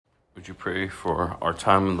Would you pray for our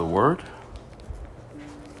time in the Word?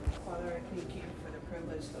 Father, I thank you for the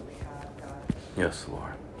privilege that we have, God. Yes,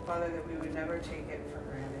 Lord. Father, that we would never take it for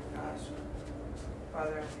granted, God.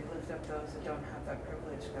 Father, as we lift up those that don't have that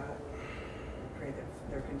privilege, God, we pray that for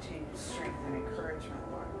their continued strength and encouragement,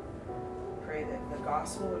 Lord. Pray that the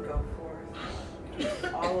gospel would go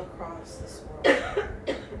forth all across this world,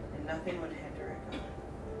 and nothing would hinder it, God.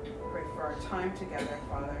 Pray for our time together,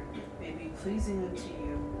 Father, may be pleasing unto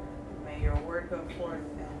you. May your word go forth,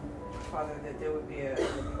 and Father, that there would be a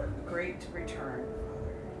great return,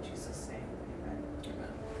 Father, in Jesus' name, amen. Amen.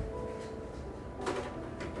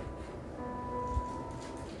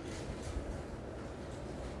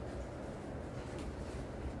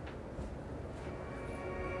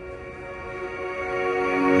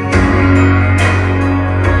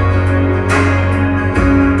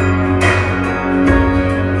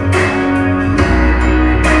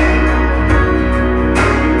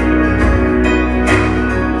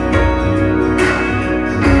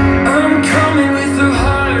 I'm coming with the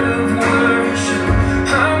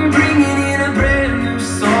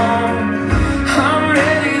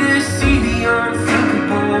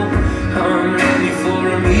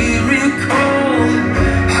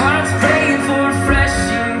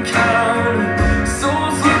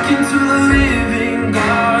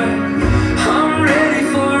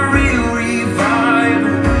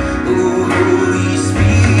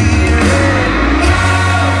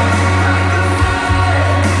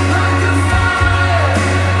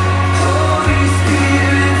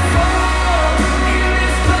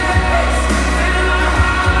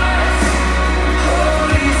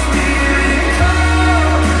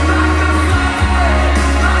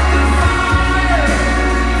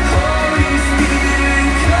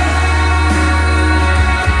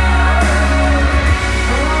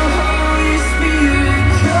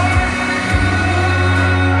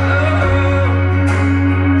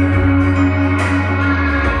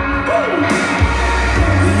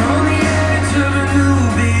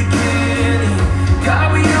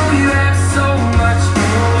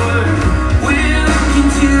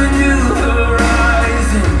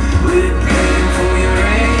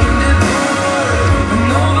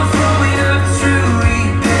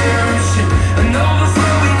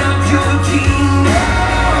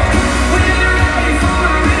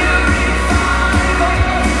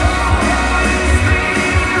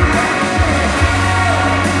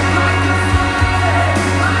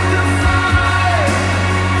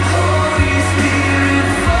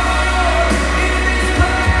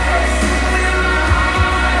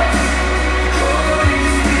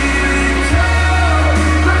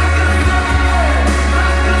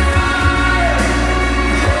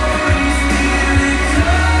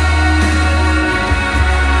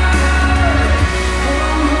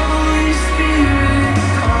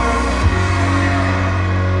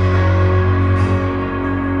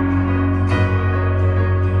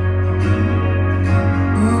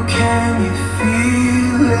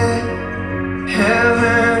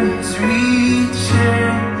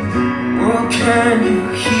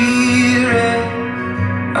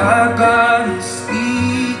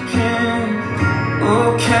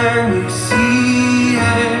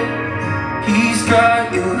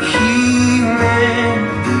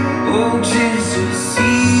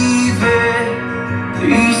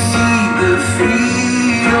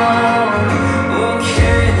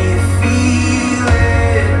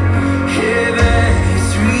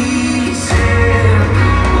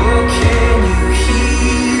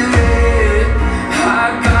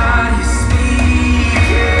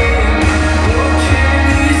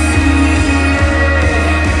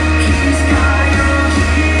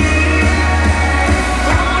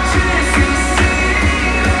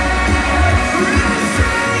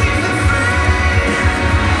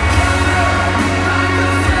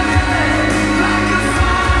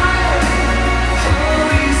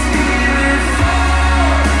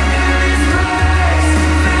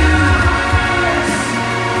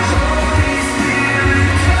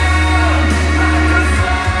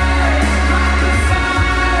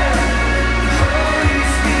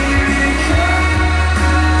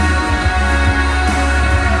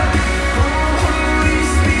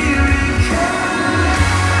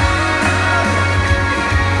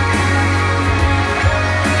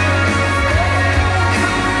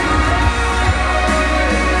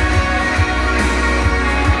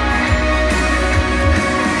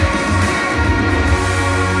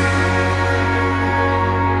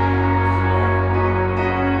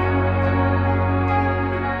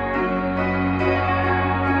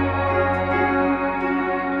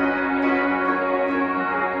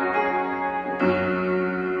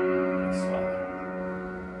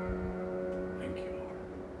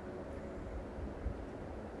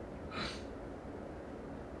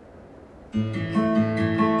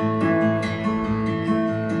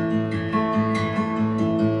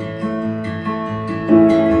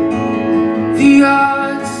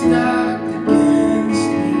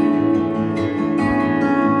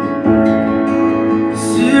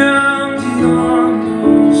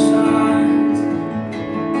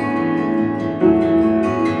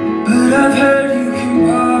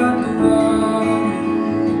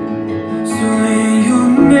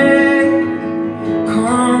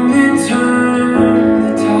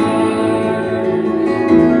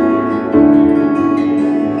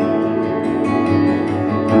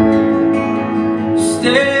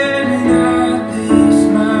staring at this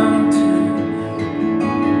mountain.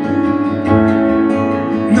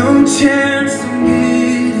 No chance of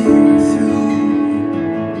getting through,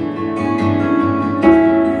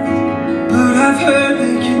 but I've heard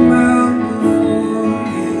they came out before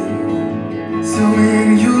you. So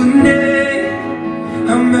in your name,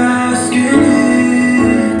 I'm asking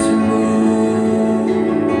it to move.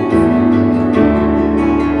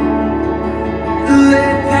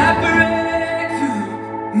 Let that breakthrough,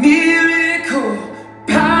 miracle,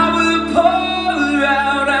 power pour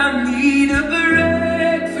out. I need a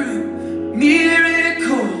breakthrough,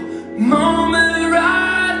 miracle, moment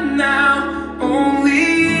right now.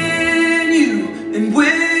 Only in you and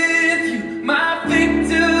with you, my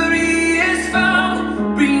victory is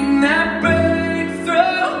found. Bring that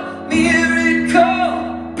breakthrough, miracle,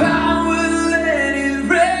 power, let it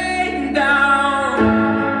rain down.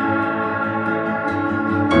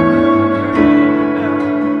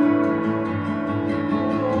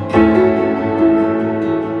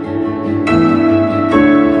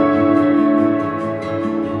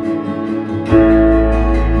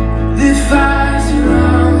 The fires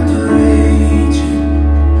around are raging.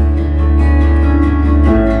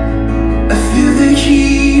 I feel the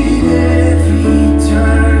heat at every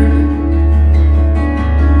turn,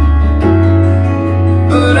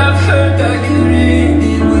 but I've heard that you're in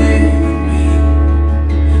it with me.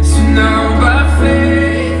 So now by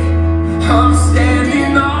faith, I'm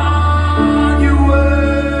standing on your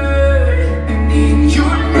word. And in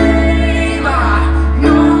your name, I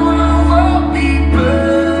know I won't be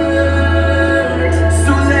burned.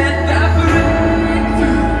 So let that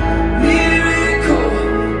breakthrough, miracle,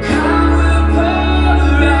 power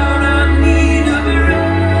pour out. I need a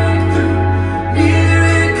breakthrough,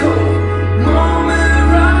 miracle, moment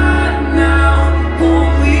right now.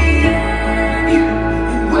 Only in you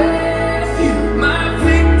and with you, my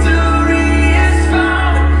victory is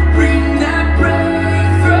found. Bring that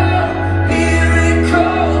breakthrough,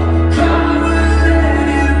 miracle, power, let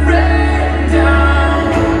it rain down.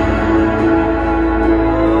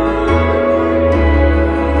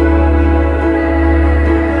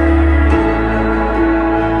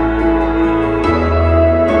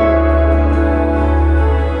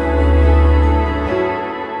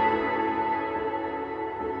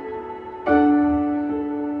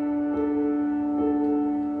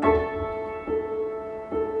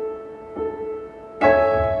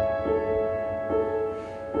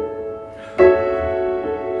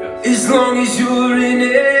 As long as you're in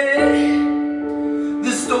it,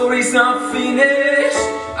 the story's not finished.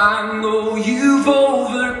 I know you've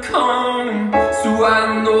overcome, so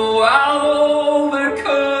I know I'll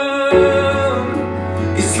overcome.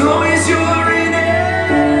 As long as you're in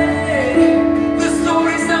it, the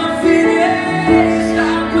story's not finished. I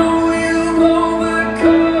know you've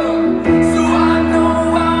overcome, so I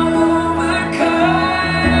know I'll overcome.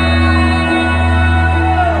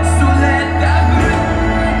 So let that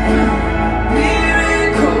breakthrough,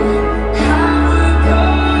 miracle, power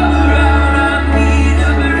pour out. I need a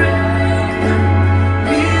breakthrough,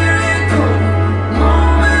 miracle,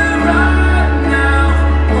 moment right now.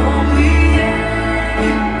 Only in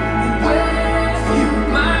you and with you,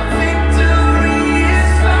 my victory is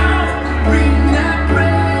found. Bring that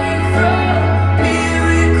breakthrough,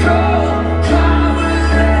 miracle, power,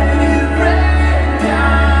 let it rain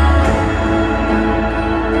down.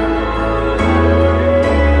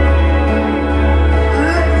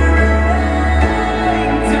 Let it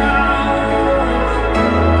rain down.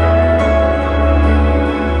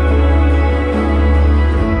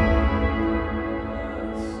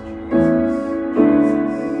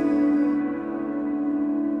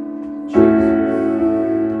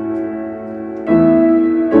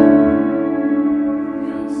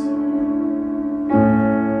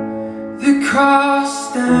 The cross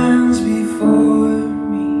stands before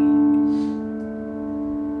me.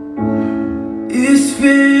 It's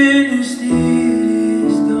finished, it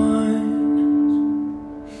is done.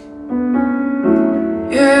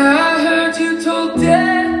 Yeah, I heard you told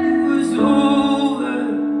death it was over.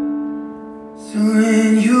 So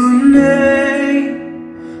in your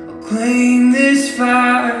name, I'll claim this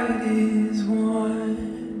fight is won.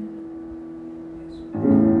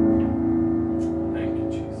 Thank you,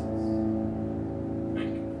 Jesus.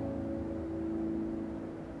 Thank you.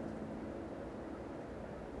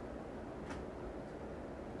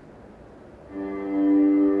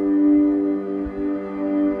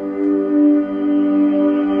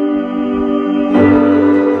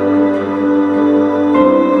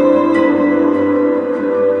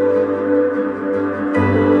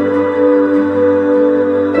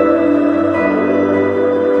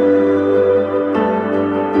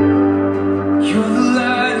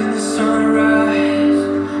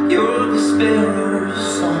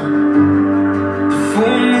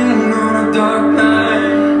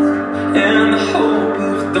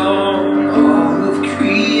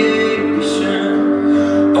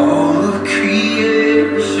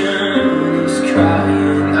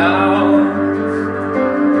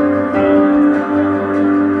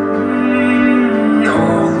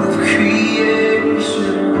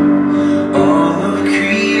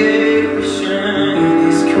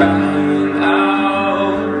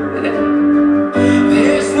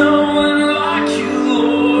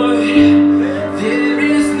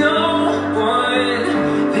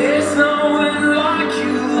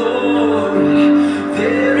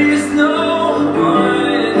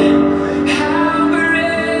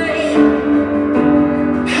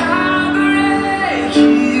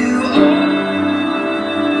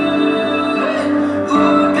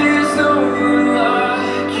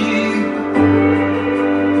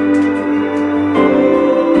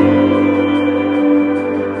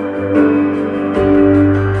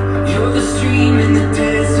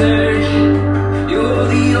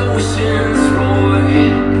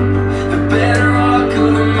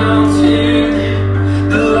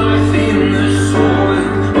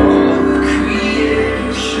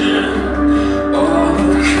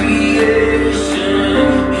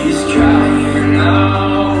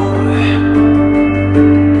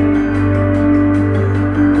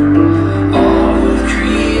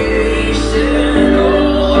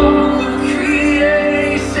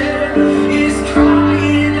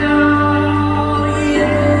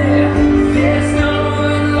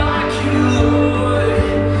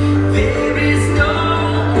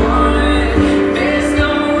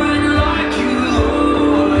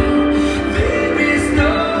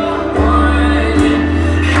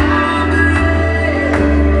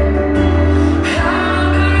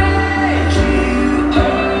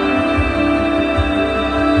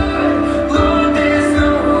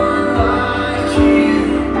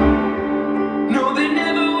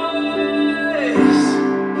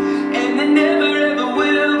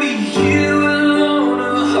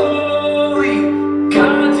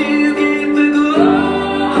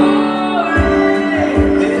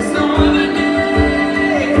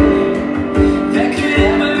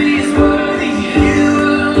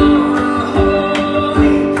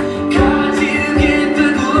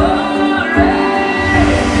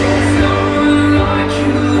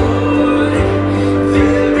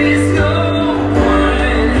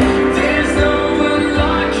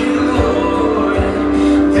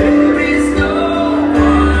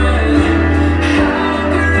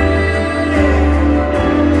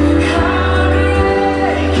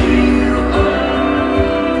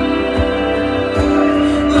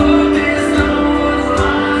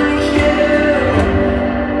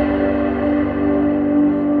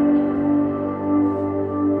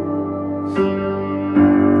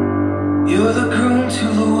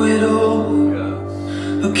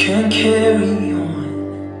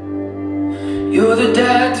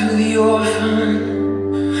 to the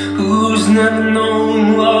orphan who's never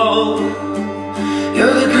known love.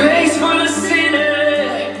 You're the grace for the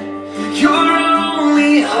sinner. You're our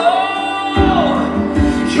only hope.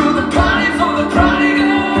 You're the body for the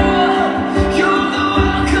prodigal. You're the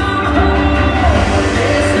welcome home.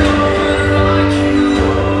 There's no one like you,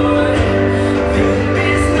 Lord. There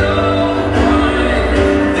is no one.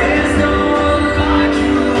 There's no one like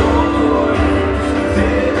you, Lord.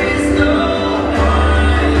 There is no one.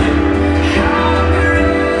 How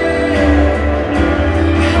great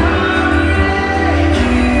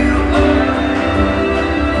you are.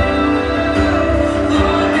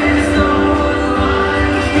 Lord, there's no one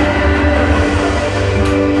like you.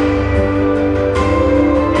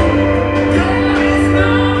 There is no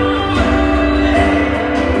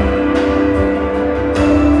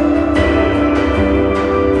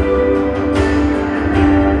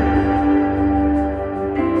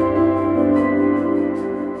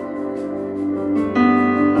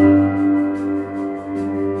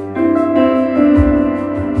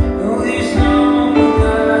Oh, there's no one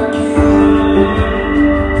like you, Lord.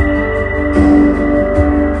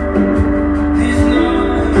 There's no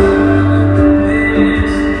one like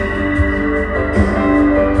this.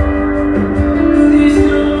 There's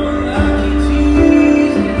no one like you,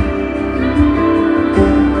 Jesus.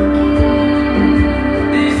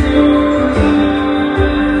 There's no one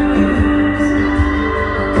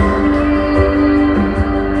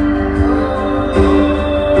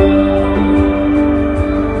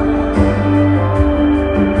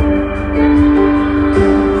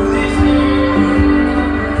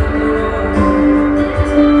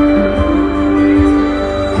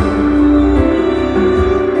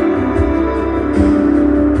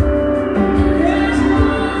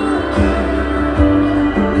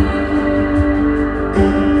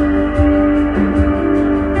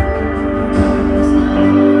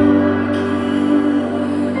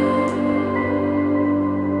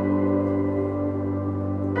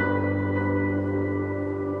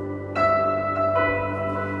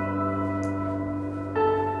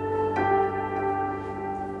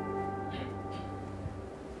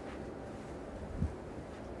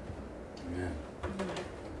Amen.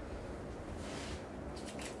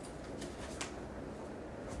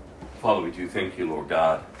 Father, we do thank you, Lord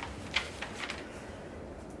God.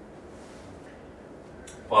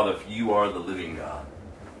 Father, if you are the living God,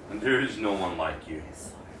 and there is no one like you.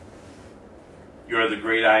 You are the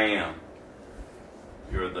great I am.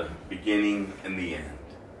 You are the beginning and the end,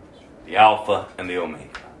 the Alpha and the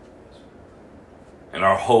Omega. And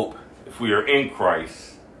our hope, if we are in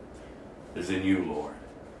Christ, is in you, Lord.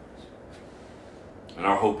 And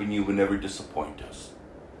our hope in you will never disappoint us.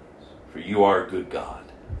 For you are a good God.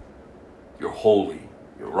 You're holy.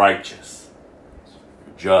 You're righteous.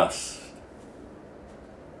 You're just.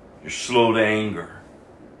 You're slow to anger.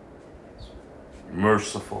 You're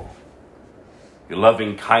merciful. Your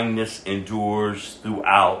loving kindness endures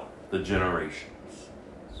throughout the generations.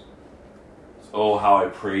 Oh, how I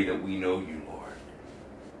pray that we know you, Lord.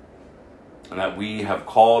 And that we have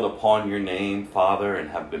called upon your name, Father, and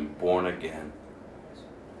have been born again.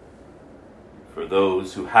 For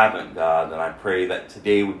those who haven't, God, and I pray that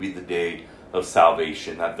today would be the day of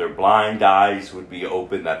salvation, that their blind eyes would be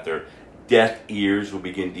open, that their deaf ears will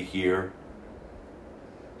begin to hear.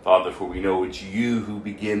 Father, for we know it's you who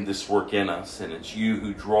begin this work in us, and it's you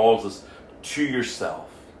who draws us to yourself.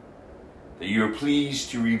 That you are pleased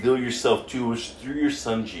to reveal yourself to us through your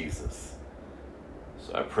Son, Jesus.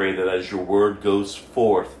 So I pray that as your word goes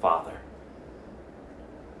forth, Father,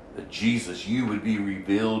 that Jesus, you would be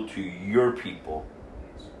revealed to your people,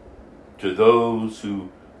 to those who,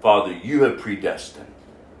 Father, you have predestined,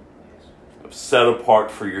 have set apart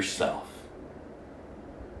for yourself.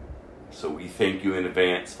 So we thank you in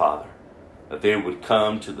advance, Father, that they would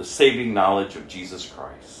come to the saving knowledge of Jesus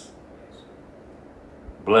Christ.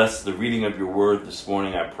 Bless the reading of your word this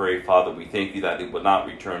morning, I pray, Father. We thank you that it will not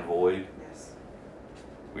return void. Yes.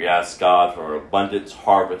 We ask, God, for an abundance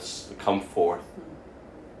harvest to come forth,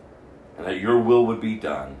 and that your will would be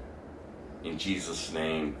done. In Jesus'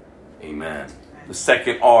 name, amen. The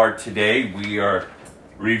second R today, we are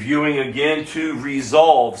reviewing again to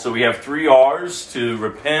resolve. So we have 3 R's: to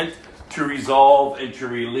repent, to resolve, and to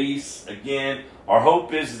release. Again, our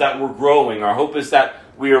hope is that we're growing. Our hope is that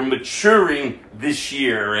we are maturing this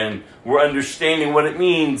year, and we're understanding what it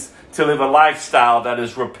means to live a lifestyle that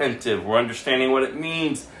is repentive. We're understanding what it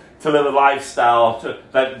means to live a lifestyle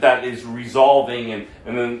that is resolving, and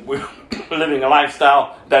then we're living a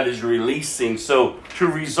lifestyle that is releasing. So to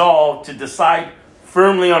resolve, to decide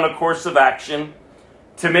firmly on a course of action,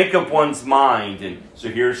 to make up one's mind. And so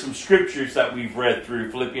here are some scriptures that we've read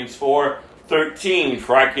through. Philippians 4:13,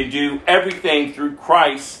 for I can do everything through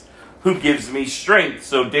Christ who gives me strength.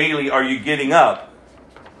 So daily, are you getting up?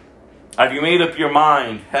 Have you made up your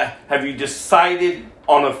mind? Have you decided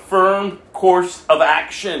on a firm course of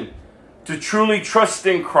action to truly trust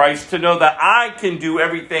in Christ, to know that I can do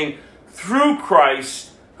everything through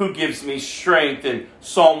Christ who gives me strength? In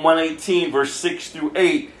Psalm 118, verse 6 through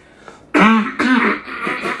 8,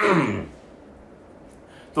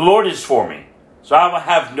 the Lord is for me, so I will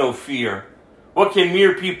have no fear. What can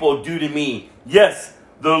mere people do to me? Yes,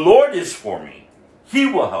 the Lord is for me. He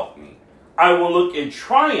will help me. I will look in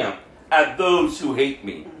triumph at those who hate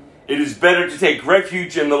me. It is better to take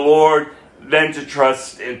refuge in the Lord than to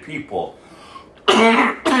trust in people.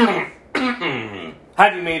 Have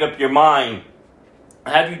you made up your mind?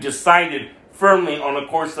 Have you decided firmly on a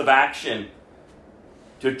course of action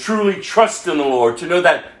to truly trust in the Lord, to know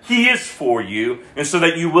that He is for you, and so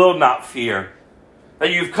that you will not fear?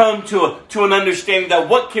 That you've come to an understanding that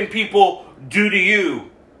what can people do to you?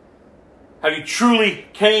 Have you truly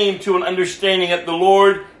came to an understanding that the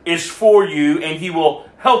Lord is for you and He will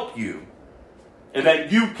help you? And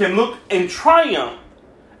that you can look in triumph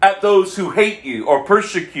at those who hate you or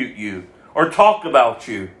persecute you or talk about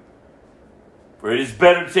you. For it is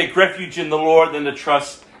better to take refuge in the Lord than to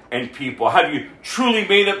trust in people. Have you truly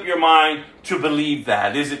made up your mind to believe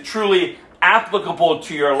that? Is it truly applicable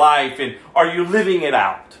to your life, and are you living it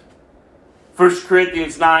out? 1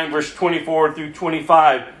 Corinthians 9, verse 24 through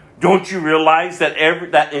 25. Don't you realize that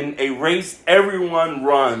in a race everyone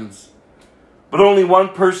runs, but only one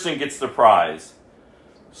person gets the prize?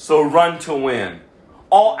 So run to win.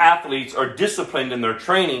 All athletes are disciplined in their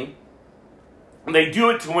training, and they do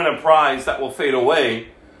it to win a prize that will fade away,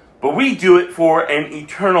 but we do it for an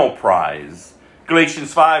eternal prize.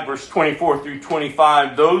 Galatians 5, verse 24 through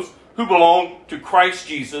 25. Those who belong to Christ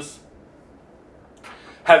Jesus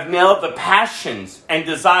have nailed the passions and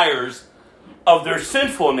desires of their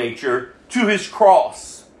sinful nature to His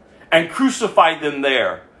cross and crucified them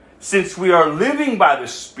there. Since we are living by the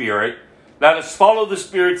Spirit, let us follow the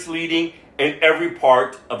Spirit's leading in every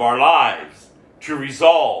part of our lives. To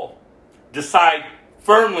resolve, decide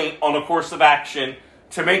firmly on a course of action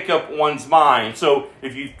to make up one's mind. So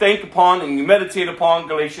if you think upon and you meditate upon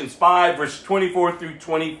Galatians 5, verse 24 through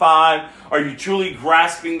 25, are you truly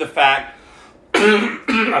grasping the fact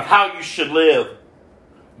of how you should live?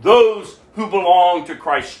 Those who belong to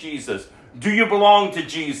Christ Jesus. Do you belong to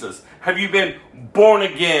Jesus? Have you been born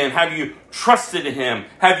again? Have you trusted in Him?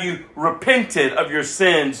 Have you repented of your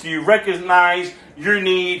sins? Do you recognize your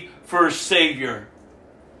need for a Savior?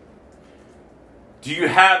 Do you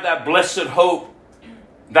have that blessed hope,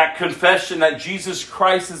 that confession that Jesus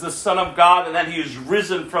Christ is the Son of God and that He is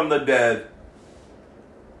risen from the dead?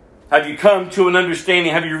 Have you come to an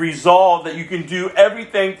understanding? Have you resolved that you can do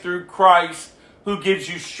everything through Christ who gives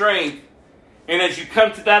you strength? And as you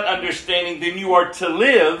come to that understanding, then you are to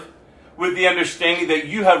live with the understanding that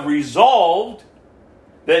you have resolved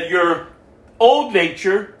that your old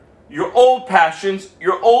nature, your old passions,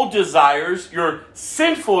 your old desires, your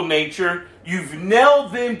sinful nature, you've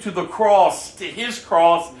nailed them to the cross, to His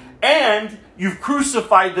cross, and you've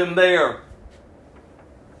crucified them there.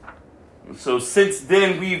 So since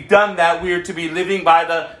then we've done that, we are to be living by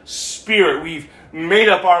the Spirit. We've made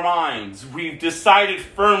up our minds. We've decided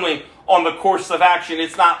firmly on the course of action.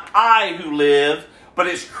 It's not I who live, but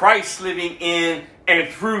it's Christ living in and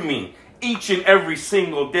through me each and every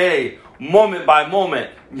single day, moment by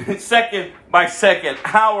moment, second by second,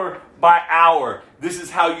 hour by hour. This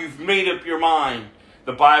is how you've made up your mind.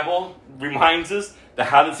 The Bible reminds us that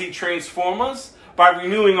how does He transform us? By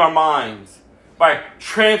renewing our minds, by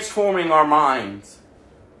transforming our minds.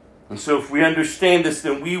 And so if we understand this,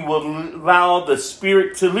 then we will allow the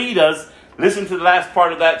Spirit to lead us. Listen to the last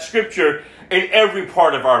part of that scripture, in every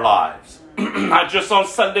part of our lives. Not just on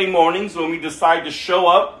Sunday mornings when we decide to show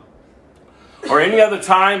up, or any other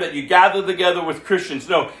time that you gather together with Christians.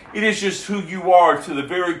 No, it is just who you are to the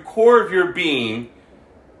very core of your being,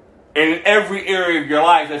 and in every area of your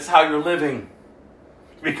life. That's how you're living.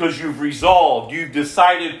 Because you've resolved, you've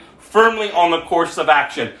decided firmly on the course of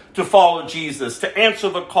action to follow Jesus, to answer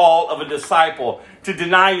the call of a disciple, to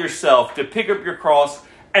deny yourself, to pick up your cross,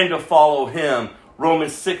 and to follow Him.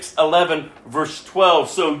 Romans 6:11, verse 12.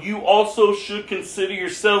 So you also should consider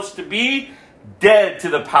yourselves to be dead to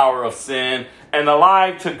the power of sin and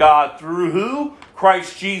alive to God through who?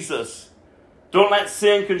 Christ Jesus. Don't let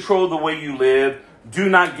sin control the way you live. Do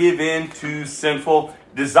not give in to sinful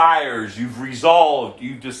desires. You've resolved.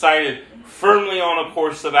 You've decided firmly on a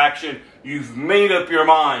course of action. You've made up your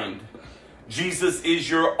mind. Jesus is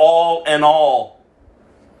your all and all.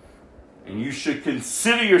 And you should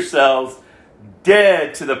consider yourselves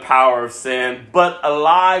dead to the power of sin, but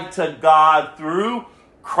alive to God through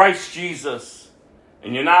Christ Jesus.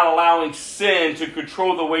 And you're not allowing sin to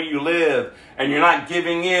control the way you live. And you're not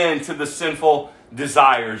giving in to the sinful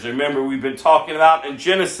desires. Remember, we've been talking about in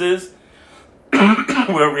Genesis,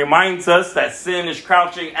 where it reminds us that sin is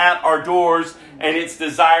crouching at our doors and its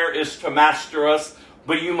desire is to master us.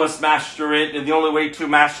 But you must master it. And the only way to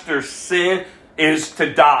master sin is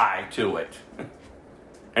to die to it.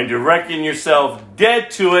 And to reckon yourself dead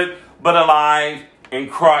to it, but alive in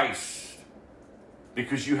Christ.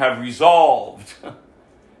 Because you have resolved.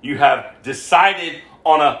 You have decided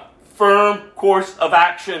on a firm course of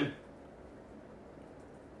action.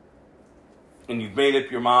 And you've made up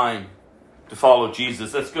your mind to follow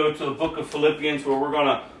Jesus. Let's go to the book of Philippians, where we're going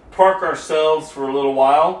to park ourselves for a little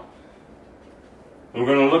while. We're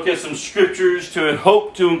going to look at some scriptures to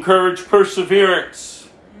hope to encourage perseverance.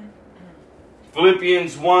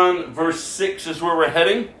 Philippians 1 verse 6 is where we're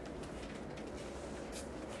heading.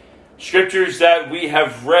 Scriptures that we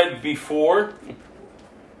have read before,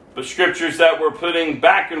 but scriptures that we're putting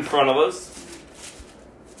back in front of us.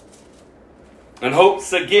 And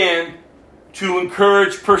hopes again to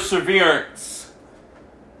encourage perseverance.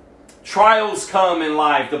 Trials come in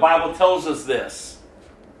life. The Bible tells us this.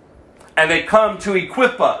 And they come to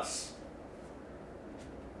equip us.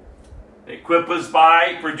 They equip us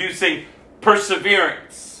by producing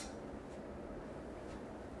perseverance.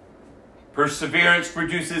 Perseverance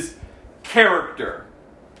produces character.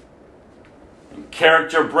 And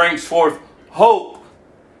character brings forth hope.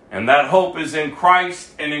 And that hope is in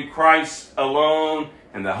Christ and in Christ alone.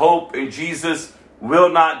 And the hope in Jesus will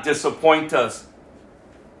not disappoint us.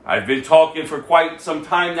 I've been talking for quite some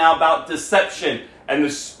time now about deception and the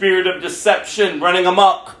spirit of deception running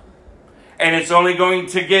amok. And it's only going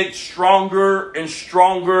to get stronger and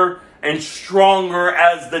stronger and stronger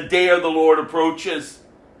as the day of the Lord approaches.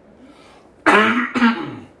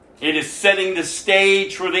 It is setting the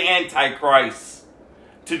stage for the Antichrist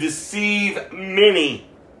to deceive many.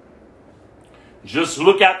 Just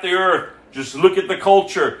look at the earth. Just look at the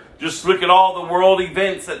culture. Just look at all the world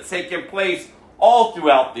events that's taken place all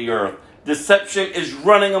throughout the earth. Deception is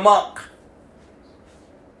running amok.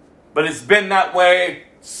 But it's been that way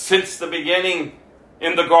since the beginning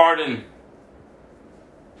in the garden.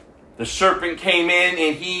 The serpent came in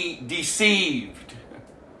and he deceived.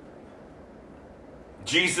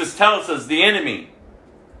 Jesus tells us the enemy.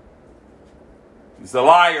 He's the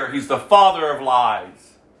liar. He's the father of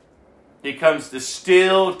lies. He comes to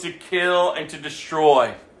steal, to kill, and to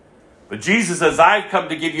destroy. But Jesus says, I've come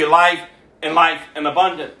to give you life and life in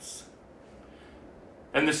abundance.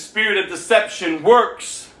 And the spirit of deception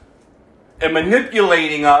works in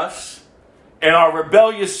manipulating us in our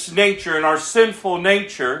rebellious nature, in our sinful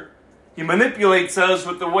nature. He manipulates us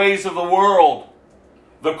with the ways of the world,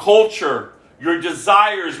 the culture, your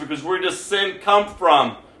desires, because where does sin come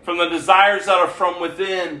from? From the desires that are from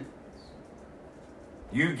within.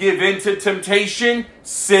 You give in to temptation,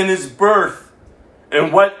 sin is birth.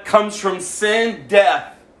 And what comes from sin?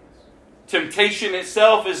 Death. Temptation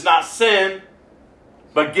itself is not sin,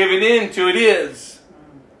 but giving in to it is.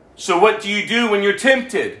 So what do you do when you're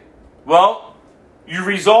tempted? Well, you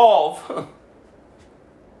resolve.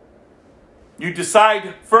 You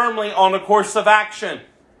decide firmly on a course of action.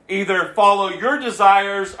 Either follow your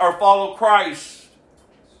desires or follow Christ.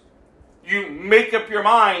 You make up your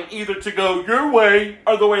mind either to go your way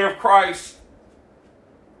or the way of Christ.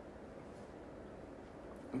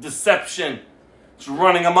 Deception is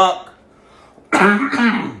running amok.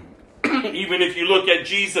 Even if you look at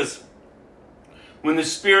Jesus, when the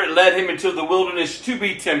Spirit led him into the wilderness to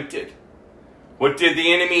be tempted, what did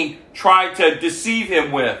the enemy try to deceive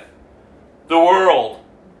him with? The world,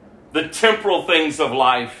 the temporal things of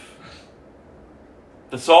life.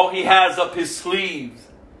 That's all he has up his sleeves.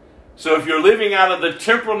 So if you're living out of the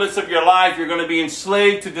temporalness of your life, you're going to be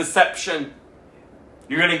enslaved to deception.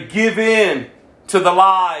 You're going to give in to the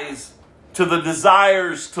lies, to the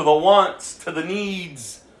desires, to the wants, to the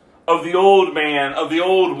needs of the old man, of the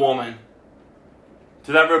old woman,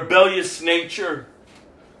 to that rebellious nature.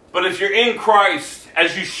 But if you're in Christ,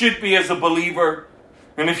 as you should be as a believer,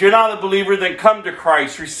 and if you're not a believer, then come to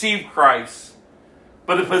Christ, receive Christ.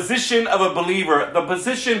 But the position of a believer, the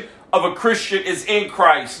position of a Christian is in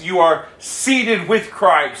Christ. You are seated with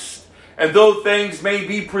Christ. And though things may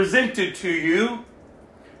be presented to you,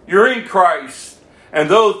 you're in Christ. And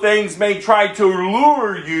though things may try to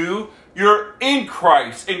lure you, you're in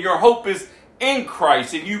Christ. And your hope is in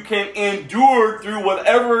Christ. And you can endure through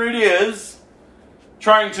whatever it is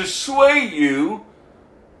trying to sway you,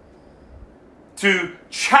 to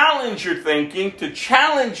challenge your thinking, to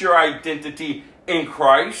challenge your identity in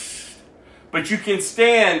Christ. But you can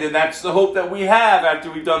stand, and that's the hope that we have.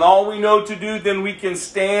 After we've done all we know to do, then we can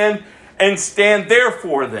stand, and stand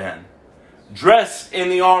therefore then, dressed in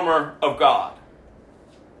the armor of God.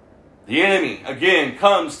 The enemy, again,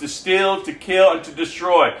 comes to steal, to kill, and to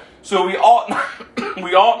destroy. So we ought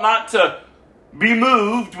not to be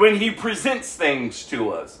moved when he presents things to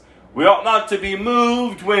us. We ought not to be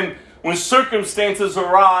moved when circumstances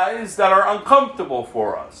arise that are uncomfortable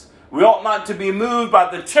for us. We ought not to be moved by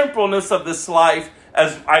the temporalness of this life,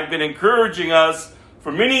 as I've been encouraging us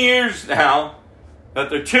for many years now, that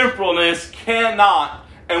the temporalness cannot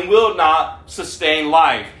and will not sustain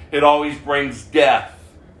life. It always brings death.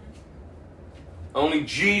 Only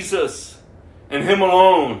Jesus and Him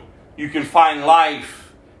alone, you can find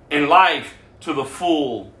life, and life to the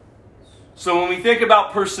full. So when we think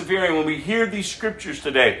about persevering, when we hear these scriptures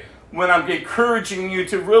today, when I'm encouraging you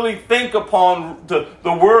to really think upon the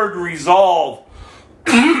word resolve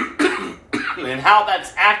and how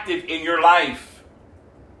that's active in your life.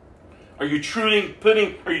 Are you truly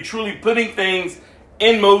putting things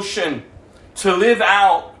in motion to live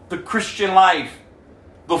out the Christian life,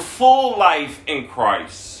 the full life in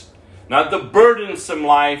Christ? Not the burdensome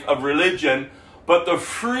life of religion, but the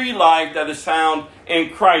free life that is found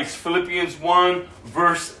in Christ. Philippians 1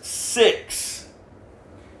 verse 6.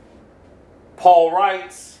 Paul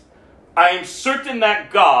writes, I am certain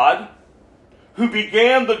that God, who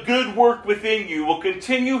began the good work within you, will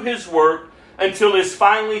continue His work until it is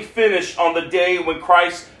finally finished on the day when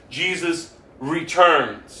Christ Jesus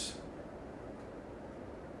returns.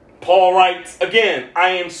 Paul writes again, I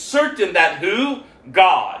am certain that who?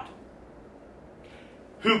 God,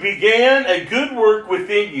 who began a good work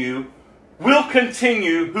within you, will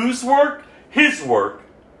continue whose work? His work,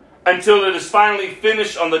 until it is finally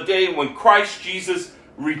finished on the day when Christ Jesus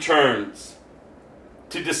returns.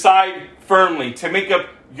 To decide firmly, to make up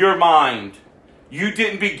your mind. You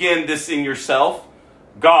didn't begin this in yourself.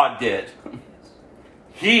 God did.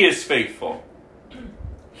 He is faithful.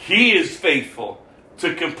 He is faithful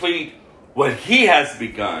to complete what He has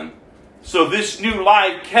begun. So this new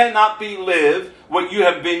life cannot be lived. What you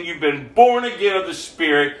have been, you've been born again of the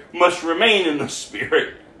Spirit, must remain in the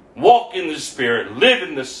Spirit. Walk in the Spirit. Live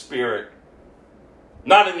in the Spirit.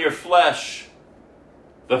 Not in your flesh.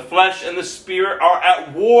 The flesh and the Spirit are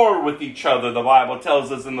at war with each other, the Bible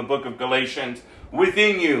tells us in the book of Galatians.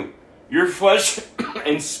 Within you, your flesh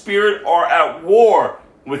and spirit are at war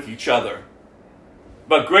with each other.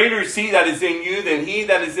 But greater is He that is in you than he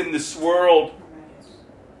that is in this world.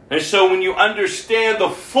 And so when you understand the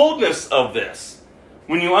fullness of this,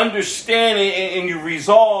 when you understand it and you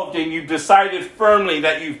resolved and you've decided firmly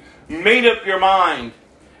that you've made up your mind,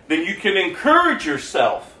 then you can encourage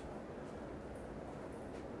yourself.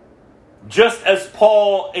 Just as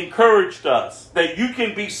Paul encouraged us, that you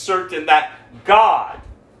can be certain that God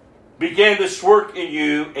began this work in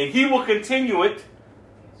you and He will continue it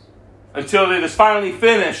until it is finally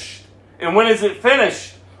finished. And when is it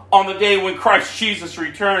finished? On the day when Christ Jesus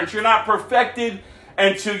returns. You're not perfected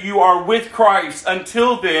until you are with Christ.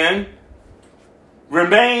 Until then,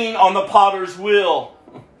 remain on the potter's wheel.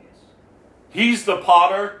 He's the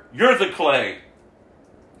potter, you're the clay.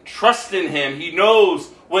 Trust in Him. He knows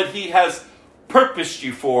what He has purposed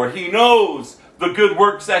you for. He knows the good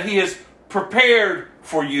works that He has prepared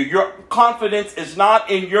for you. Your confidence is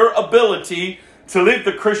not in your ability to live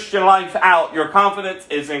the Christian life out. Your confidence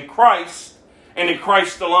is in Christ and in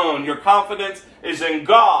Christ alone. Your confidence is in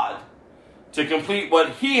God to complete what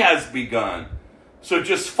He has begun. So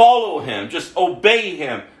just follow Him. Just obey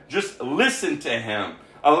Him. Just listen to Him.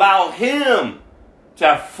 Allow Him to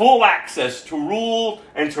have full access to rule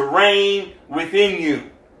and to reign within you.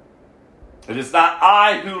 It is not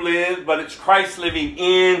I who live, but it's Christ living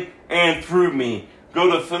in and through me. Go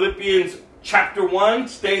to Philippians chapter 1.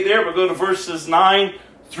 Stay there. We'll go to verses 9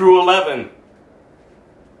 through 11.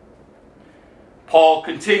 Paul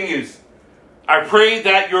continues, I pray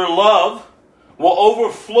that your love will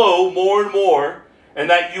overflow more and more, and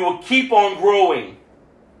that you will keep on growing.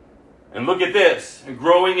 And look at this.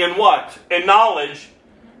 Growing in what? In knowledge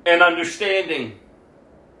and understanding.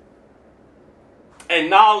 And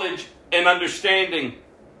knowledge and understanding.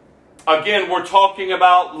 Again, we're talking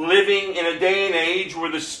about living in a day and age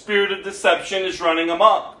where the spirit of deception is running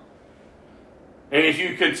amok. And if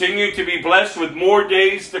you continue to be blessed with more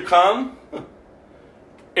days to come,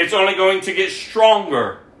 it's only going to get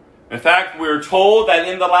stronger. In fact, we're told that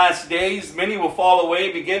in the last days, many will fall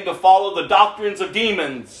away, begin to follow the doctrines of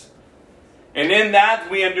demons. And in that,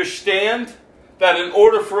 we understand that in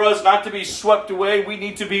order for us not to be swept away, we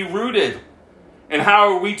need to be rooted. And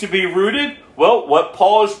how are we to be rooted? Well, what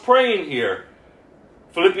Paul is praying here.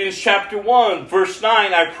 Philippians chapter 1, verse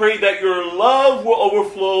 9, I pray that your love will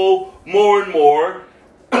overflow more and more,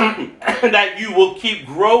 and that you will keep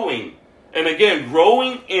growing. And again,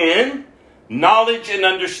 growing in knowledge and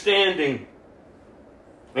understanding.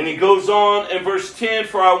 And he goes on in verse 10,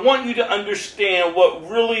 for I want you to understand what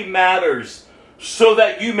really matters, so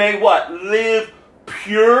that you may what? Live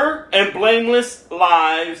pure and blameless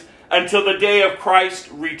lives until the day of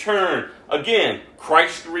Christ's return. Again,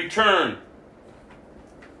 Christ's return.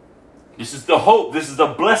 This is the hope. This is the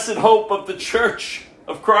blessed hope of the church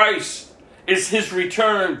of Christ, is his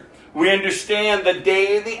return. We understand the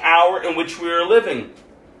day and the hour in which we are living.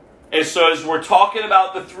 And so as we're talking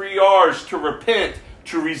about the 3 R's, to repent,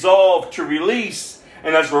 to resolve, to release,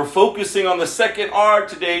 and as we're focusing on the second R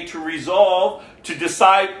today, to resolve, to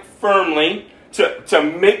decide firmly,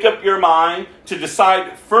 to make up your mind, to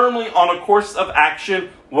decide firmly on a course of action.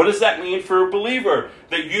 What does that mean for a believer?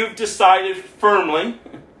 That you've decided firmly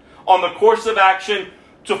on the course of action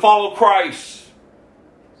to follow Christ,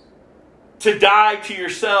 to die to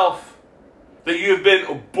yourself, that you have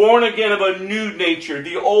been born again of a new nature.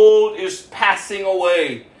 The old is passing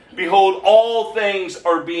away. Behold, all things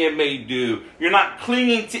are being made new. You're not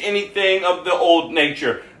clinging to anything of the old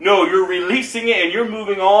nature. No, you're releasing it and you're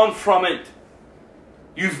moving on from it.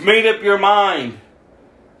 You've made up your mind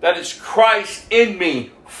that it's Christ in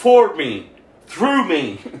me, for me, through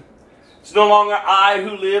me. It's no longer I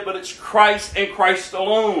who live, but it's Christ and Christ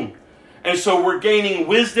alone. And so we're gaining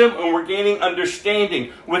wisdom and we're gaining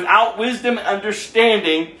understanding. Without wisdom and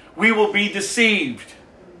understanding, we will be deceived.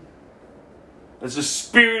 As the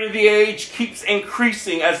spirit of the age keeps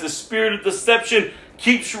increasing, as the spirit of deception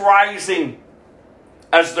keeps rising,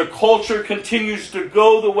 as the culture continues to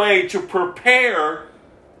go the way to prepare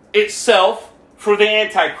itself for the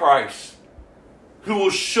Antichrist, who will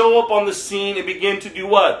show up on the scene and begin to do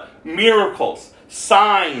what? Miracles,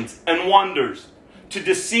 signs, and wonders, to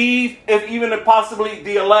deceive, if even possibly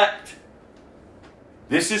the elect.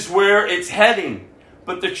 This is where it's heading.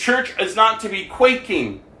 But the church is not to be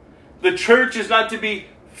quaking. The church is not to be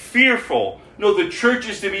fearful. No, the church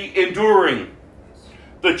is to be enduring.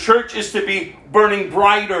 The church is to be burning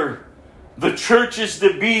brighter. The church is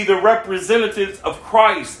to be the representatives of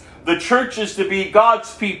Christ. The church is to be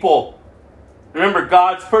God's people. Remember,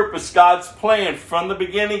 God's purpose, God's plan from the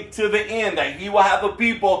beginning to the end, that he will have a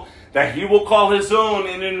people that he will call his own,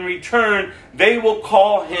 and in return, they will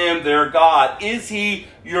call him their God. Is he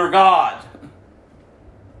your God?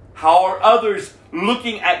 How are others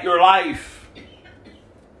looking at your life?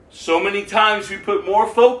 So many times we put more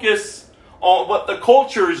focus on what the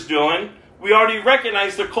culture is doing. We already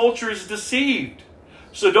recognize the culture is deceived.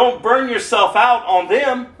 So don't burn yourself out on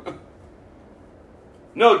them.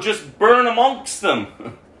 No, just burn amongst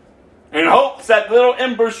them. In hopes that little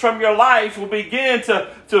embers from your life will begin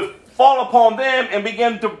to fall upon them and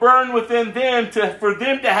begin to burn within them for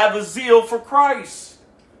them to have a zeal for Christ.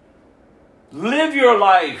 Live your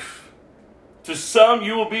life. To some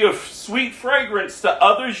you will be a sweet fragrance. To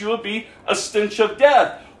others you will be a stench of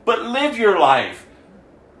death. But live your life.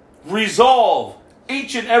 Resolve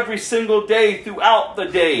each and every single day throughout the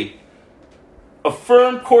day. A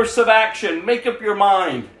firm course of action. Make up your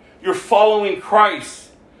mind. You're following Christ.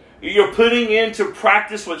 You're putting into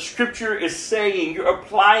practice what Scripture is saying. You're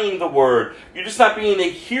applying the Word. You're just not being a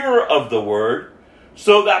hearer of the Word.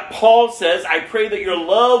 So that Paul says, I pray that your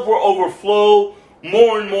love will overflow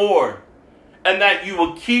more and more. And that you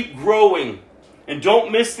will keep growing. And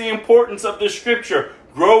don't miss the importance of this Scripture.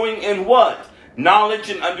 Growing in what? Knowledge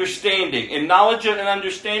and understanding. In knowledge and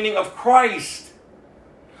understanding of Christ.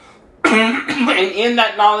 And in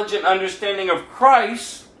that knowledge and understanding of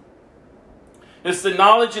Christ, it's the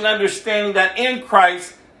knowledge and understanding that in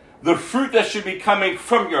Christ, the fruit that should be coming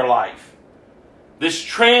from your life. This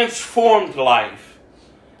transformed life.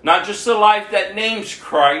 Not just a life that names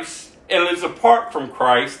Christ and lives apart from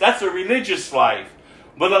Christ. That's a religious life.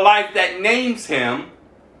 But a life that names Him,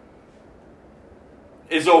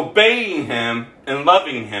 is obeying Him and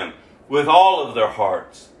loving Him with all of their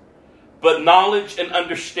hearts. But knowledge and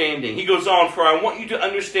understanding. He goes on, for I want you to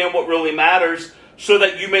understand what really matters, so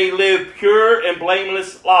that you may live pure and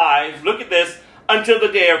blameless lives. Look at this. Until the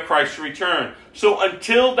day of Christ's return. So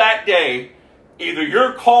until that day, either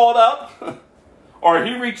you're called up or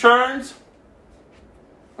He returns,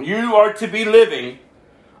 you are to be living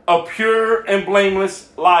a pure and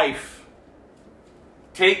blameless life.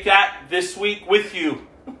 Take that this week with you.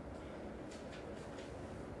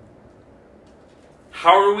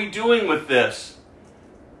 How are we doing with this?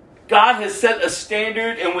 God has set a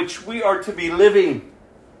standard in which we are to be living.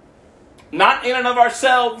 Not in and of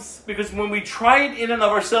ourselves, because when we try it in and of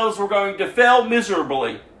ourselves, we're going to fail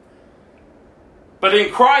miserably. But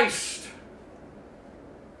in Christ,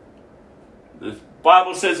 the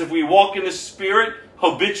Bible says if we walk in the Spirit,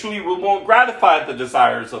 habitually we won't gratify the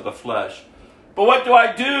desires of the flesh. But what do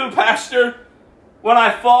I do, Pastor? When I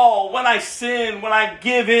fall, when I sin, when I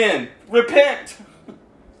give in, repent.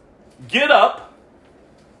 Get up,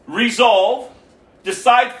 resolve,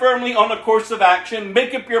 decide firmly on a course of action,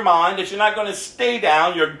 make up your mind that you're not going to stay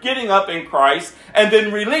down, you're getting up in Christ, and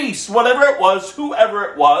then release whatever it was, whoever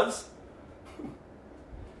it was.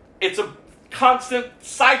 It's a constant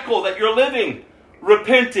cycle that you're living,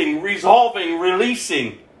 repenting, resolving,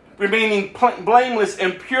 releasing, remaining blameless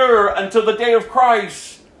and pure until the day of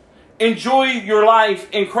Christ. Enjoy your life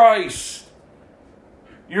in Christ.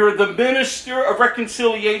 You're the minister of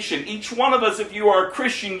reconciliation. Each one of us, if you are a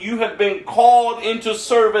Christian, you have been called into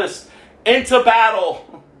service, into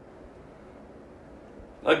battle.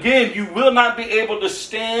 Again, you will not be able to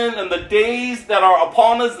stand in the days that are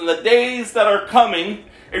upon us and the days that are coming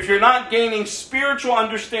if you're not gaining spiritual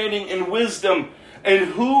understanding and wisdom and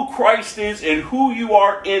who Christ is and who you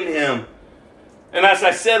are in Him. And as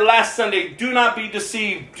I said last Sunday, do not be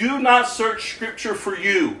deceived. Do not search Scripture for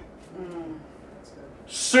you.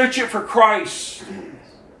 Search it for Christ.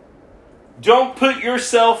 Don't put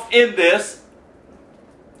yourself in this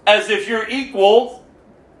as if you're equal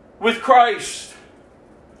with Christ.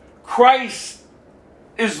 Christ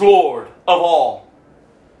is Lord of all.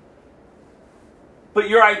 But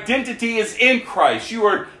your identity is in Christ. You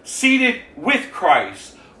are seated with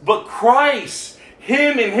Christ. But Christ,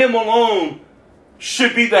 Him and Him alone,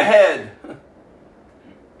 should be the head.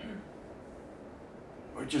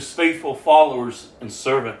 We're just faithful followers and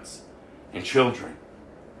servants and children.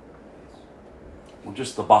 We're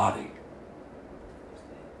just the body.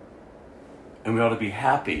 And we ought to be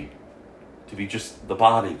happy to be just the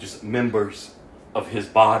body, just members of His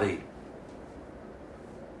body.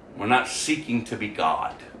 We're not seeking to be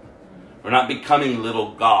God. We're not becoming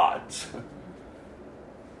little gods.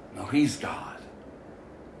 No, He's God.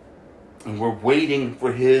 And we're waiting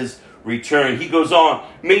for His return. He goes on,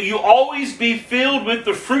 may you always be filled with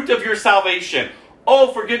the fruit of your salvation.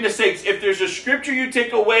 Oh, for goodness sakes, if there's a scripture you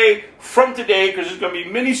take away from today, because there's going to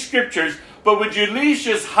be many scriptures, but would you at least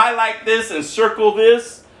just highlight this and circle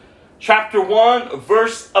this? Chapter 1,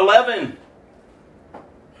 verse 11.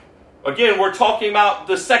 Again, we're talking about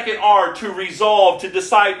the second R, to resolve, to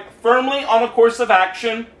decide firmly on a course of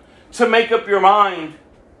action, to make up your mind.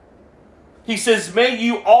 He says, may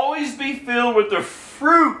you always be filled with the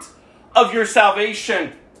fruit of your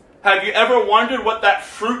salvation. Have you ever wondered what that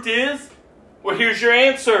fruit is? Well, here's your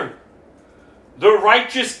answer. The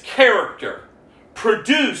righteous character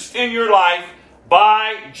produced in your life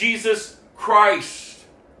by Jesus Christ.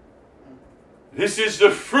 This is the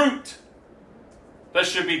fruit that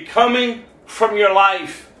should be coming from your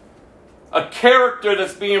life. A character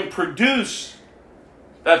that's being produced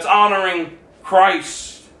that's honoring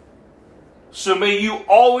Christ. So may you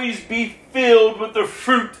always be filled with the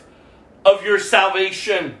fruit of your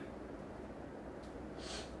salvation.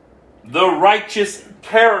 The righteous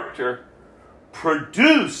character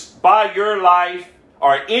produced by your life,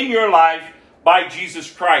 or in your life, by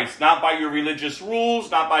Jesus Christ. Not by your religious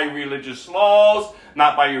rules, not by your religious laws,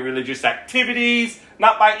 not by your religious activities,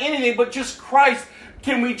 not by anything, but just Christ.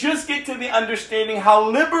 Can we just get to the understanding how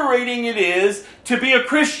liberating it is to be a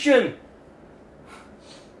Christian?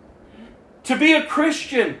 To be a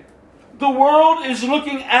Christian. The world is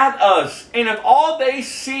looking at us, and if all they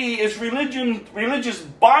see is religious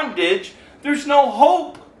bondage, there's no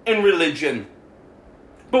hope in religion.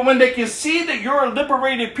 But when they can see that you're a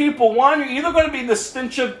liberated people, one, you're either going to be the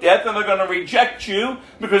stench of death and they're going to reject you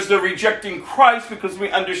because they're rejecting Christ, because we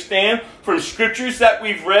understand from scriptures that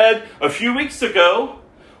we've read a few weeks ago.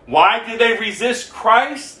 Why did they resist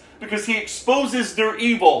Christ? Because He exposes their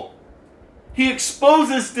evil. He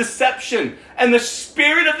exposes deception. And the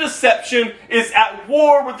spirit of deception is at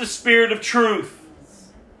war with the spirit of truth.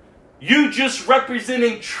 You just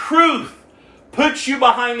representing truth puts you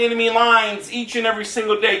behind enemy lines each and every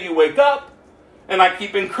single day you wake up. And I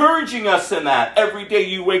keep encouraging us in that. Every day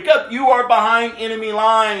you wake up, you are behind enemy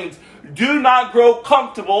lines. Do not grow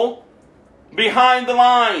comfortable behind the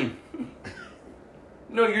line.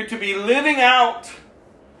 No, you're to be living out,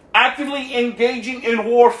 actively engaging in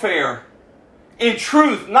warfare. In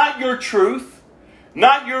truth, not your truth,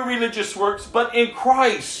 not your religious works, but in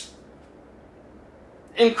Christ.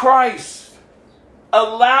 In Christ.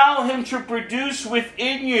 Allow Him to produce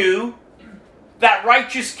within you that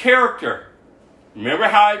righteous character. Remember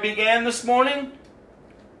how I began this morning?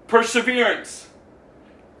 Perseverance.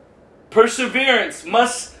 Perseverance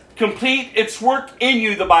must complete its work in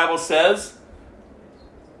you, the Bible says,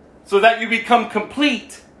 so that you become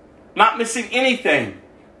complete, not missing anything.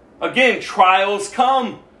 Again, trials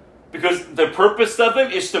come because the purpose of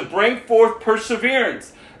them is to bring forth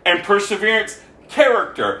perseverance, and perseverance,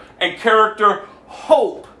 character, and character,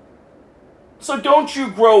 hope. So don't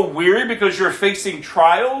you grow weary because you're facing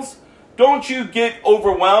trials. Don't you get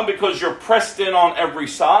overwhelmed because you're pressed in on every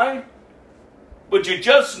side. Would you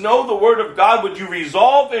just know the Word of God? Would you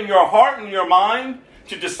resolve in your heart and your mind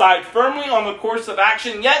to decide firmly on the course of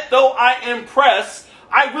action? Yet though I am pressed,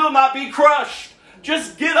 I will not be crushed.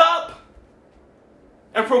 Just get up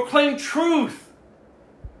and proclaim truth.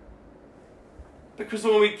 Because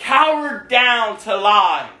when we cower down to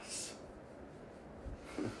lies,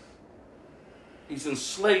 He's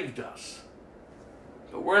enslaved us.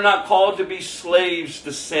 But we're not called to be slaves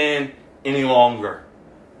to sin any longer.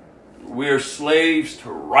 We are slaves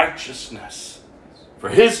to righteousness for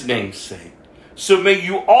His name's sake. So may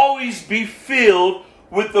you always be filled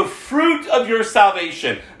with the fruit of your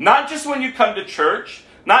salvation. Not just when you come to church,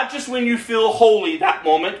 not just when you feel holy that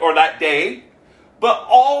moment or that day, but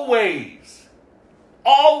always.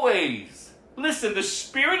 Always. Listen, the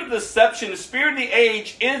spirit of deception, the spirit of the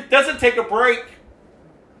age, doesn't take a break.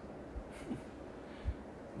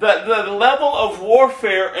 The level of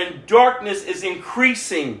warfare and darkness is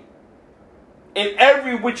increasing. In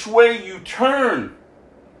every which way you turn,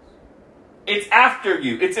 it's after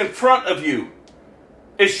you. It's in front of you.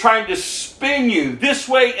 It's trying to spin you this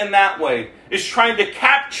way and that way. It's trying to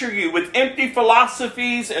capture you with empty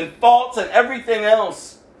philosophies and thoughts and everything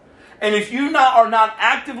else. And if you are not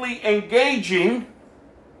actively engaging,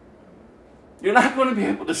 you're not going to be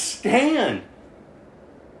able to stand.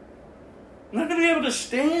 You're not going to be able to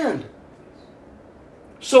stand.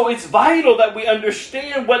 So it's vital that we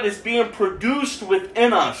understand what is being produced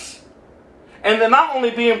within us. And then not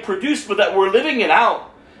only being produced, but that we're living it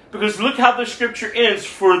out. Because look how the scripture ends.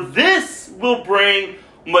 For this will bring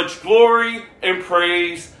much glory and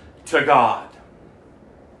praise to God.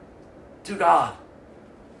 To God.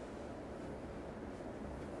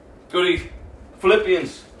 Go to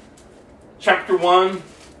Philippians chapter 1,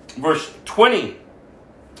 verse 20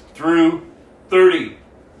 through 30.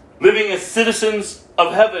 Living as citizens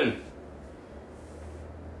of heaven.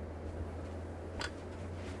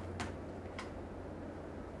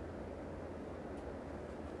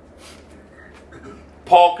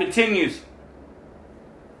 Paul continues.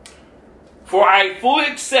 For I fully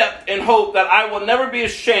accept and hope that I will never be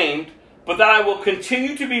ashamed, but that I will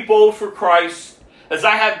continue to be bold for Christ as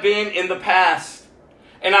I have been in the past.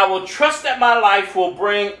 And I will trust that my life will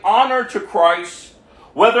bring honor to Christ,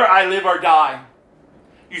 whether I live or die.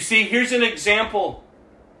 You see, here's an example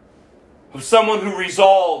of someone who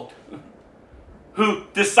resolved, who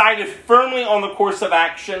decided firmly on the course of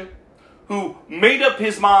action, who made up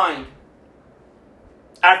his mind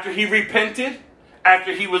after he repented,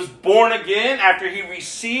 after he was born again, after he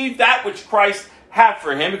received that which Christ had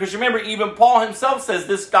for him. Because remember, even Paul himself says,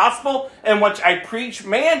 this gospel in which I preach,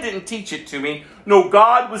 man didn't teach it to me. No,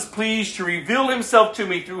 God was pleased to reveal himself to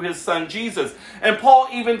me through his son Jesus. And Paul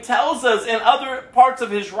even tells us in other parts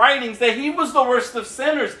of his writings that he was the worst of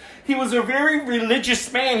sinners. He was a very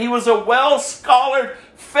religious man. He was a well-scholared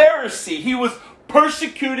Pharisee. He was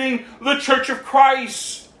persecuting the church of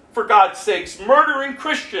Christ, for God's sakes, murdering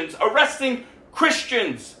Christians, arresting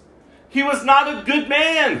Christians. He was not a good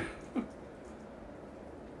man.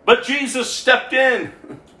 But Jesus stepped in.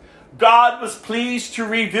 God was pleased to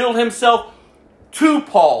reveal himself to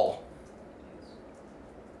Paul.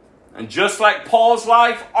 And just like Paul's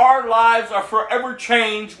life, our lives are forever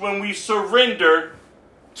changed when we surrender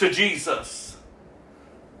to Jesus.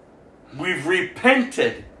 We've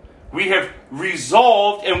repented. We have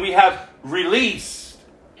resolved and we have released.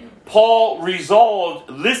 Paul resolved,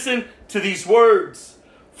 listen to these words.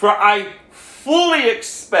 For I fully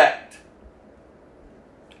expect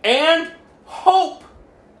and hope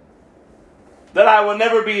that I will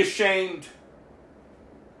never be ashamed,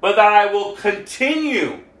 but that I will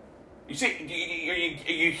continue. You see,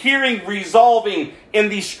 you're hearing resolving in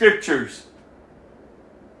these scriptures.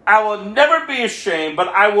 I will never be ashamed, but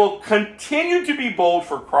I will continue to be bold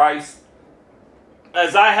for Christ,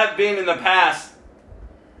 as I have been in the past.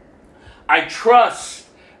 I trust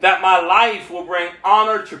that my life will bring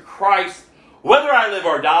honor to Christ, whether I live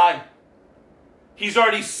or die. He's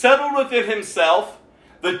already settled within himself.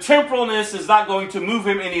 The temporalness is not going to move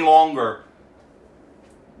him any longer.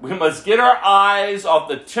 We must get our eyes off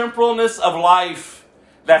the temporalness of life.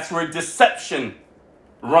 That's where deception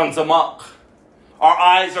runs amok. Our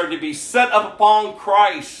eyes are to be set up upon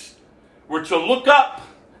Christ. We're to look up,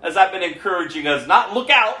 as I've been encouraging us, not look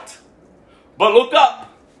out, but look up.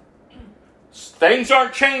 Things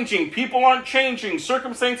aren't changing. People aren't changing.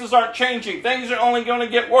 Circumstances aren't changing. Things are only going to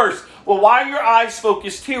get worse. Well, why are your eyes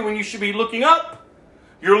focused here when you should be looking up?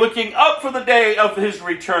 You're looking up for the day of his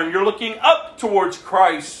return. You're looking up towards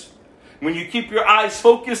Christ. When you keep your eyes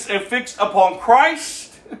focused and fixed upon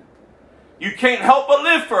Christ, you can't help but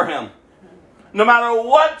live for him. No matter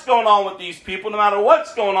what's going on with these people, no matter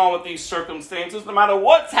what's going on with these circumstances, no matter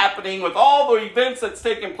what's happening with all the events that's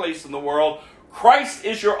taking place in the world, Christ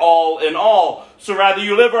is your all in all. So rather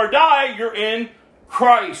you live or die, you're in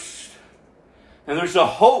Christ. And there's a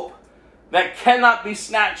hope that cannot be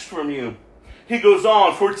snatched from you. He goes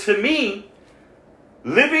on, for to me,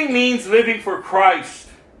 living means living for Christ,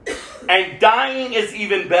 and dying is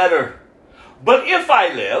even better. But if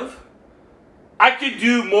I live, I could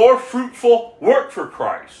do more fruitful work for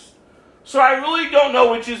Christ. So I really don't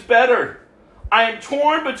know which is better. I am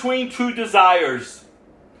torn between two desires.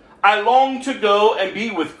 I long to go and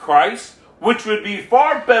be with Christ, which would be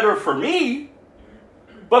far better for me.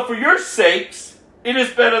 But for your sakes, it is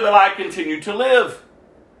better that I continue to live.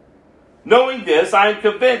 Knowing this, I am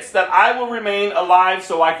convinced that I will remain alive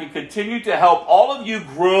so I can continue to help all of you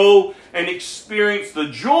grow and experience the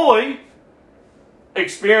joy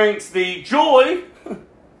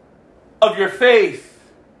of your faith.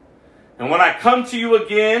 And when I come to you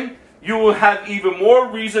again, you will have even more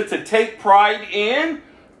reason to take pride in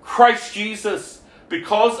Christ Jesus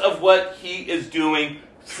because of what he is doing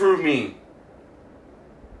through me.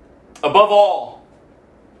 Above all,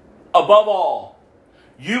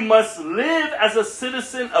 you must live as a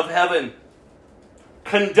citizen of heaven,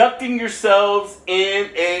 conducting yourselves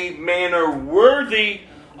in a manner worthy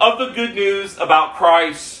of the good news about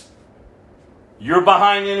Christ. You're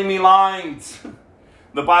behind enemy lines.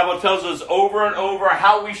 The Bible tells us over and over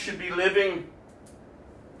how we should be living.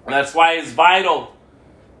 And that's why it's vital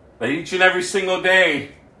that each and every single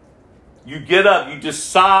day you get up, you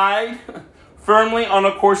decide firmly on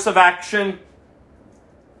a course of action.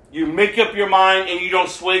 You make up your mind and you don't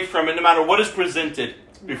sway from it no matter what is presented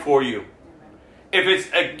before you. If it's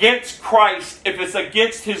against Christ, if it's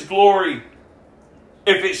against his glory,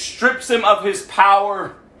 if it strips him of his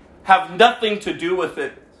power, have nothing to do with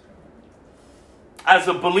it. As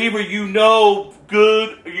a believer, you know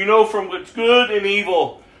good, you know from what's good and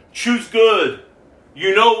evil. Choose good.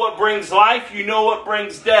 You know what brings life, you know what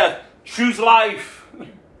brings death. Choose life.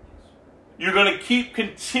 You're going to keep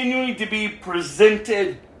continuing to be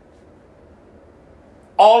presented.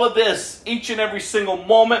 All of this, each and every single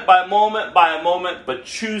moment by moment, but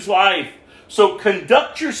choose life. So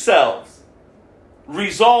conduct yourselves.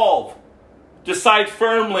 Resolve. Decide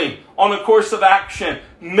firmly on a course of action.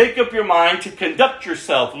 Make up your mind to conduct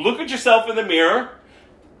yourself. Look at yourself in the mirror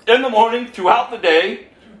in the morning, throughout the day.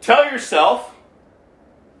 Tell yourself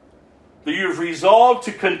that you've resolved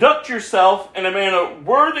to conduct yourself in a manner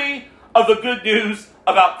worthy of the good news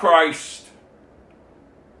about Christ.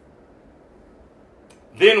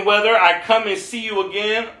 Then whether I come and see you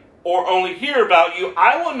again or only hear about you,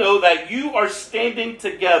 I will know that you are standing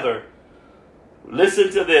together.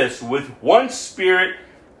 Listen to this, with one spirit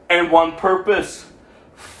and one purpose,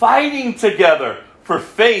 fighting together for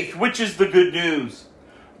faith, which is the good news.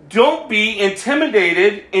 Don't be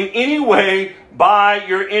intimidated in any way by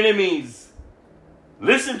your enemies.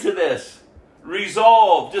 Listen to this.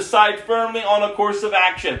 Resolve, decide firmly on a course of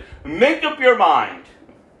action. Make up your mind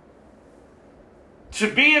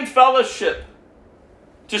to be in fellowship,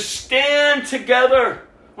 to stand together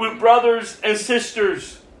with brothers and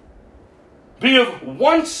sisters. Be of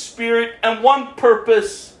one spirit and one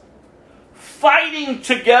purpose, fighting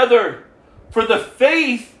together for the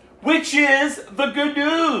faith which is the good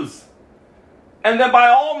news. And then by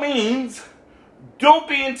all means, don't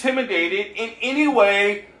be intimidated in any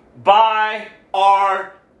way by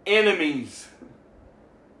our enemies.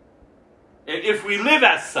 And if we live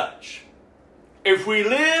as such, if we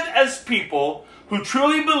live as people who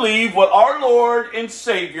truly believe what our Lord and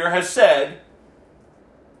Savior has said,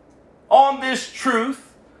 on this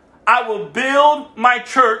truth, I will build my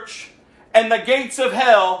church, and the gates of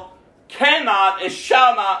hell cannot and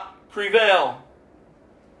shall not prevail.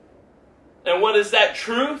 And what is that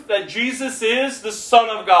truth? That Jesus is the Son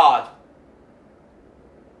of God,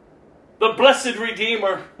 the blessed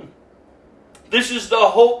Redeemer. This is the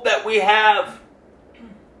hope that we have.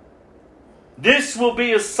 This will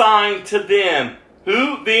be a sign to them,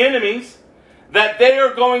 who? The enemies, that they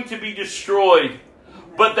are going to be destroyed,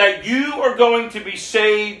 but that you are going to be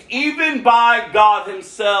saved even by God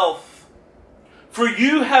himself. For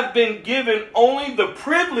you have been given only the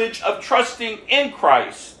privilege of trusting in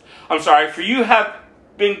Christ. For you have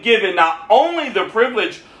been given not only the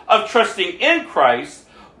privilege of trusting in Christ,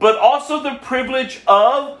 but also the privilege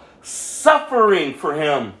of suffering for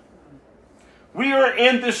him. We are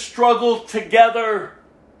in this struggle together.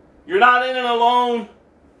 You're not in it alone.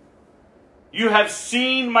 You have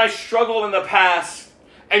seen my struggle in the past,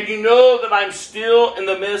 and you know that I'm still in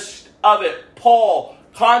the midst of it. Paul,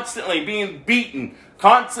 constantly being beaten,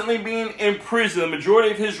 constantly being in prison. The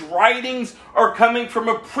majority of his writings are coming from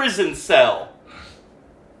a prison cell.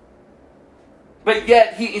 But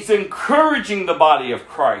yet he is encouraging the body of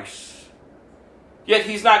Christ. Yet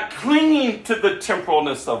he's not clinging to the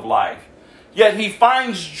temporalness of life. Yet he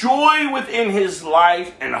finds joy within his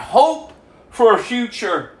life and hope for a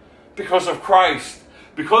future because of Christ.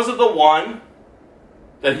 Because of the one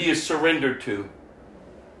that he is surrendered to.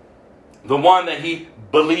 The one that he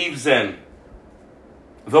believes in.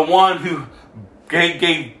 The one who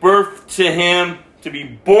gave birth to him to be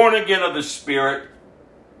born again of the Spirit.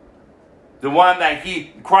 The one that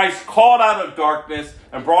Christ called out of darkness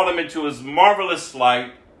and brought him into his marvelous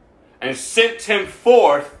light and sent him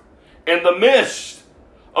forth in the midst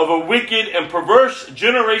of a wicked and perverse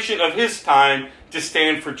generation of his time to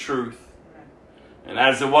stand for truth. And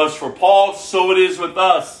as it was for Paul, so it is with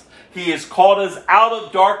us. He has called us out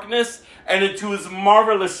of darkness and into his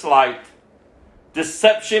marvelous light.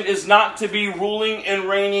 Deception is not to be ruling and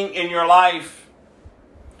reigning in your life.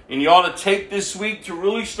 And you ought to take this week to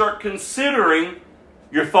really start considering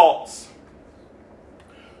your thoughts.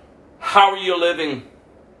 How are you living?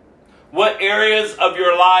 What areas of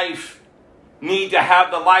your life need to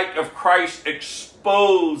have the light of Christ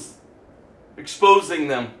exposing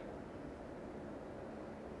them?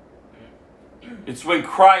 It's when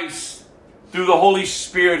Christ, through the Holy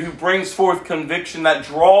Spirit, who brings forth conviction that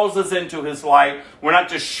draws us into his light. We're not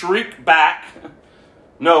to shrink back.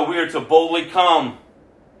 No, we are to boldly come.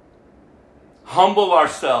 Humble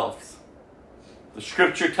ourselves. The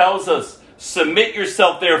scripture tells us, submit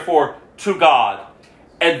yourself therefore to God.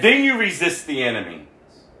 And then you resist the enemy.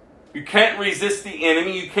 You can't resist the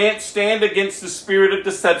enemy. You can't stand against the spirit of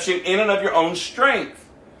deception in and of your own strength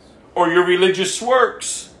or your religious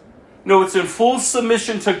works. No, it's in full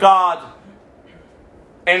submission to God.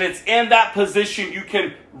 And it's in that position you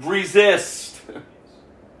can resist.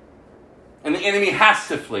 And the enemy has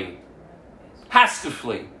to flee. Has to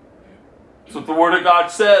flee. That's what the Word of God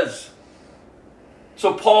says.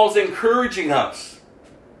 So Paul's encouraging us.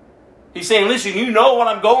 He's saying, listen, you know what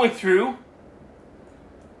I'm going through.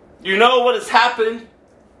 You know what has happened.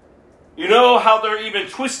 You know how they're even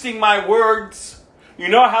twisting my words. You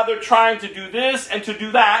know how they're trying to do this and to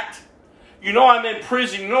do that. You know I'm in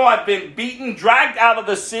prison. You know I've been beaten, dragged out of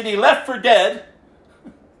the city, left for dead.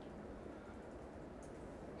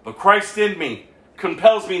 But Christ in me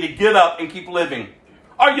compels me to get up and keep living.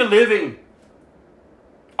 Are you living?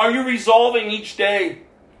 Are you resolving each day?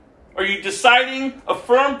 Are you deciding a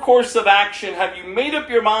firm course of action? Have you made up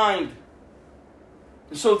your mind?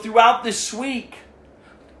 And so throughout this week,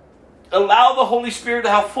 allow the Holy Spirit to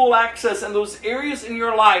have full access in those areas in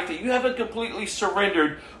your life that you haven't completely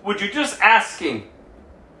surrendered. Would you just ask him,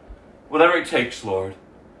 whatever it takes, Lord,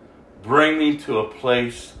 bring me to a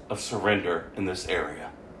place of surrender in this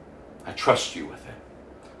area. I trust you with it.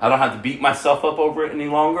 I don't have to beat myself up over it any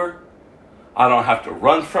longer. I don't have to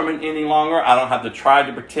run from it any longer. I don't have to try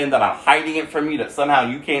to pretend that I'm hiding it from you, that somehow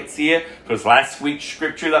you can't see it. Because last week's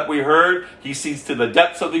scripture that we heard, he sees to the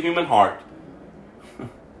depths of the human heart.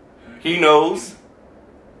 He knows.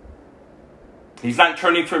 He's not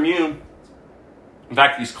turning from you. In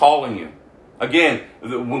fact, he's calling you. Again,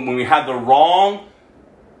 when we have the wrong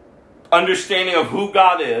understanding of who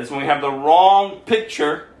God is, when we have the wrong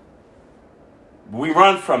picture, we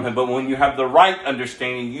run from him. But when you have the right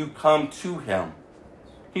understanding, you come to him.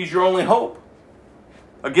 He's your only hope.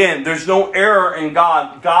 Again, there's no error in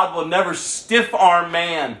God. God will never stiff-arm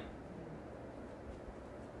man.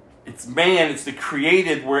 It's man, it's the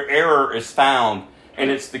created where error is found.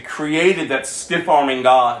 And it's the created that's stiff-arming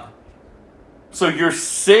God. So your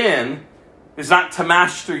sin is not to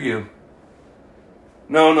master you.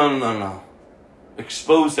 No.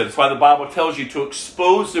 Expose it. That's why the Bible tells you to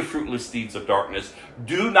expose the fruitless deeds of darkness.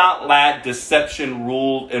 Do not let deception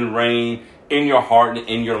rule and reign in your heart and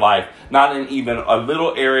in your life. Not in even a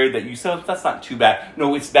little area that you say, that's not too bad.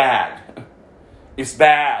 No, it's bad. It's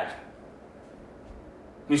bad.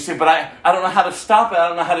 You say, but I don't know how to stop it. I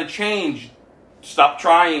don't know how to change. Stop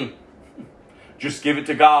trying. Just give it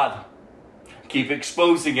to God. Keep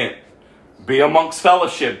exposing it. Be amongst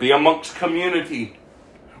fellowship. Be amongst community.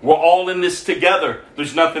 We're all in this together.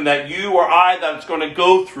 There's nothing that you or I that's going to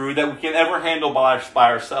go through that we can ever handle by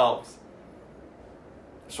ourselves.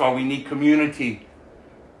 That's why we need community.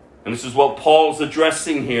 And this is what Paul's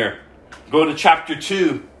addressing here. Go to chapter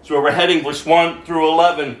 2. That's where we're heading, verse 1 through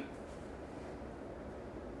 11.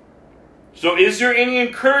 So is there any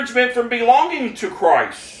encouragement from belonging to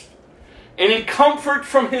Christ? Any comfort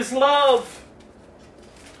from his love?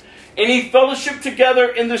 Any fellowship together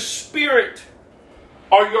in the Spirit?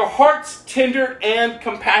 Are your hearts tender and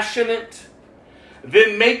compassionate?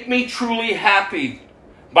 Then make me truly happy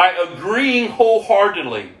by agreeing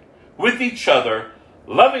wholeheartedly with each other,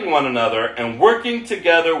 loving one another, and working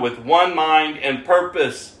together with one mind and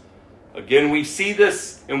purpose. Again, we see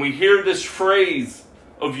this and we hear this phrase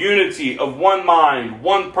of unity, of one mind,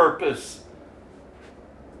 one purpose.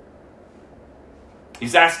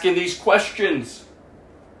 He's asking these questions.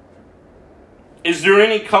 Is there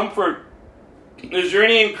any comfort? Is there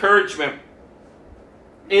any encouragement?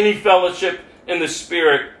 Any fellowship in the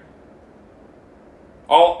Spirit?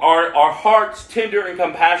 Are our hearts tender and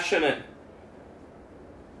compassionate?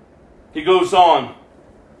 He goes on.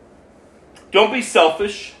 Don't be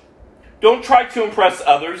selfish. Don't try to impress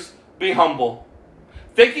others. Be humble.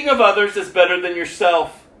 Thinking of others is better than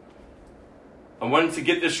yourself. I wanted to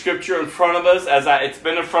get this scripture in front of us it's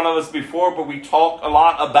been in front of us before, but we talk a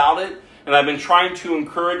lot about it. And I've been trying to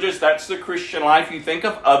encourage us. That's the Christian life. You think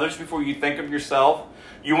of others before you think of yourself.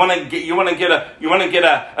 You want to get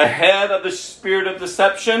ahead of the spirit of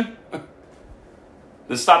deception?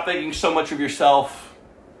 Then stop thinking so much of yourself.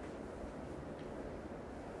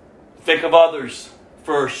 Think of others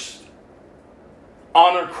first.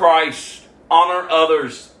 Honor Christ. Honor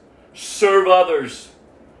others. Serve others.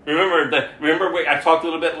 Remember, I talked a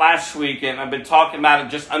little bit last week, and I've been talking about it,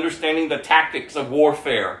 just understanding the tactics of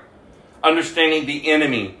warfare. Understanding the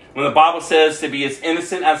enemy. When the Bible says to be as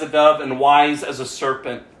innocent as a dove and wise as a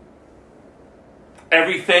serpent.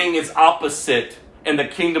 Everything is opposite in the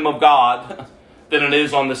kingdom of God than it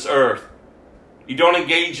is on this earth. You don't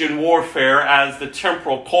engage in warfare as the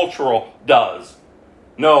temporal, cultural does.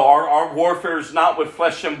 No, our warfare is not with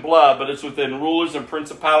flesh and blood, but it's within rulers and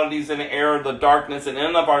principalities in the air of the darkness, and in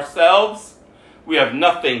and of ourselves, we have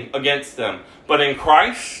nothing against them. But in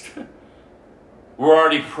Christ, we're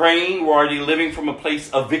already praying, we're already living from a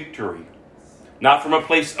place of victory. Not from a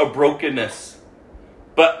place of brokenness,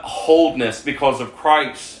 but wholeness because of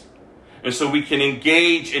Christ. And so we can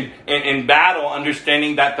engage in battle,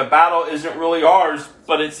 understanding that the battle isn't really ours,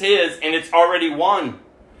 but it's His, and it's already won.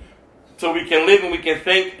 So we can live and we can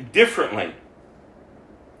think differently.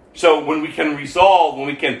 So when we can resolve, when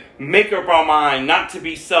we can make up our mind not to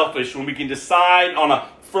be selfish, when we can decide on a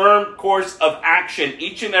firm course of action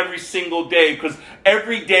each and every single day, because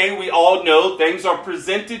every day we all know things are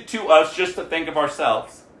presented to us just to think of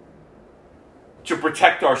ourselves, to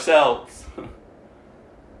protect ourselves.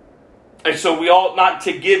 And so we ought not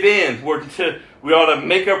to give in. We ought to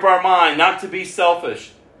make up our mind not to be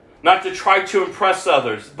selfish, not to try to impress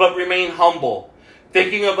others, but remain humble,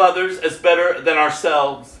 thinking of others as better than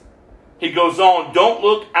ourselves. He goes on, don't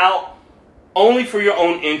look out only for your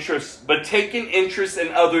own interests, but take an interest in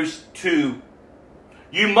others too.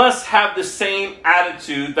 You must have the same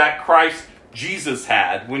attitude that Christ Jesus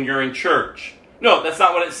had when you're in church. No, that's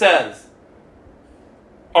not what it says.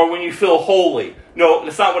 Or when you feel holy. No,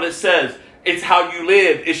 that's not what it says. It's how you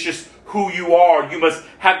live. It's just who you are. You must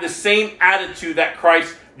have the same attitude that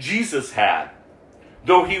Christ Jesus had.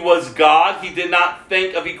 Though He was God, He did not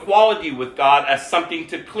think of equality with God as something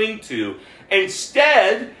to cling to.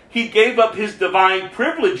 Instead, He gave up His divine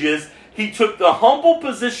privileges. He took the humble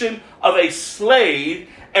position of a slave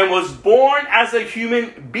and was born as a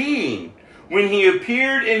human being. When He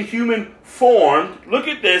appeared in human form, look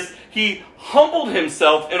at this, He humbled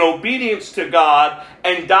Himself in obedience to God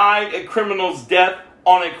and died a criminal's death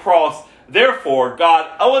on a cross. Therefore, God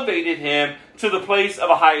elevated Him to the place of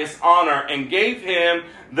highest honor and gave Him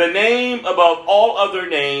the name above all other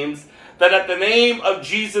names, that at the name of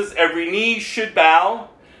Jesus every knee should bow,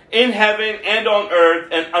 in heaven and on earth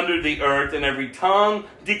and under the earth, and every tongue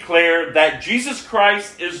declare that Jesus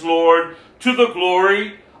Christ is Lord, to the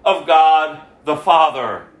glory of God the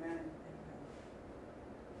Father.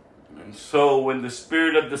 And so when the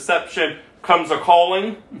spirit of deception comes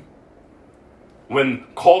a-calling, when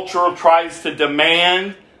culture tries to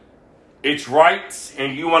demand its rights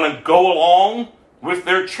and you want to go along with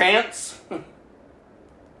their chants,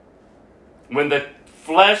 when the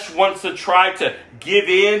flesh wants to try to give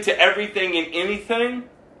in to everything and anything,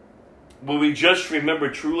 will we just remember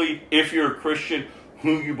truly, if you're a Christian,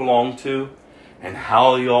 who you belong to and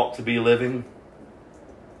how you ought to be living?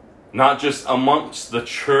 not just amongst the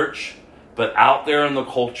church, but out there in the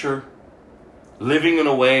culture, living in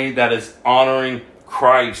a way that is honoring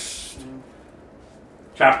Christ.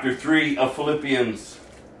 Chapter 3 of Philippians,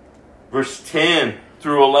 verse 10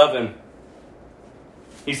 through 11.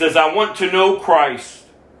 He says, I want to know Christ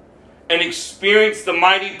and experience the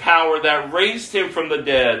mighty power that raised him from the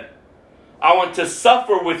dead. I want to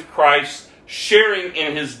suffer with Christ, sharing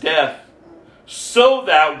in his death, so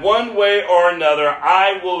that one way or another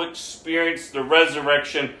I will experience the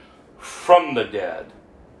resurrection from the dead.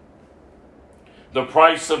 The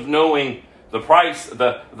price of knowing, the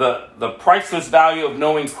priceless value of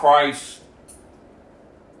knowing Christ.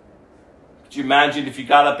 Could you imagine if you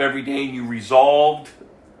got up every day and you resolved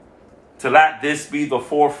to let this be the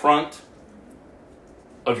forefront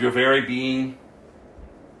of your very being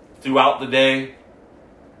throughout the day?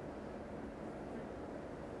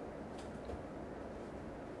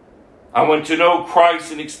 I want to know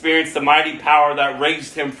Christ and experience the mighty power that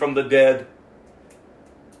raised him from the dead.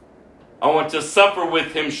 I want to suffer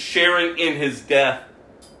with him, sharing in his death.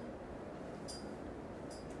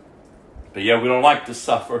 But yeah, we don't like to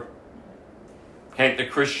suffer. Can't the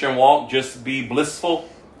Christian walk just be blissful?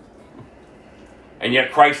 And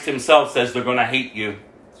yet Christ himself says they're going to hate you.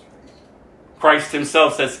 Christ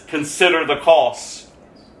himself says, consider the cost.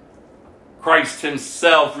 Christ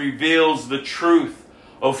himself reveals the truth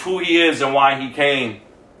of who he is and why he came.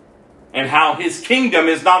 And how his kingdom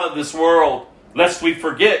is not of this world, lest we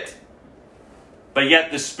forget. But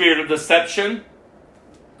yet the spirit of deception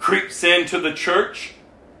creeps into the church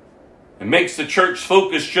and makes the church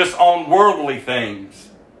focus just on worldly things.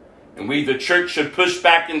 And we, the church, should push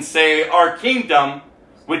back and say, our kingdom,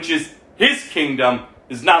 which is his kingdom,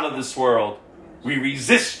 is not of this world. We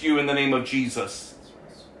resist you in the name of Jesus.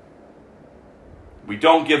 We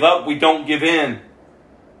don't give up. We don't give in.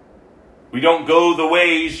 We don't go the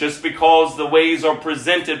ways just because the ways are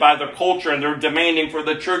presented by the culture and they're demanding for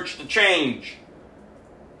the church to change.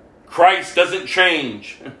 Christ doesn't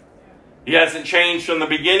change. He hasn't changed from the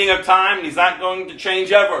beginning of time, and he's not going to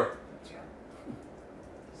change ever.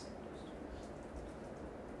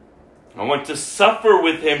 I want to suffer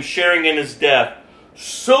with him, sharing in his death,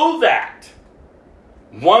 so that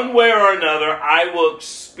one way or another I will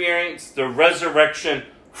experience the resurrection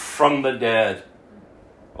from the dead.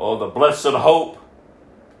 Oh, the blessed hope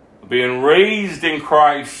of being raised in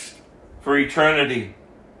Christ for eternity.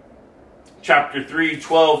 Chapter 3,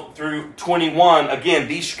 12 through 21. Again,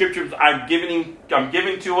 these scriptures I'm giving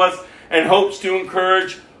to us in hopes to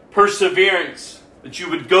encourage perseverance. That you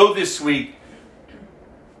would go this week.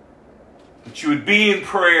 That you would be in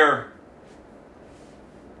prayer.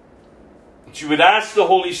 That you would ask the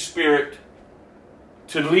Holy Spirit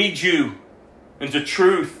to lead you into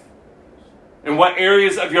truth. In what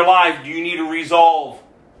areas of your life do you need to resolve?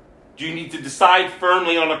 Do you need to decide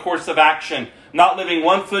firmly on a course of action? Not living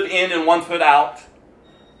 1 foot in and 1 foot out.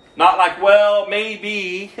 Not like, well,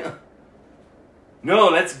 maybe. No,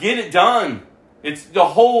 let's get it done. It's the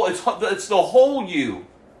whole you.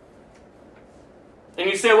 And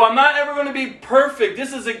you say, well, I'm not ever going to be perfect.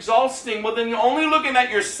 This is exhausting. Well, then you're only looking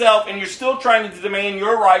at yourself and you're still trying to demand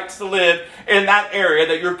your rights to live in that area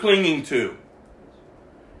that you're clinging to.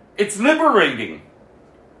 It's liberating.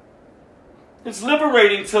 It's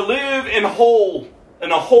liberating to live in a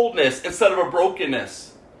wholeness instead of a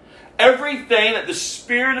brokenness. Everything that the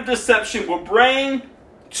spirit of deception will bring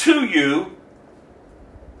to you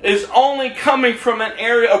is only coming from an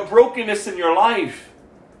area of brokenness in your life.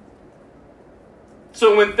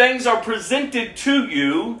 So when things are presented to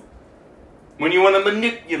you, when you want to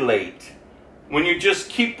manipulate, when you just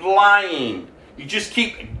keep lying, you just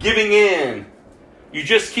keep giving in, you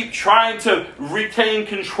just keep trying to retain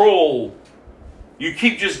control, you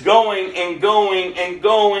keep just going and going and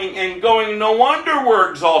going and going. No wonder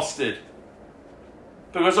we're exhausted.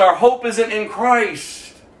 Because our hope isn't in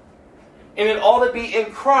Christ. And it ought to be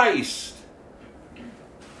in Christ.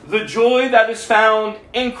 The joy that is found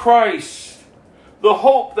in Christ. The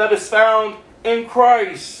hope that is found in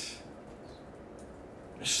Christ.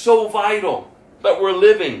 It's so vital that we're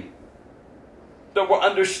living. That we're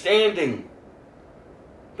understanding.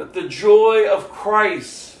 That the joy of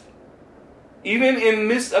Christ, even in the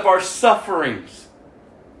midst of our sufferings,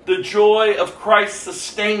 the joy of Christ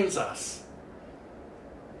sustains us.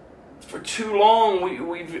 For too long,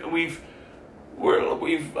 we've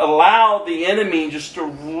allowed the enemy just to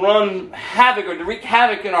run havoc or to wreak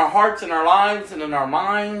havoc in our hearts and our lives and in our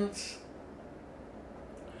minds.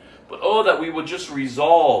 But oh, that we would just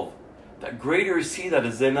resolve that greater is He that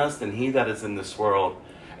is in us than he that is in this world.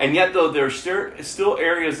 And yet, though, there are still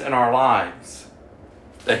areas in our lives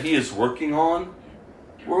that He is working on,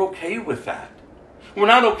 We're okay with that. We're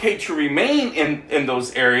not okay to remain in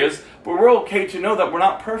those areas, but we're okay to know that we're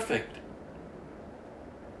not perfect.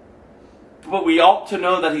 But we ought to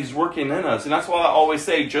know that he's working in us. And that's why I always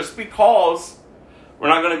say, just because we're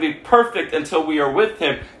not going to be perfect until we are with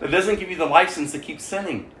him, that doesn't give you the license to keep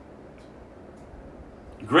sinning.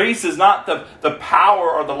 Grace is not the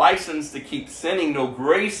power or the license to keep sinning. No,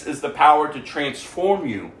 grace is the power to transform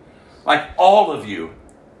you. Like all of you.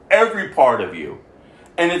 Every part of you.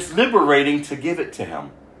 And it's liberating to give it to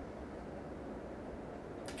him.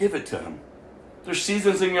 Give it to him. There's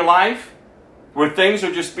seasons in your life where things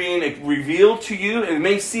are just being revealed to you and it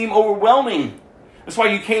may seem overwhelming. That's why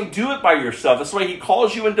you can't do it by yourself. That's why he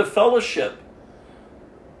calls you into fellowship.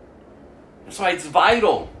 That's why it's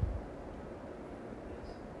vital.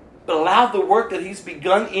 But allow the work that he's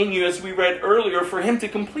begun in you, as we read earlier, for him to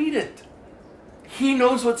complete it. He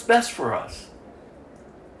knows what's best for us.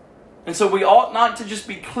 And so we ought not to just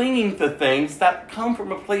be clinging to things that come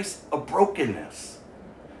from a place of brokenness.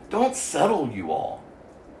 Don't settle, you all.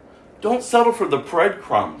 Don't settle for the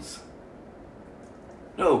breadcrumbs.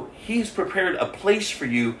 No, he's prepared a place for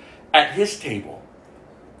you at his table.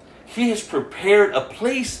 He has prepared a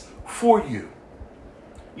place for you.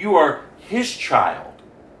 You are his child.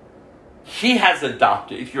 He has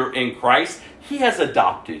adopted, if you're in Christ, he has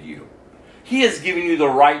adopted you. He has given you the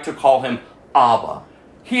right to call him Abba.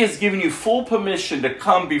 He has given you full permission to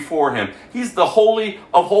come before him. He's the Holy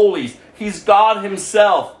of Holies. He's God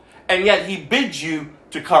himself. And yet he bids you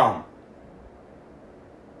to come.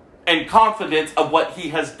 And confidence of what he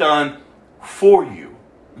has done for you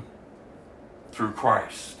through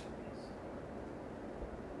Christ.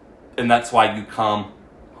 And that's why you come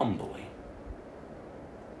humbly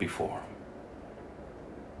before him.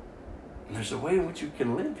 And there's a way in which you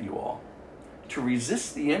can live, you all, to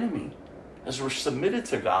resist the enemy as we're submitted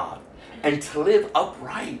to God, and to live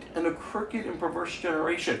upright in a crooked and perverse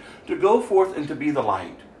generation, to go forth and to be the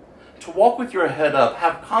light, to walk with your head up,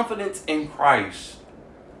 have confidence in Christ,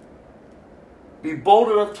 be bold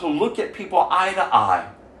enough to look at people eye to eye,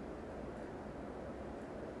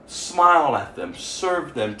 smile at them,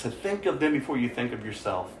 serve them, to think of them before you think of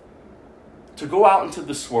yourself, to go out into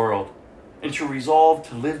this world and to resolve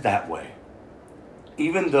to live that way,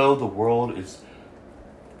 even though the world is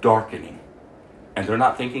darkening. And they're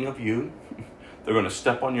not thinking of you. They're going to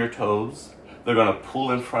step on your toes. They're going to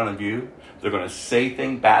pull in front of you. They're going to say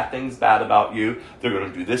bad things bad about you. They're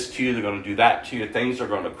going to do this to you. They're going to do that to you. Things are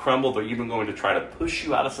going to crumble. They're even going to try to push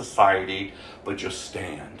you out of society. But just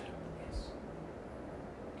stand.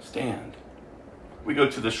 Stand. We go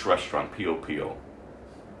to this restaurant, Pio Pio.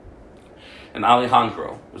 And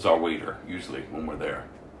Alejandro is our waiter, usually, when we're there.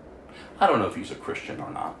 I don't know if he's a Christian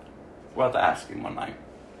or not. We'll have to ask him one night.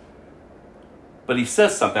 But he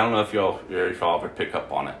says something. I don't know if y'all ever pick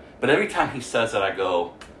up on it. But every time he says it, I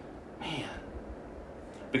go, man.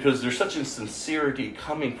 Because there's such a sincerity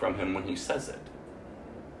coming from him when he says it.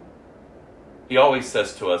 He always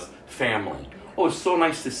says to us, family. Oh, it's so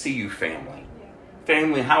nice to see you, family.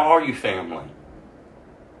 Family, how are you, family?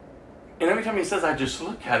 And every time he says, I just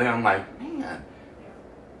look at it, I'm like, man.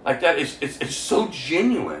 Like that, it's so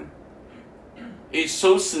genuine. It's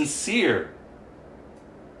so sincere.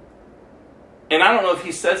 And I don't know if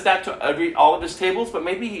he says that to all of his tables, but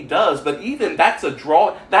maybe he does. But even that's a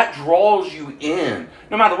draw. That draws you in.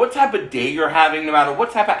 No matter what type of day you're having, no matter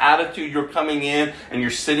what type of attitude you're coming in, and you're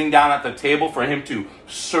sitting down at the table for him to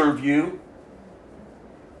serve you.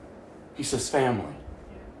 He says, family.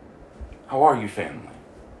 How are you, family?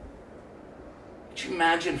 Could you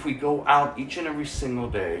imagine if we go out each and every single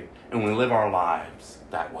day and we live our lives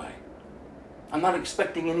that way? I'm not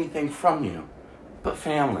expecting anything from you, but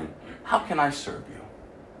family. How can I serve you?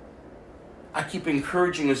 I keep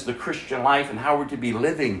encouraging us the Christian life and how we're to be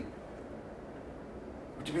living.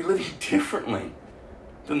 We're to be living differently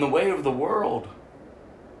than the way of the world.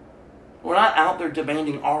 We're not out there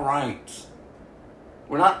demanding our rights.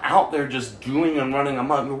 We're not out there just doing and running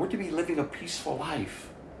amok. We're to be living a peaceful life.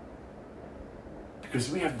 Because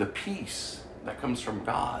we have the peace that comes from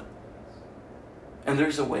God. And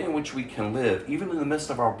there's a way in which we can live, even in the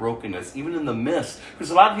midst of our brokenness, even in the midst.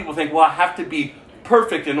 Because a lot of people think, well, I have to be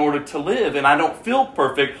perfect in order to live, and I don't feel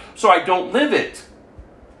perfect, so I don't live it.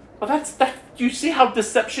 Well, do you see how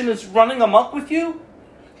deception is running amok with you?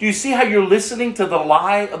 Do you see how you're listening to the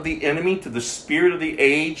lie of the enemy, to the spirit of the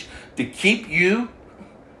age, to keep you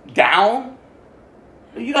down?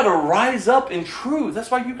 You got to rise up in truth.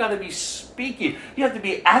 That's why you got to be speaking. You have to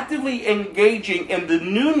be actively engaging in the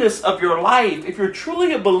newness of your life. If you're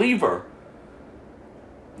truly a believer,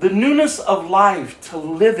 the newness of life, to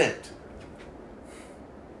live it,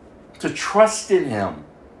 to trust in him,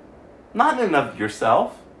 not in and of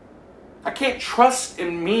yourself. I can't trust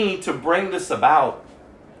in me to bring this about.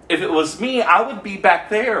 If it was me, I would be back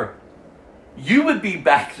there. You would be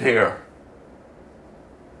back there.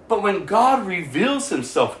 But when God reveals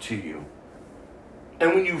himself to you,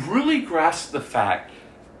 and when you really grasp the fact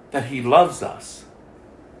that he loves us,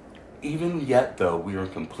 even yet though we are in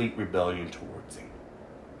complete rebellion towards him,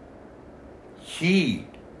 he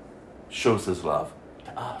shows his love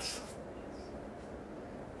to us.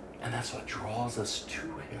 And that's what draws us to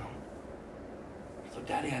him. So,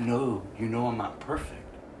 Daddy, I know you know I'm not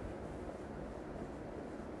perfect.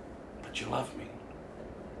 But you love me.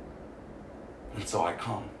 And so I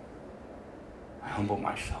come. I humble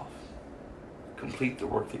myself. Complete the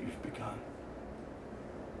work that you've begun.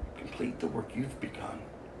 Complete the work you've begun.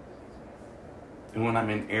 And when I'm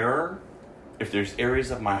in error, if there's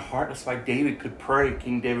areas of my heart, that's why David could pray,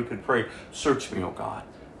 King David could pray, search me, O God.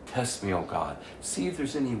 Test me, O God. See if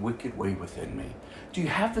there's any wicked way within me. Do you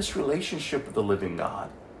have this relationship with the living God?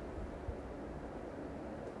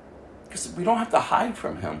 Because we don't have to hide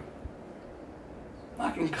from him. I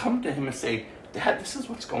can come to him and say, Dad, this is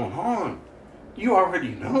what's going on. You already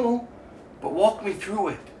know, but walk me through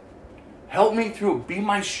it. Help me through it. Be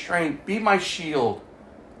my strength. Be my shield.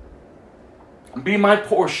 Be my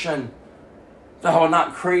portion, that I will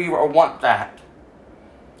not crave or want that.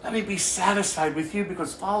 Let me be satisfied with you,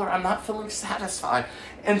 because, Father, I'm not feeling satisfied.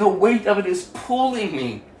 And the weight of it is pulling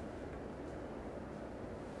me.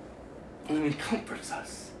 And then he comforts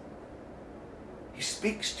us. He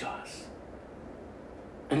speaks to us.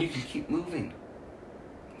 And you can keep moving,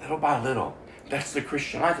 little by little. That's the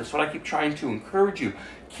Christian life. That's what I keep trying to encourage you.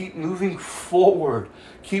 Keep moving forward.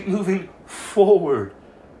 Keep moving forward.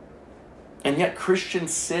 And yet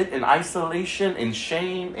Christians sit in isolation and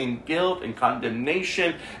shame and guilt and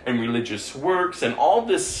condemnation and religious works and all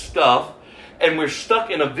this stuff. And we're stuck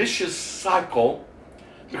in a vicious cycle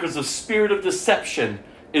because the spirit of deception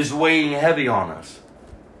is weighing heavy on us.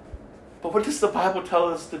 But what does the Bible tell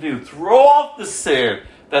us to do? Throw off the sin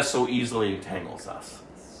that so easily entangles us.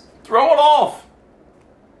 Throw it off.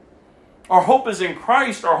 Our hope is in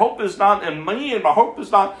Christ. Our hope is not in me, and our hope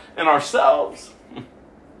is not in ourselves.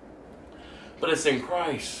 But it's in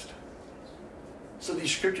Christ. So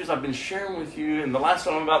these scriptures I've been sharing with you, and the last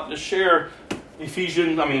one I'm about to share,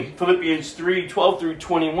 Philippians 3, 12 through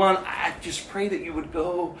 21, I just pray that you would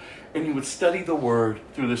go and you would study the Word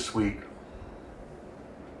through this week.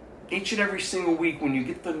 Each and every single week when you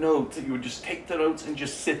get the notes, that you would just take the notes and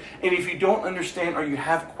just sit. And if you don't understand or you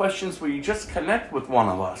have questions, will you just connect with one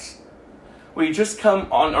of us? Will you just come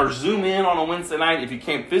on or Zoom in on a Wednesday night if you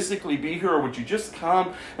can't physically be here? Or would you just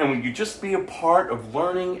come and would you just be a part of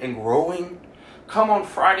learning and growing? Come on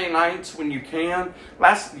Friday nights when you can.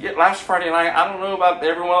 Last Friday night, I don't know about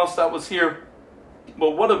everyone else that was here,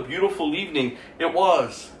 but what a beautiful evening it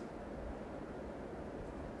was.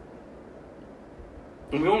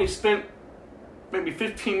 And we only spent maybe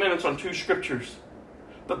 15 minutes on 2 scriptures.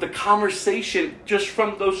 But the conversation just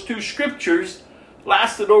from those 2 scriptures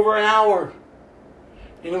lasted over an hour.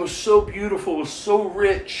 And it was so beautiful. It was so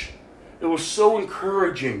rich. It was so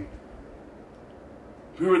encouraging.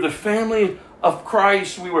 We were the family of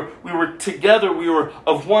Christ. We were together. We were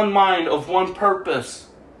of one mind, of one purpose.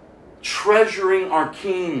 Treasuring our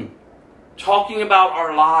King. Talking about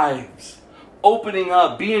our lives. Opening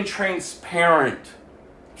up. Being transparent.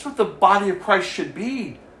 That's what the body of Christ should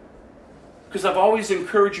be. Because I've always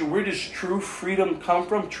encouraged you, where does true freedom come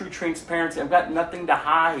from? True transparency. I've got nothing to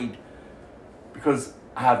hide. Because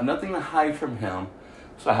I have nothing to hide from him,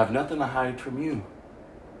 so I have nothing to hide from you.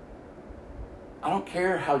 I don't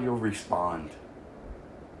care how you'll respond.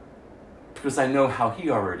 Because I know how he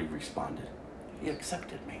already responded. He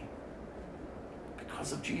accepted me.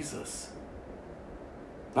 Because of Jesus.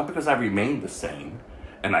 Not because I remained the same.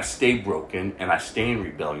 And I stay broken, and I stay in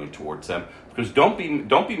rebellion towards him. Because don't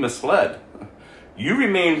be misled. You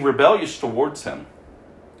remain rebellious towards him.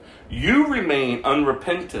 You remain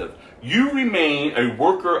unrepentant. You remain a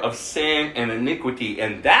worker of sin and iniquity,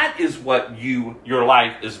 and that is what your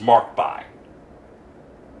life is marked by.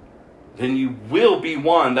 Then you will be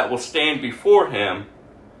one that will stand before him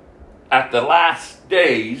at the last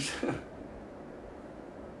days,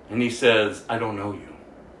 and he says, I don't know you.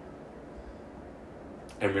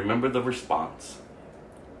 And remember the response.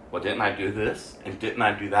 Well, didn't I do this? And didn't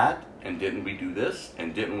I do that? And didn't we do this?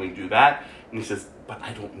 And didn't we do that? And he says, but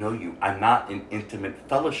I don't know you. I'm not in intimate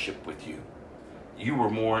fellowship with you. You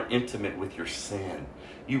were more intimate with your sin.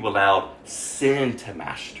 You allowed sin to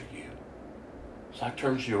master you. So I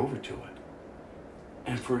turned you over to it.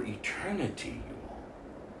 And for eternity, you all.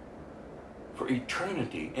 For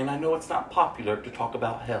eternity. And I know it's not popular to talk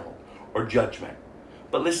about hell or judgment.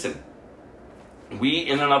 But listen, we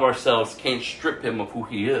in and of ourselves can't strip him of who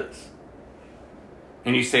he is.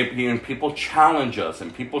 And you say, and people challenge us,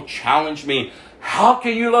 and people challenge me, how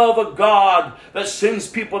can you love a God that sends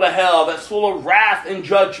people to hell, that's full of wrath and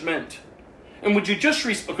judgment? And would you just,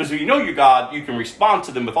 because you know your God, you can respond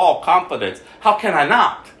to them with all confidence. How can I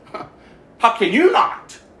not? How can you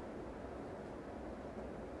not?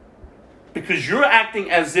 Because you're acting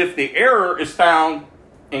as if the error is found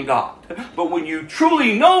in God. But when you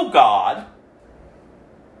truly know God,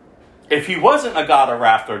 if he wasn't a God of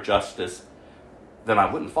wrath or justice, then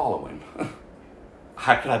I wouldn't follow him.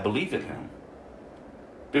 How could I believe in him?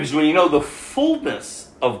 Because when you know the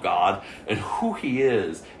fullness of God and who he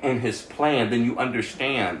is and his plan, then you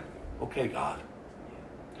understand, okay, God,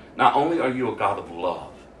 not only are you a God of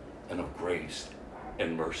love and of grace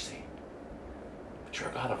and mercy, but you're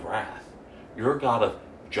a God of wrath. You're a God of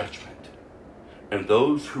judgment. And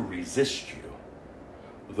those who resist you,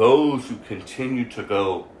 those who continue to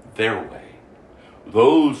go their way,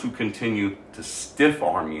 those who continue to stiff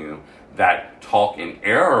arm you, that talk in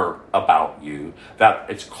error about you, that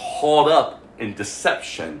it's caught up in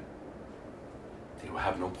deception, they will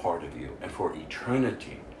have no part of you. And for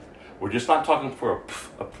eternity, we're just not talking for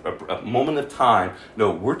a moment of time.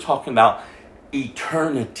 No, we're talking about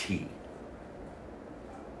eternity.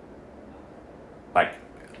 Like,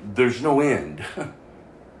 there's no end.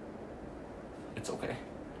 It's okay.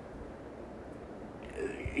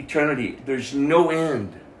 Eternity, there's no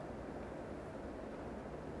end.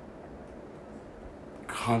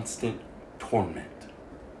 Constant torment.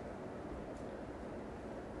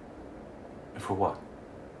 And for what?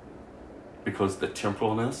 Because the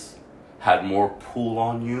temporalness had more pull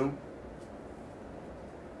on you?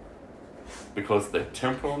 Because the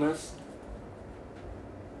temporalness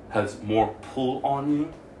has more pull on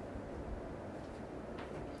you?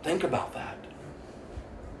 Think about that.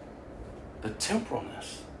 The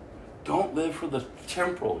temporalness. Don't live for the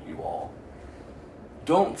temporal, you all.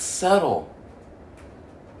 Don't settle.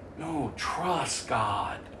 No, trust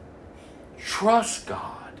God. Trust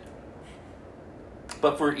God.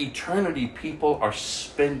 But for eternity, people are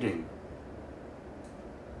spending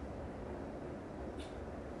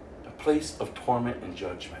a place of torment and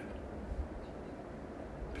judgment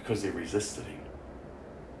because they resisted him.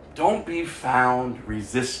 Don't be found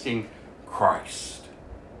resisting Christ.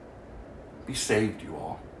 Be saved, you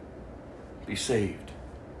all. Be saved.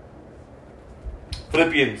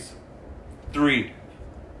 Philippians 3,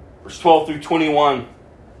 verse 12 through 21.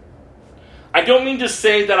 I don't mean to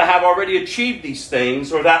say that I have already achieved these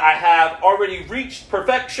things or that I have already reached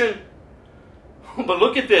perfection. But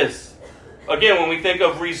look at this. Again, when we think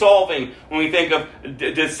of resolving, when we think of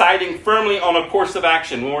deciding firmly on a course of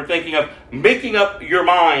action, when we're thinking of making up your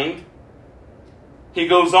mind, he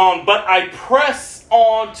goes on, but I press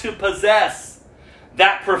on to possess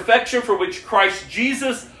that perfection for which Christ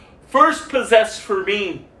Jesus first possessed for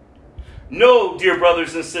me. No, dear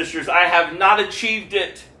brothers and sisters, I have not achieved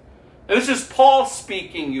it. And this is Paul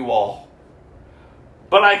speaking, you all.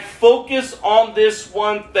 But I focus on this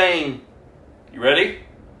one thing. You ready?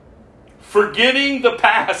 Forgetting the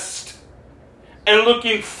past and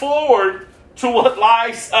looking forward to what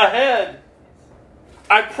lies ahead.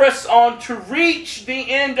 I press on to reach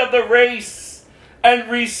the end of the race and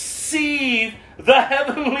receive the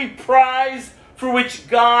heavenly prize for which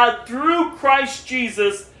God, through Christ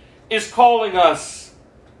Jesus, is calling us.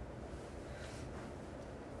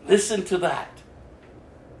 Listen to that.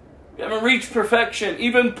 We haven't reached perfection.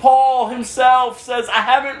 Even Paul himself says, I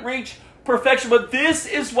haven't reached perfection, but this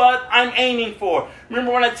is what I'm aiming for.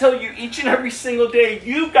 Remember when I tell you each and every single day,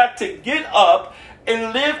 you've got to get up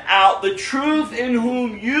and live out the truth in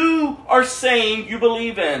whom you are saying you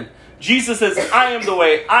believe in. Jesus says, I am the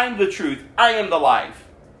way, I am the truth, I am the life.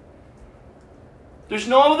 There's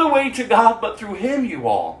no other way to God but through him, you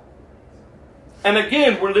all. And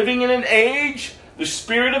again, we're living in an age, the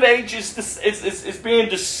spirit of age is being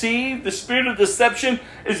deceived. The spirit of deception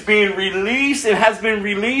is being released. It has been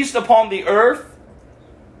released upon the earth.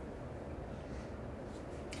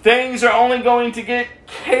 Things are only going to get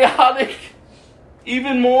chaotic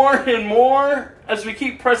even more and more as we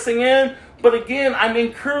keep pressing in. But again, I'm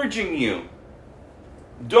encouraging you.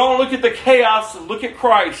 Don't look at the chaos. Look at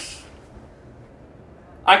Christ.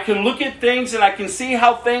 I can look at things and I can see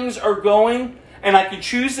how things are going. And I can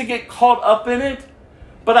choose to get caught up in it.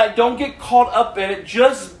 But I don't get caught up in it.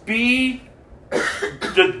 Just be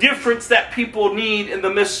the difference that people need in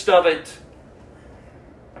the midst of it.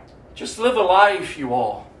 Just live a life, you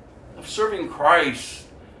all, of serving Christ.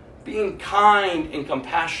 Being kind and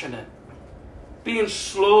compassionate. Being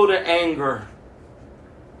slow to anger.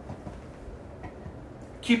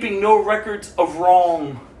 keeping no records of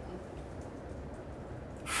wrong,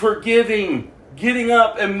 forgiving, getting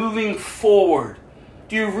up and moving forward.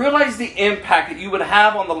 Do you realize the impact that you would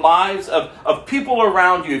have on the lives of people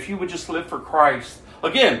around you if you would just live for Christ?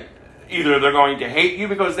 Again, either they're going to hate you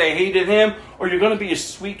because they hated him, or you're going to be a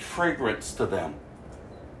sweet fragrance to them.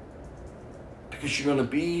 Because you're going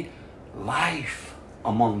to be life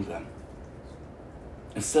among them.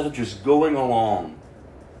 Instead of just going along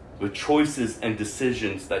with choices and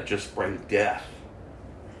decisions that just bring death.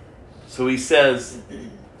 So he says,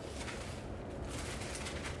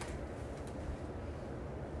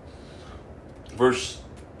 verse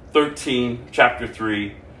 13, chapter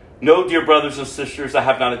 3, "No, dear brothers and sisters, I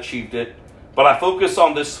have not achieved it, but I focus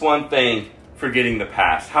on this one thing, forgetting the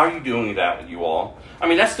past." How are you doing that, you all? I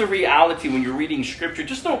mean, that's the reality when you're reading Scripture.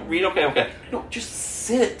 Just don't read, okay. No, just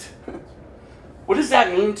sit. What does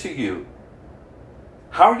that mean to you?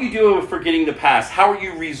 How are you doing with forgetting the past? How are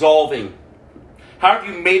you resolving? How have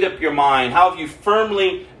you made up your mind? How have you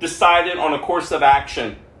firmly decided on a course of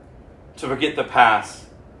action to forget the past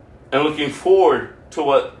and looking forward to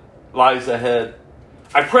what lies ahead?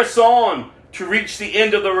 "I press on to reach the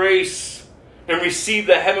end of the race and receive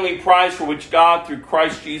the heavenly prize for which God through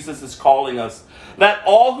Christ Jesus is calling us. Let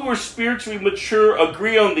all who are spiritually mature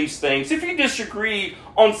agree on these things. If you disagree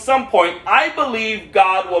on some point, I believe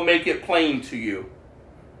God will make it plain to you."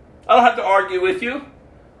 I don't have to argue with you.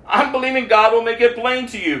 I'm believing God will make it plain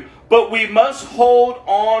to you. But we must hold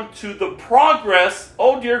on to the progress,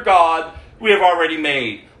 oh dear God, we have already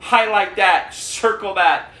made. Highlight that, circle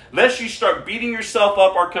that. Lest you start beating yourself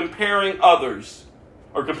up or comparing others,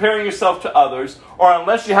 or comparing yourself to others, or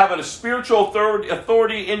unless you have a spiritual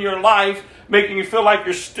authority in your life making you feel like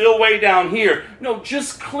you're still way down here. No,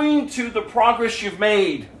 just cling to the progress you've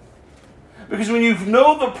made. Because when you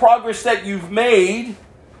know the progress that you've made,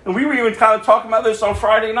 and we were even kind of talking about this on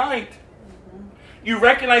Friday night, you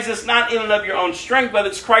recognize it's not in and of your own strength, but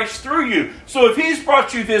it's Christ through you. So if he's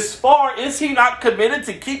brought you this far, is he not committed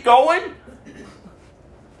to keep going?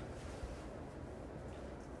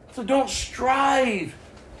 So don't strive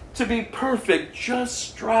to be perfect. Just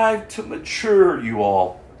strive to mature, you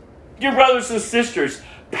all. Dear brothers and sisters,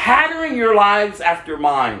 pattern your lives after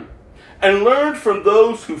mine and learn from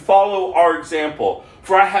those who follow our example.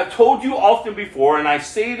 For I have told you often before, and I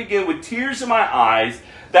say it again with tears in my eyes,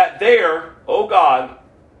 that there, O God,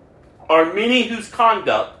 are many whose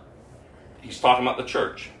conduct, he's talking about the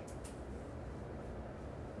church,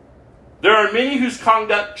 there are many whose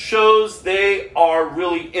conduct shows they are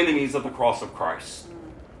really enemies of the cross of Christ.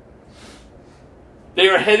 They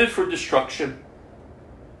are headed for destruction.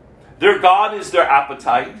 Their God is their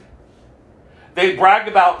appetite. They brag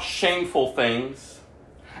about shameful things.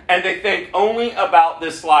 And they think only about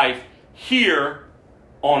this life here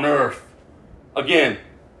on earth. Again,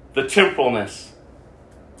 the temporalness.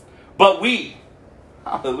 But we,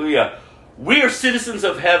 hallelujah, we are citizens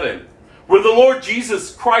of heaven, where the Lord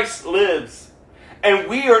Jesus Christ lives. And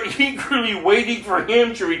we are eagerly waiting for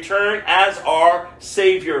him to return as our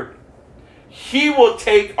Savior. He will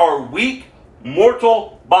take our weak,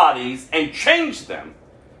 mortal bodies and change them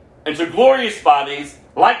into glorious bodies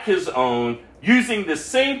like his own, using the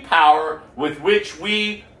same power with which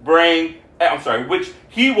which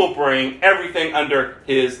he will bring everything under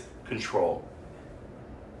his control.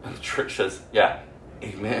 And the church says, yeah,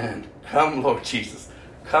 amen. Come, Lord Jesus.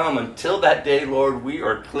 Come. Until that day, Lord, we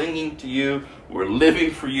are clinging to you. We're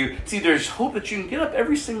living for you. See, there's hope that you can get up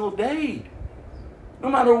every single day, no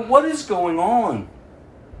matter what is going on.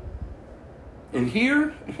 In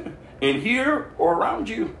here or around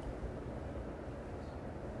you.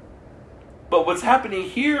 But what's happening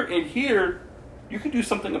here and here, you can do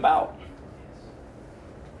something about.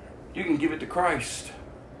 You can give it to Christ.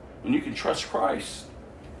 And you can trust Christ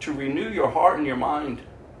to renew your heart and your mind.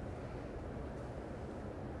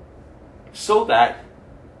 So that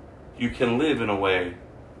you can live in a way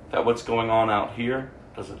that what's going on out here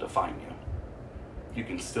doesn't define you. You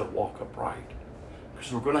can still walk upright.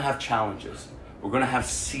 Because we're going to have challenges. We're going to have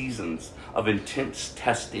seasons of intense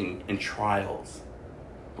testing and trials.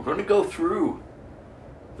 We're going to go through.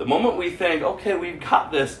 The moment we think, okay, we've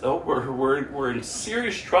got this, we're in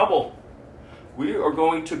serious trouble. We are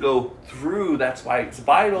going to go through. That's why it's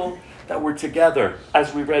vital that we're together,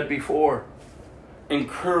 as we read before,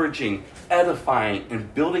 encouraging, edifying,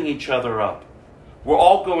 and building each other up. We're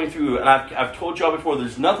all going through, and I've told y'all before,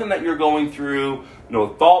 there's nothing that you're going through, no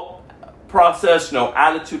thought process, no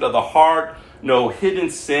attitude of the heart, no hidden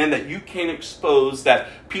sin that you can't expose, that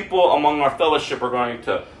people among our fellowship are going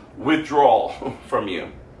to withdraw from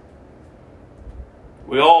you.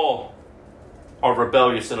 We all are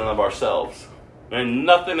rebellious in and of ourselves. And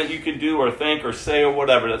nothing that you can do or think or say or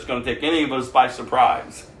whatever that's going to take any of us by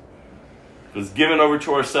surprise. Because given over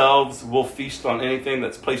to ourselves, we'll feast on anything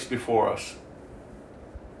that's placed before us.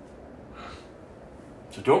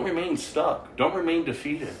 So don't remain stuck. Don't remain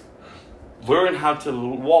defeated. Learn how to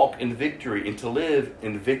walk in victory and to live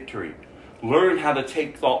in victory. Learn how to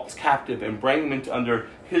take thoughts captive and bring them into under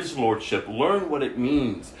His lordship. Learn what it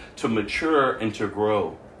means to mature and to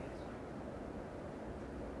grow.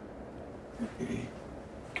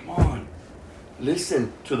 Come on.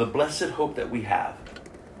 Listen to the blessed hope that we have.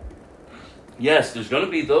 Yes, there's going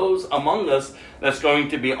to be those among us that's going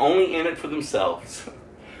to be only in it for themselves.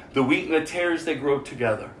 The wheat and the tares, they grow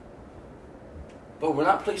together. But we're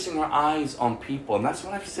not placing our eyes on people. And that's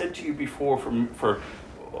what I've said to you before for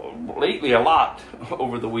lately a lot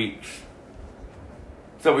over the weeks.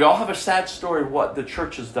 So we all have a sad story of what the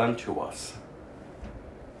church has done to us.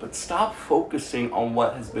 But stop focusing on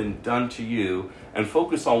what has been done to you and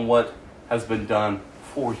focus on what has been done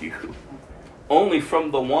for you. Only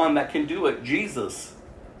from the one that can do it, Jesus.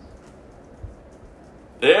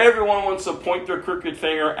 Everyone wants to point their crooked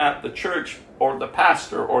finger at the church or the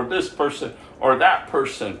pastor or this person or that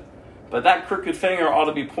person. But that crooked finger ought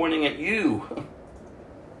to be pointing at you.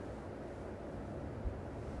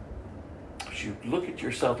 You look at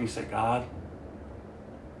yourself and you say, God,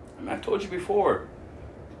 I've told you before,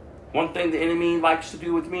 one thing the enemy likes to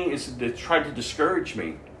do with me is to try to discourage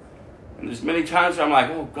me. And there's many times where I'm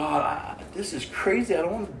like, oh God, this is crazy. I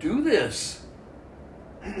don't want to do this.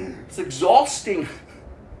 It's exhausting.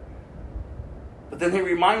 But then he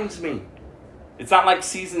reminds me, it's not like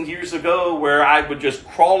seasons years ago where I would just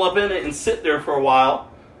crawl up in it and sit there for a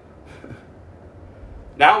while.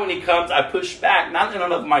 Now when he comes, I push back, not in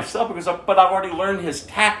and of myself, but I've already learned his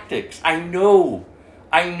tactics. I know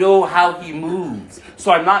how he moves.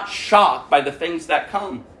 So I'm not shocked by the things that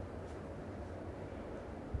come.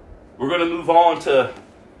 We're going to move on to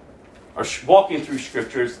our walking through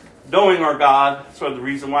scriptures, knowing our God. That's sort of the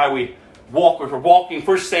reason why we're walking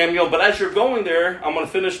 1 Samuel. But as you're going there, I'm going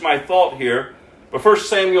to finish my thought here. But 1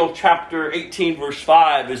 Samuel chapter 18, verse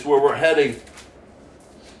 5 is where we're heading.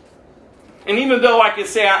 And even though I can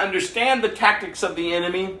say I understand the tactics of the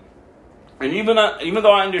enemy, and even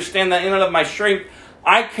though I understand that in and of my strength,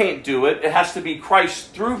 I can't do it. It has to be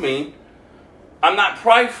Christ through me. I'm not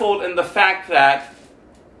prideful in the fact that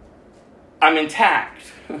I'm intact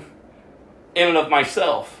in and of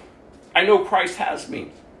myself. I know Christ has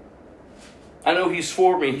me. I know He's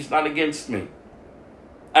for me. He's not against me.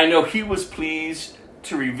 I know He was pleased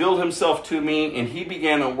to reveal Himself to me, and He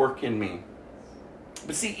began a work in me.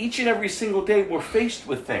 But see, each and every single day we're faced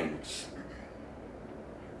with things.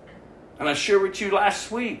 And I shared with you last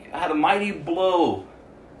week, I had a mighty blow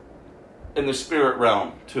in the spirit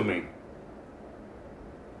realm to me.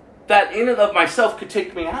 That in and of myself could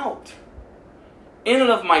take me out. In and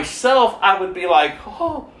of myself, I would be like,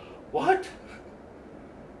 oh, what?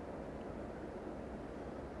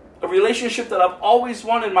 A relationship that I've always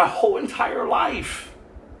wanted my whole entire life.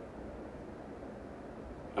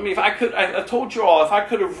 I mean, if I could, I told you all, if I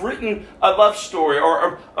could have written a love story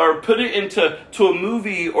or put it into a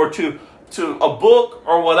movie or to a book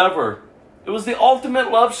or whatever, it was the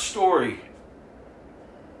ultimate love story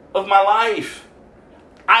of my life.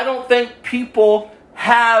 I don't think people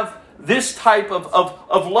have this type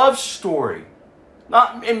of love story.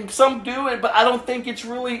 And some do it, but I don't think it's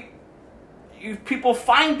really, people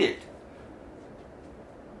find it.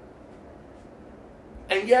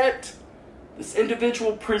 And yet, this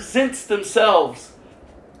individual presents themselves.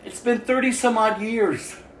 It's been 30 some odd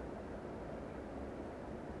years.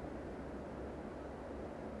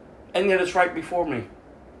 And yet it's right before me.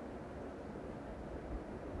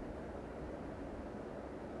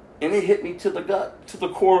 And it hit me to the gut, to the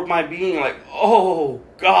core of my being, like, oh,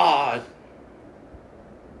 God.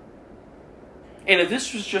 And if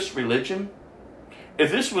this was just religion,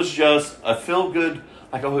 if this was just a feel-good,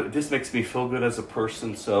 like, oh, this makes me feel good as a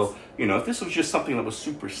person, so, if this was just something that was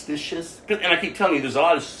superstitious, and I keep telling you, there's a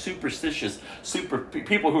lot of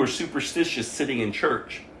people who are superstitious sitting in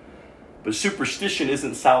church, but superstition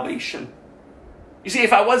isn't salvation. You see,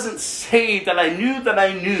 if I wasn't saved, that I knew that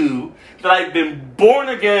I'd been born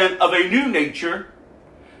again of a new nature,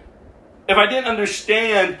 if I didn't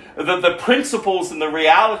understand the principles and the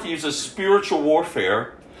realities of spiritual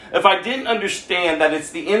warfare, if I didn't understand that it's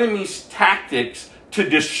the enemy's tactics to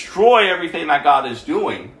destroy everything that God is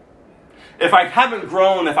doing, if I haven't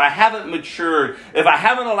grown, if I haven't matured, if I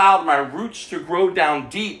haven't allowed my roots to grow down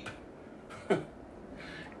deep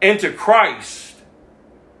into Christ,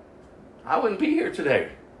 I wouldn't be here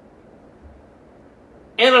today.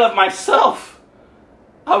 In and of myself,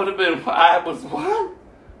 I would have been, I was, what?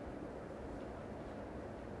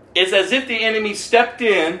 It's as if the enemy stepped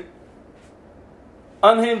in,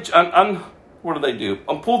 unhinged, what do they do?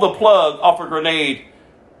 Pulled the plug off a grenade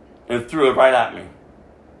and threw it right at me.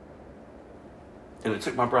 And it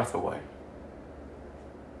took my breath away.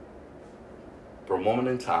 For a moment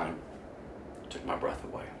in time, it took my breath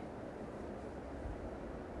away.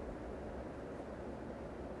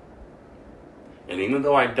 And even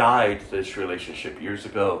though I died to this relationship years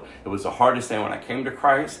ago, it was the hardest thing when I came to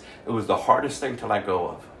Christ. It was the hardest thing to let go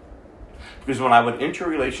of. Because when I would enter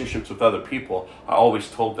relationships with other people, I always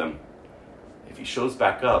told them, if he shows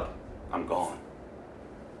back up, I'm gone.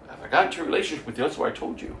 If I got into a relationship with you, that's what I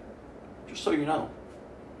told you. Just so you know.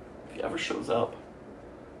 If he ever shows up,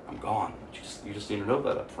 I'm gone. You just need to know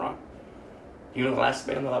that up front. Even the last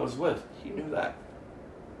man that I was with, he knew that.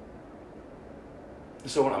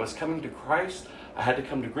 So when I was coming to Christ, I had to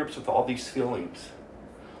come to grips with all these feelings,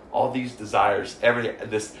 all these desires,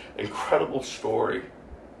 this incredible story.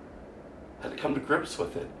 I had to come to grips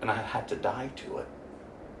with it, and I had to die to it.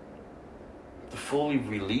 To fully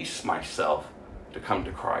release myself to come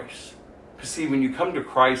to Christ. Because see, when you come to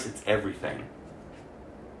Christ, it's everything.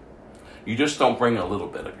 You just don't bring a little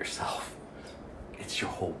bit of yourself. It's your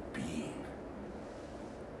whole being.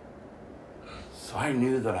 So I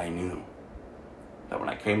knew that when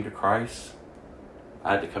I came to Christ,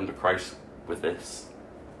 I had to come to Christ with this.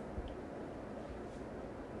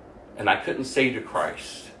 And I couldn't say to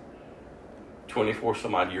Christ 24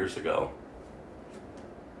 some odd years ago,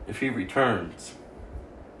 if he returns,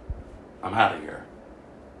 I'm out of here.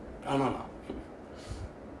 No.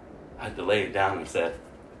 I had to lay it down and said,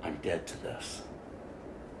 I'm dead to this.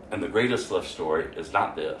 And the greatest love story is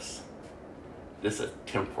not this. This is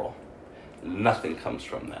temporal. Nothing comes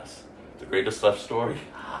from this. The greatest love story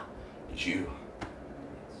is you.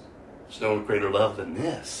 There's no greater love than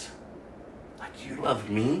this. Like you loved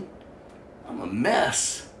me. I'm a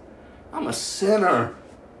mess. I'm a sinner.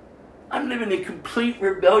 I'm living in complete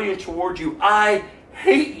rebellion toward you. I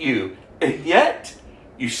hate you. And yet,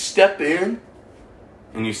 you step in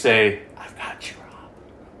and you say, I've got you, Rob.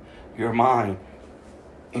 You're mine.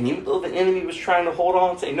 And even though the enemy was trying to hold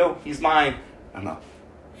on and say, no, he's mine. No,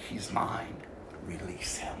 he's mine.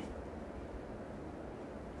 Release him.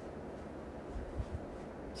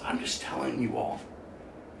 So I'm just telling you all,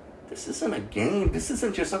 this isn't a game. This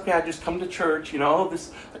isn't just, okay, I just come to church,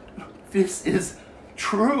 This is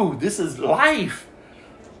true. This is life.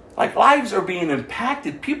 Like lives are being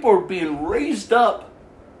impacted. People are being raised up.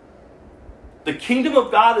 The kingdom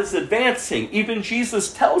of God is advancing. Even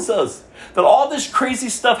Jesus tells us that all this crazy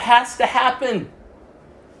stuff has to happen.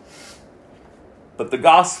 But the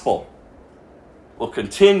gospel will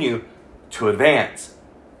continue to advance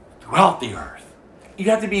throughout the earth.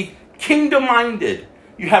 You have to be kingdom-minded.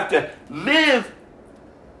 You have to live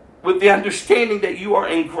with the understanding that you are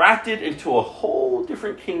engrafted into a whole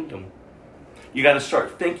different kingdom. You got to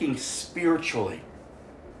start thinking spiritually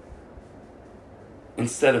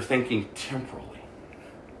instead of thinking temporally.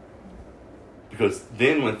 Because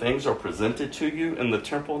then when things are presented to you in the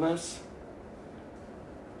temporalness,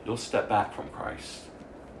 you'll step back from Christ.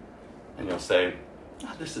 And you'll say,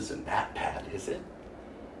 this isn't that bad, is it?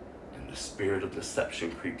 And the spirit of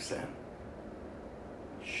deception creeps in.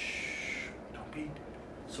 Shh, don't be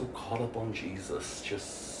so caught up on Jesus.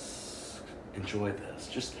 Just enjoy this.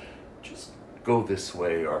 Just go this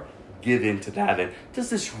way or give into that. And does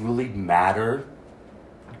this really matter?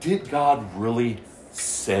 Did God really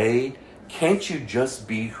say, can't you just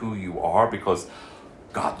be who you are because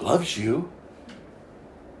God loves you?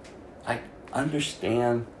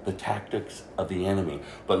 Understand the tactics of the enemy.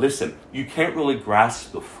 But listen, you can't really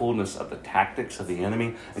grasp the fullness of the tactics of the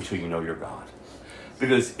enemy until you know your God.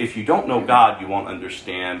 Because if you don't know God, you won't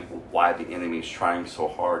understand why the enemy is trying so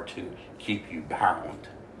hard to keep you bound.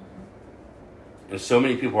 And so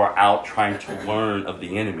many people are out trying to learn of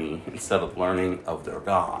the enemy instead of learning of their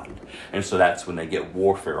God. And so that's when they get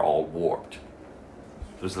warfare all warped.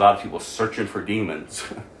 There's a lot of people searching for demons,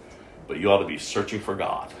 but you ought to be searching for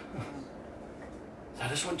God. I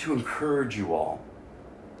just want to encourage you all.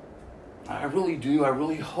 I really do. I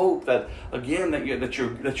really hope that again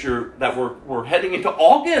that we're heading into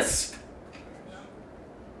August.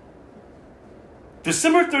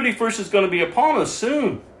 December 31st is going to be upon us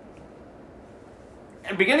soon.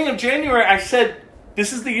 And beginning of January, I said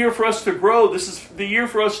this is the year for us to grow. This is the year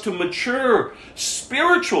for us to mature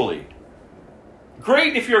spiritually.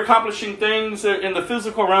 Great if you're accomplishing things in the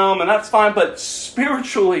physical realm, and that's fine. But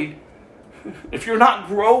spiritually, if you're not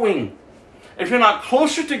growing, if you're not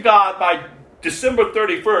closer to God by December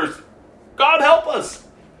 31st, God help us.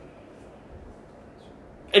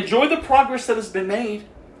 Enjoy the progress that has been made.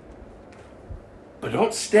 But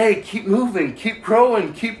don't stay. Keep moving. Keep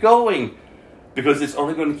growing. Keep going. Because it's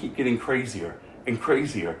only going to keep getting crazier and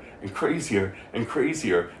crazier and crazier and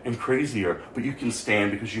crazier and crazier. But you can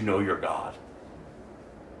stand because you know your God.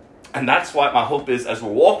 And that's why my hope is, as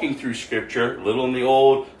we're walking through Scripture, a little in the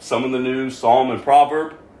Old, some in the New, Psalm and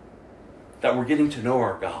Proverb, that we're getting to know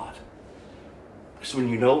our God. Because when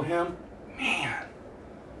you know Him, man,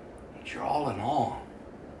 you're all in awe.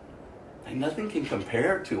 And nothing can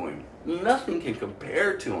compare to Him. Nothing can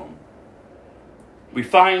compare to Him. We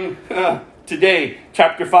find today,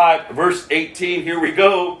 chapter 5, verse 18, here we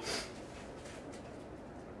go.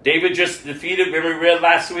 David just defeated, remember we read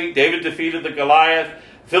last week, David defeated the Goliath.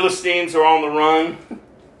 Philistines are on the run.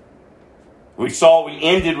 We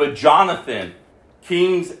ended with Jonathan,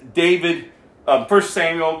 Kings David, 1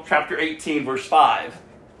 Samuel chapter 18, verse 5.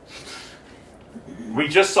 We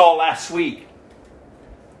just saw last week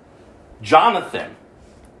Jonathan,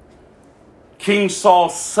 King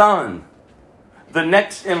Saul's son, the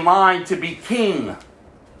next in line to be king,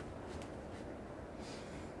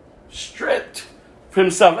 stripped for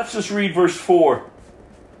himself. Let's just read verse 4.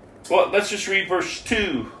 Well, let's just read verse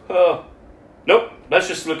 2. Nope. Let's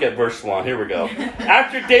just look at verse 1. Here we go.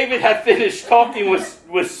 After David had finished talking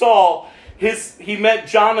with Saul, he met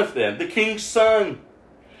Jonathan, the king's son.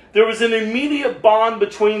 There was an immediate bond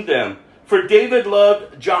between them. For Jonathan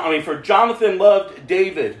loved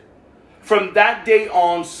David. From that day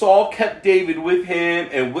on, Saul kept David with him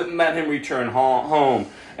and wouldn't let him return home.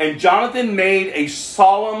 And Jonathan made a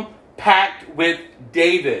solemn pact with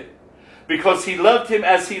David, because he loved him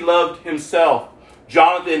as he loved himself.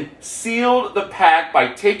 Jonathan sealed the pact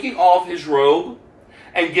by taking off his robe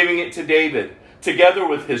and giving it to David, together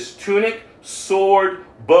with his tunic, sword,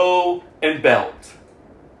 bow, and belt.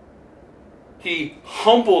 He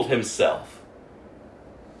humbled himself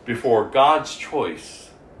before God's choice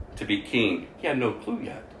to be king. He had no clue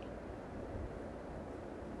yet.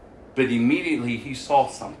 But immediately he saw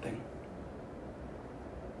something.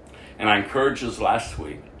 And I encouraged us last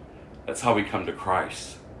week. That's how we come to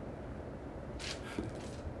Christ.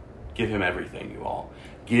 Give him everything, you all.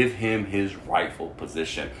 Give him his rightful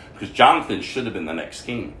position. Because Jonathan should have been the next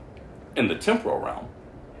king in the temporal realm.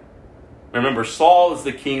 Remember, Saul is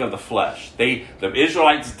the king of the flesh. The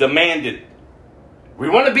Israelites demanded, we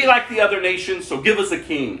want to be like the other nations, so give us a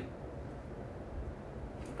king.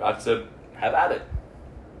 God said, have at it.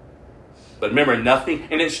 But remember, nothing,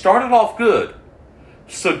 and it started off good.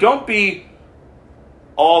 So don't be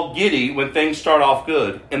all giddy when things start off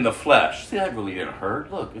good in the flesh. See, that really didn't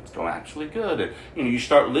hurt. Look, it's going actually good. And you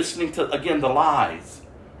start listening to, again, the lies.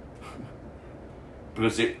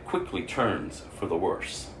 Because it quickly turns for the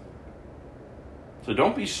worse. So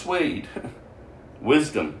don't be swayed.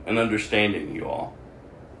 Wisdom and understanding, you all.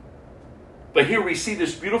 But here we see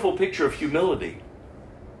this beautiful picture of humility.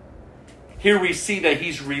 Here we see that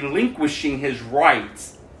he's relinquishing his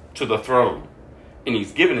rights to the throne. And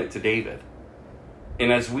he's given it to David.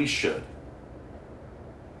 And as we should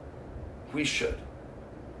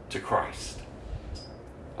to Christ.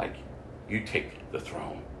 Like, you take the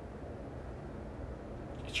throne.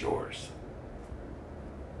 It's yours.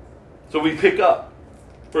 So we pick up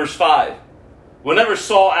verse 5. Whatever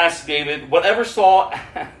Saul asked David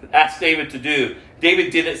to do,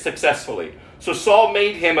 David did it successfully. So Saul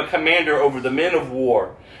made him a commander over the men of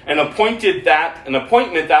war, and an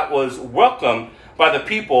appointment that was welcomed by the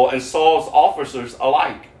people and Saul's officers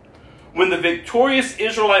alike. When the victorious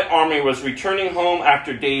Israelite army was returning home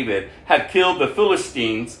after David had killed the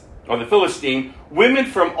Philistine, women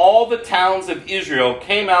from all the towns of Israel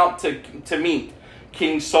came out to meet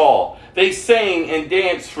King Saul. They sang and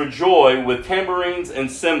danced for joy with tambourines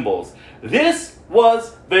and cymbals. This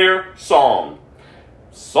was their song.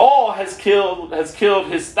 Saul has killed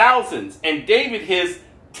his thousands, and David his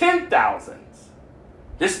 10,000s.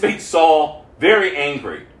 This made Saul very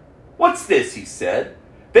angry. What's this, he said.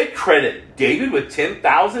 They credit David with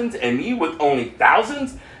 10,000s and me with only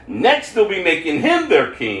thousands. Next they'll be making him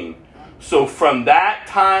their king. So from that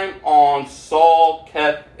time on, Saul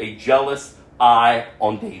kept a jealous eye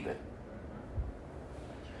on David.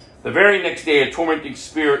 The very next day, a tormenting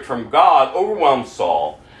spirit from God overwhelmed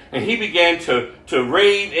Saul, and he began to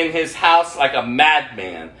rave in his house like a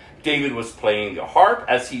madman. David was playing the harp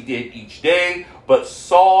as he did each day, but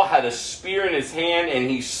Saul had a spear in his hand, and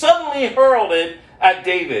he suddenly hurled it at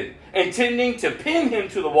David, intending to pin him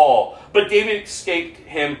to the wall. But David escaped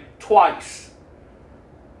him twice.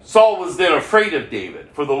 Saul was then afraid of David,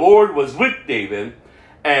 for the Lord was with David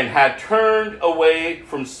and had turned away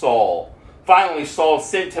from Saul. Finally, Saul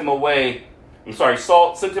sent him away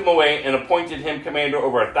Saul sent him away and appointed him commander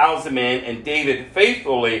over 1,000 men, and David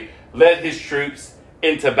faithfully led his troops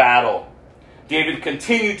into battle. David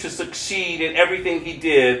continued to succeed in everything he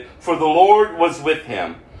did, for the Lord was with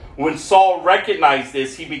him. When Saul recognized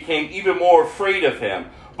this, he became even more afraid of him.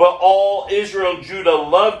 But all Israel and Judah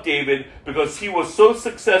loved David because he was so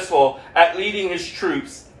successful at leading his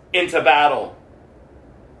troops into battle.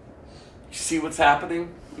 You see what's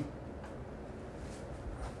happening?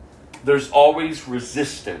 There's always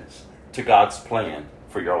resistance to God's plan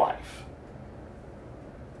for your life.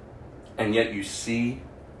 And yet you see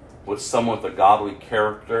what someone with a godly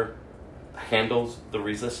character handles the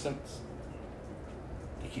resistance.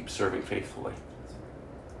 They keep serving faithfully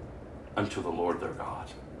unto the Lord their God.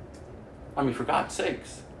 I mean, for God's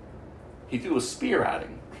sakes, he threw a spear at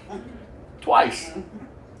him twice.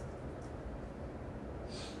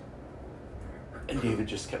 And David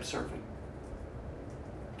just kept serving.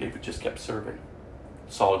 David just kept serving.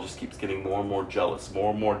 Saul just keeps getting more and more jealous.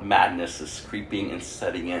 More and more madness is creeping and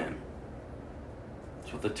setting in.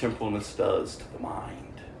 That's what the temporalness does to the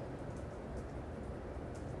mind.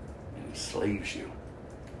 And it enslaves you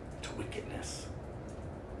to wickedness,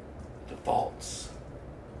 to thoughts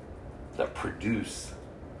that produce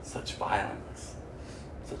such violence,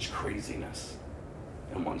 such craziness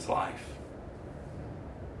in one's life.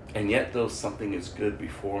 And yet, though something is good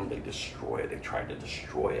before them, they destroy it. They try to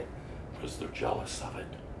destroy it because they're jealous of it.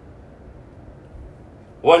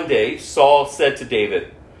 One day, Saul said to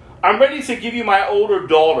David, I'm ready to give you my older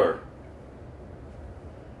daughter,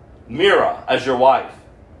 Mira, as your wife.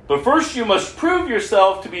 But first you must prove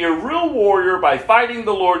yourself to be a real warrior by fighting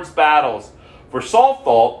the Lord's battles. For Saul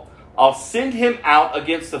thought, I'll send him out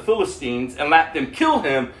against the Philistines and let them kill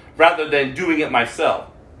him rather than doing it myself.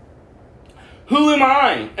 Who am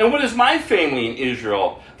I, and what is my family in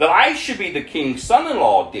Israel, that I should be the king's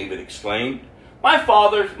son-in-law? David exclaimed. My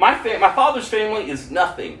father's family is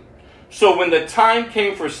nothing. So when the time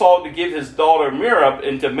came for Saul to give his daughter Mira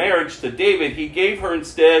into marriage to David, he gave her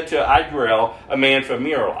instead to Adriel, a man from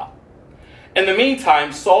Merolah. In the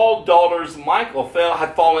meantime, Saul's daughters Michal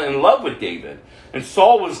had fallen in love with David, and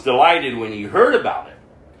Saul was delighted when he heard about it.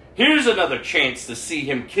 Here's another chance to see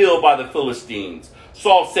him killed by the Philistines,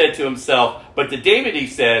 Saul said to himself. But to David he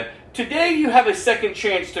said, Today you have a second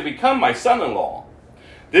chance to become my son-in-law.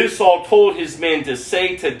 Then Saul told his men to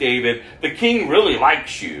say to David, The king really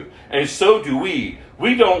likes you, and so do we.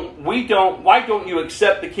 Why don't you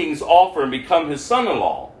accept the king's offer and become his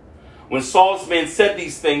son-in-law? When Saul's men said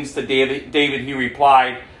these things to David, he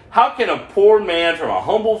replied, How can a poor man from a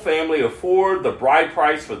humble family afford the bride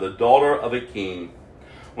price for the daughter of a king?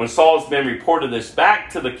 When Saul's men reported this back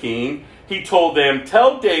to the king, he told them,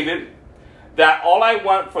 Tell David that all I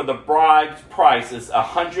want for the bride's price is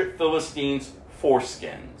 100 Philistines'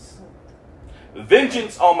 foreskins.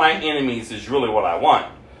 Vengeance on my enemies is really what I want.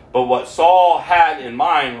 But what Saul had in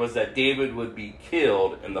mind was that David would be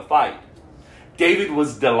killed in the fight. David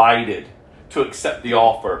was delighted to accept the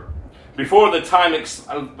offer. Before the time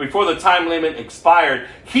limit expired,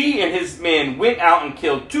 he and his men went out and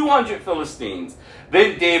killed 200 Philistines.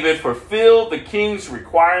 Then David fulfilled the king's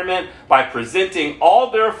requirement by presenting all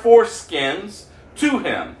their foreskins to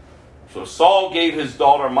him. So Saul gave his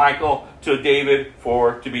daughter Michal to David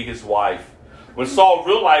to be his wife. When Saul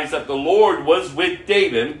realized that the Lord was with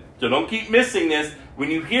David, so don't keep missing this, when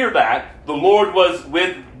you hear that, the Lord was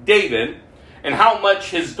with David, and how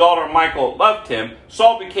much his daughter Michal loved him,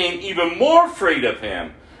 Saul became even more afraid of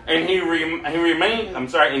him, and he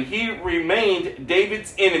remained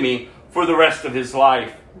David's enemy for the rest of his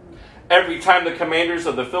life. Every time the commanders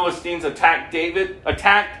of the Philistines attacked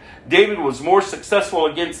David was more successful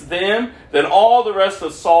against them than all the rest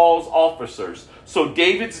of Saul's officers. So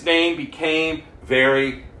David's name became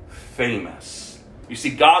very famous. You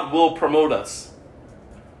see, God will promote us.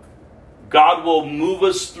 God will move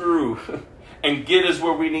us through and get us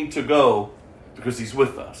where we need to go because he's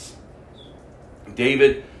with us.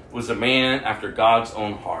 David was a man after God's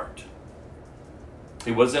own heart.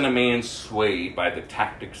 He wasn't a man swayed by the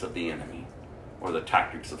tactics of the enemy or the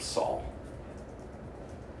tactics of Saul.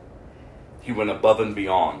 He went above and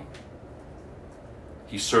beyond.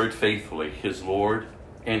 He served faithfully his Lord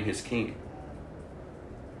and his King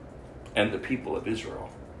and the people of Israel,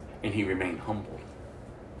 and he remained humble.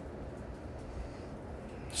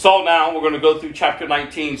 Saul now, we're going to go through chapter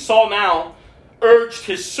 19. Saul now urged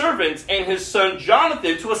his servants and his son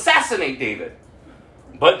Jonathan to assassinate David.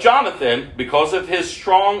 But Jonathan, because of his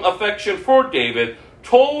strong affection for David,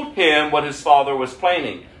 told him what his father was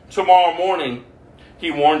planning. Tomorrow morning,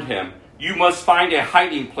 he warned him, you must find a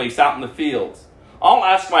hiding place out in the fields. I'll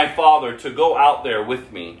ask my father to go out there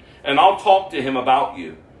with me. and I'll talk to him about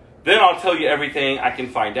you. Then I'll tell you everything I can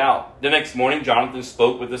find out." The next morning, Jonathan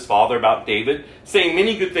spoke with his father about David, saying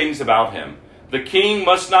many good things about him. "The king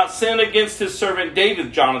must not sin against his servant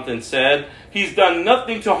David," Jonathan said. "He's done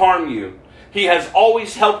nothing to harm you. He has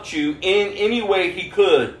always helped you in any way he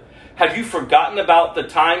could. Have you forgotten about the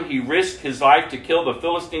time he risked his life to kill the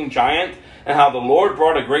Philistine giant, and how the Lord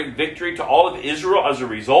brought a great victory to all of Israel as a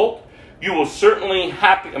result? You were certainly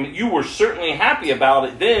happy about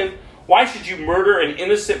it then. Why should you murder an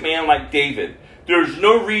innocent man like David? There's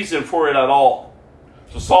no reason for it at all."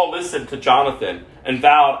 So Saul listened to Jonathan and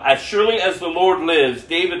vowed, "As surely as the Lord lives,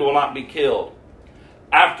 David will not be killed."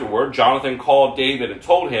 Afterward, Jonathan called David and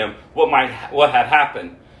told him what had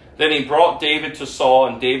happened. Then he brought David to Saul,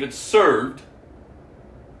 and David served,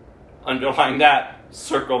 underline that,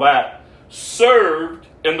 circle that, served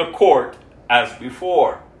in the court as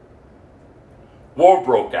before. War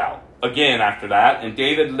broke out again after that, and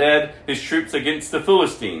David led his troops against the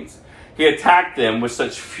Philistines. He attacked them with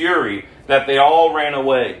such fury that they all ran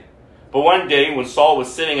away. But one day, when Saul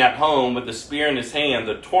was sitting at home with the spear in his hand,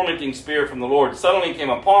 the tormenting spirit from the Lord suddenly came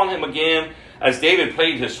upon him again. As David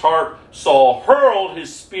played his harp, Saul hurled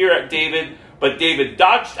his spear at David, but David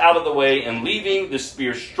dodged out of the way, and leaving the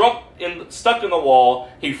spear stuck in the wall,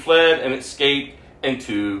 he fled and escaped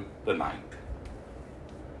into the night.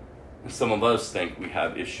 And some of us think we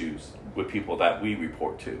have issues with people that we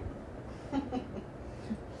report to.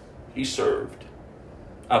 He served.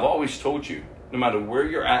 I've always told you, no matter where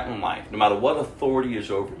you're at in life, no matter what authority is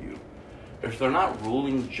over you, if they're not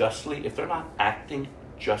ruling justly, if they're not acting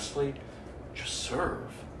justly, just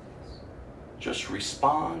serve. Just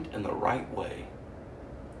respond in the right way.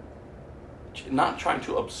 Not trying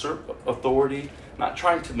to usurp authority, not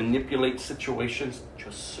trying to manipulate situations,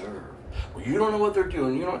 just serve. Well, you don't know what they're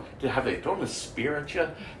doing. Have they thrown a spear at you?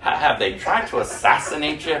 Have they tried to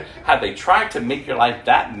assassinate you? Have they tried to make your life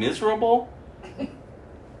that miserable?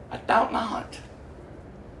 I doubt not.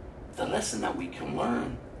 The lesson that we can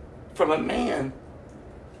learn from a man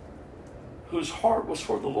whose heart was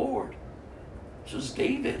for the Lord. This was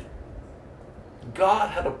David. God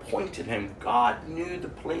had appointed him. God knew the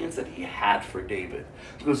plans that he had for David.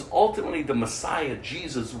 Because ultimately the Messiah,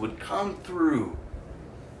 Jesus, would come through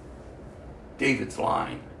David's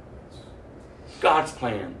line. God's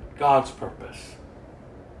plan, God's purpose.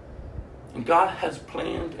 And God has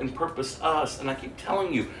planned and purposed us. And I keep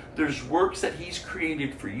telling you, there's works that he's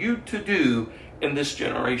created for you to do in this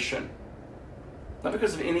generation. Not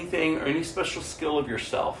because of anything or any special skill of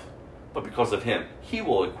yourself, but because of him. He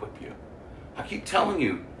will equip you. I keep telling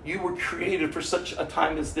you, you were created for such a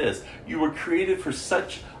time as this. You were created for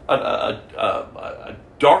such a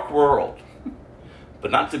dark world.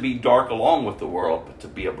 But not to be dark along with the world, but to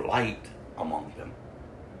be a light among them.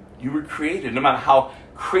 You were created, no matter how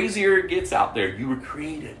crazier it gets out there, you were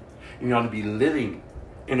created. And you ought to be living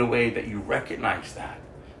in a way that you recognize that.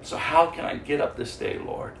 So how can I get up this day,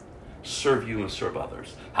 Lord? Serve you and serve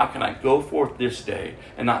others. How can I go forth this day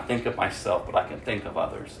and not think of myself, but I can think of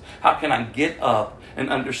others? How can I get up and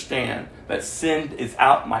understand that sin is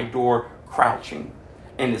out my door crouching,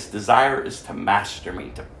 and its desire is to master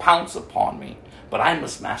me, to pounce upon me, but I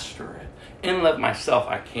must master it. In and of myself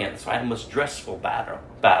I can't. That's why I must dress for battle.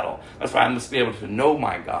 That's why I must be able to know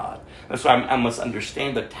my God. That's why I must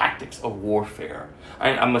understand the tactics of warfare.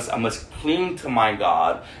 I must cling to my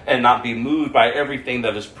God and not be moved by everything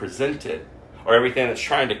that is presented or everything that's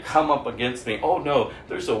trying to come up against me. Oh no,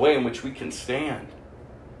 there's a way in which we can stand.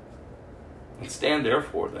 And stand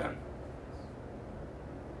therefore then.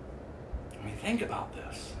 I mean, think about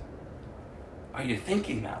this. Are you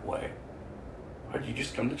thinking that way? Or do you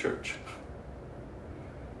just come to church?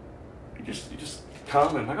 You just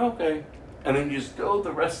come and like, okay. And then you just go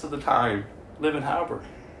the rest of the time living however.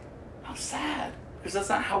 How sad. Because that's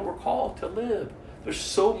not how we're called to live. There's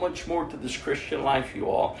so much more to this Christian life, you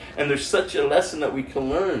all. And there's such a lesson that we can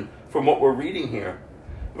learn from what we're reading here.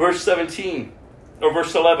 Verse 17, or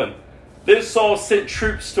verse 11. Then Saul sent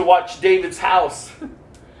troops to watch David's house.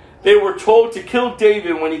 They were told to kill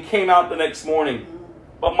David when he came out the next morning.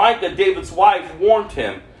 But Micah, David's wife, warned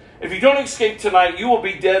him, "If you don't escape tonight, you will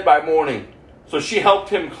be dead by morning." So she helped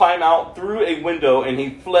him climb out through a window, and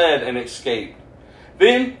he fled and escaped.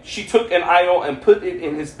 Then she took an idol and put it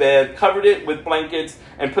in his bed, covered it with blankets,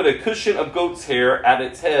 and put a cushion of goat's hair at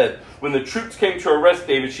its head. When the troops came to arrest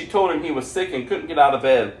David, she told him he was sick and couldn't get out of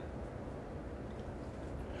bed.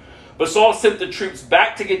 But Saul sent the troops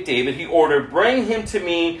back to get David. He ordered, "Bring him to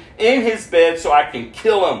me in his bed so I can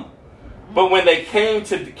kill him." But when they came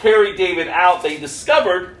to carry David out, they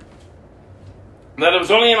discovered that it was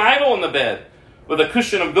only an idol in the bed with a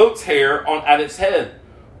cushion of goat's hair at its head.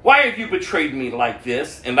 Why have you betrayed me like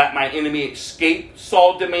this and let my enemy escape?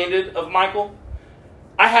 Saul demanded of Michal.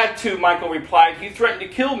 I had to, Michal replied. He threatened to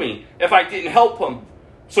kill me if I didn't help him.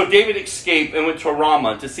 So David escaped and went to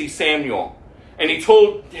Ramah to see Samuel. And he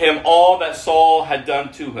told him all that Saul had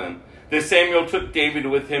done to him. Then Samuel took David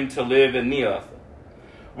with him to live in Neath.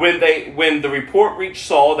 When the report reached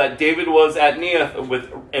Saul that David was at Neath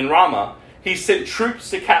in Ramah, he sent troops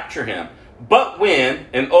to capture him. But when,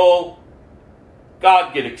 and oh,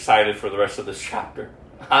 God, get excited for the rest of this chapter.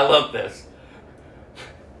 I love this.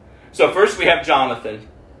 So first we have Jonathan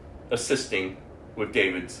assisting with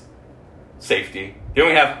David's safety. Then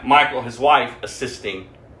we have Michal, his wife, assisting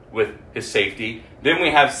with his safety. Then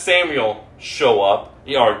we have Samuel show up,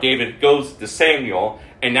 or David goes to Samuel,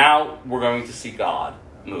 and now we're going to see God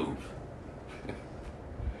move.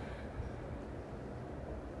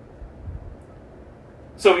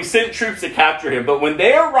 So he sent troops to capture him, but when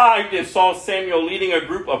they arrived and saw Samuel leading a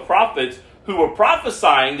group of prophets who were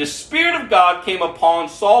prophesying, the Spirit of God came upon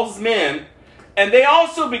Saul's men, and they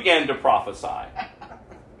also began to prophesy.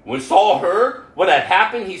 When Saul heard what had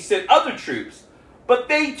happened, he sent other troops, but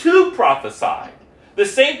they too prophesied. The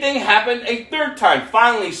same thing happened a third time.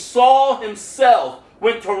 Finally, Saul himself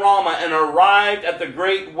went to Ramah and arrived at the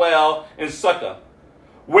great well in Sukkah.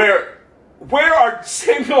 Where are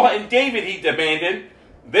Samuel and David, he demanded.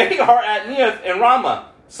 They are at Neath and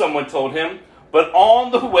Ramah, someone told him. But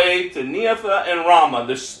on the way to Neath and Ramah,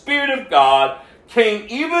 the Spirit of God came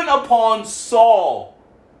even upon Saul.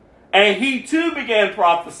 And he too began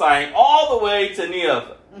prophesying all the way to Neath.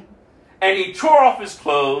 And he tore off his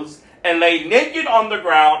clothes and lay naked on the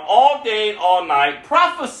ground all day and all night,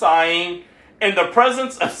 prophesying in the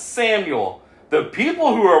presence of Samuel. The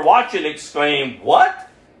people who were watching exclaimed, "What?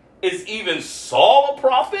 Is even Saul a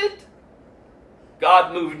prophet?"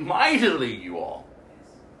 God moved mightily, you all.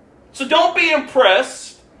 So don't be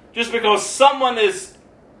impressed just because someone is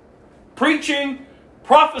preaching,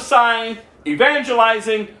 prophesying,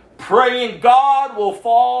 evangelizing, praying. God will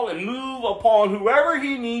fall and move upon whoever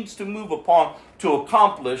he needs to move upon to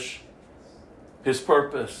accomplish his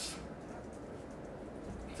purpose.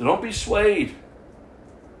 So don't be swayed.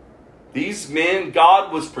 These men,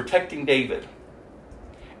 God was protecting David.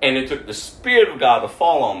 And it took the Spirit of God to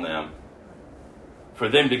fall on them for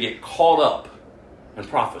them to get caught up in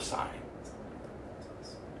prophesying.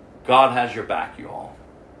 God has your back, you all.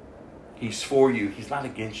 He's for you. He's not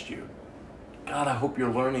against you. God, I hope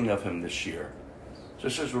you're learning of him this year.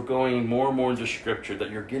 Just as we're going more and more into Scripture, that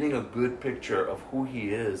you're getting a good picture of who he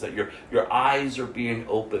is, that your eyes are being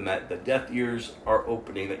opened, that the deaf ears are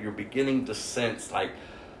opening, that you're beginning to sense like,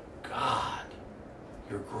 God,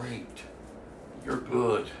 you're great. You're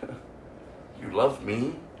good. You love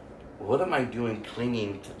me? What am I doing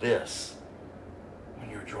clinging to this when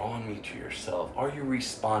you're drawing me to yourself? Are you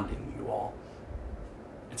responding, you all?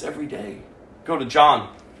 It's every day. Go to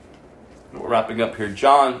John. We're wrapping up here.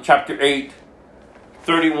 John chapter 8,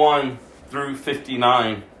 31 through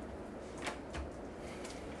 59.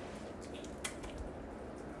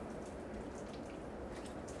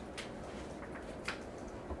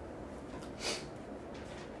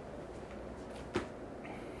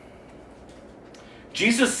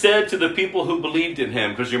 Jesus said to the people who believed in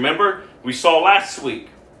him, because remember, we saw last week,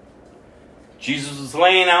 Jesus was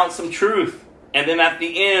laying out some truth. And then at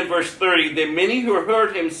the end, verse 30, the many who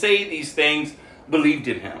heard him say these things believed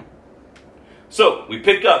in him. So we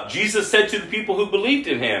pick up. Jesus said to the people who believed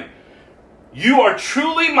in him, "You are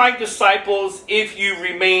truly my disciples if you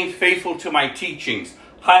remain faithful to my teachings."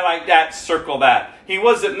 Highlight that, circle that. He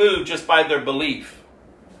wasn't moved just by their belief.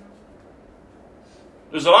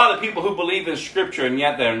 There's a lot of people who believe in Scripture, and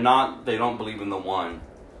yet they don't believe in the one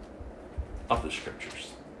of the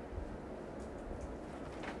Scriptures.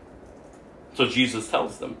 So Jesus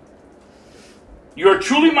tells them, "You are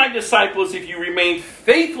truly my disciples if you remain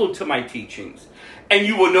faithful to my teachings, and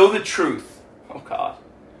you will know the truth." Oh God.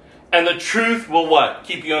 And the truth will what?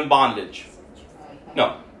 Keep you in bondage.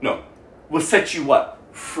 No. Will set you what?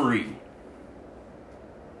 Free.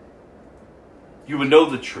 You will know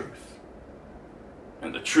the truth.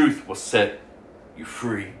 And the truth will set you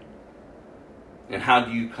free. And how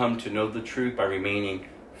do you come to know the truth? By remaining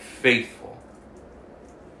faithful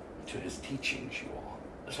to his teachings, you all.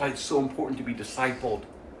 That's why it's so important to be discipled.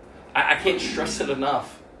 I can't stress it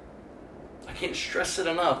enough.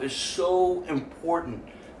 It's so important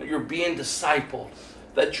that you're being discipled,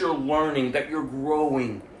 that you're learning, that you're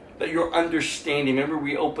growing, that you're understanding. Remember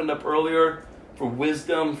we opened up earlier for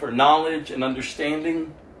wisdom, for knowledge and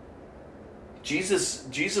understanding? Jesus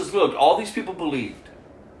looked, all these people believed.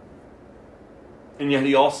 And yet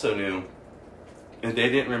he also knew if they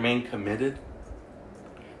didn't remain committed,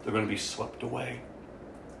 they're going to be swept away.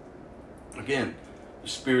 Again, the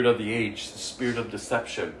spirit of the age, the spirit of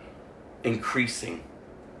deception, increasing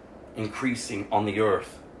on the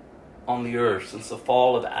earth. On the earth, since the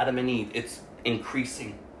fall of Adam and Eve, it's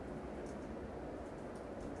increasing.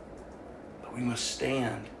 But we must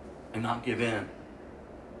stand and not give in.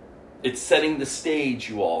 It's setting the stage,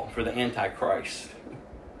 you all, for the Antichrist.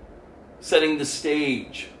 Setting the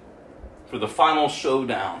stage for the final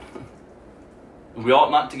showdown. We ought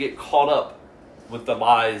not to get caught up with the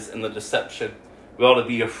lies and the deception. We ought to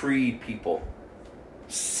be a freed people,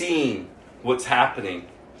 seeing what's happening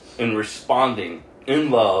and responding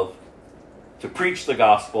in love to preach the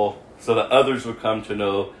gospel so that others would come to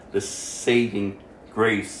know the saving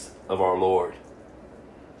grace of our Lord.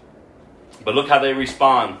 But look how they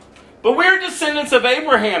respond. But we're descendants of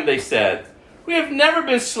Abraham, they said. We have never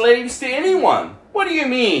been slaves to anyone. What do you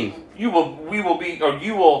mean? You will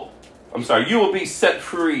be set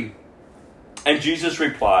free. And Jesus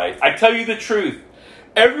replied, I tell you the truth.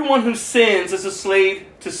 Everyone who sins is a slave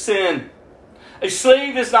to sin. A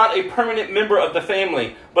slave is not a permanent member of the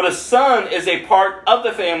family, but a son is a part of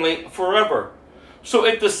the family forever. So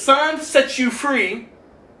if the Son sets you free,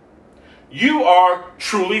 you are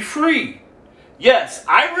truly free. Yes,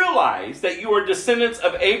 I realize that you are descendants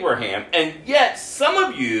of Abraham, and yet some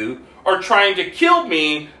of you are trying to kill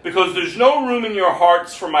me because there's no room in your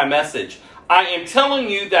hearts for my message. I am telling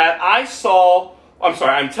you I'm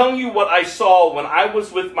telling you what I saw when I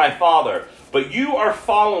was with my father, but you are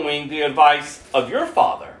following the advice of your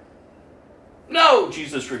father. No,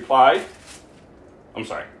 Jesus replied.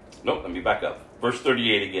 Let me back up. Verse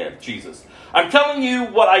 38 again, Jesus. I'm telling you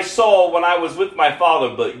what I saw when I was with my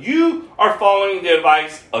father, but you are following the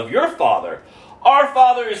advice of your father. Our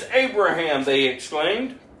father is Abraham, they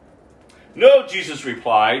exclaimed. No, Jesus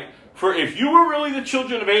replied, for if you were really the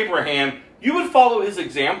children of Abraham, you would follow his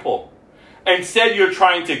example. Instead, you're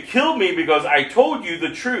trying to kill me because I told you the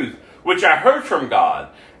truth, which I heard from God.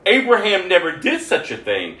 Abraham never did such a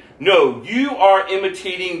thing. No, you are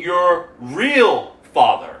imitating your real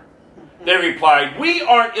father. They replied, we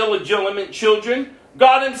aren't illegitimate children.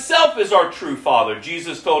 God himself is our true father.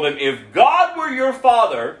 Jesus told him, if God were your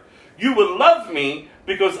father, you would love me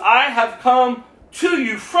because I have come to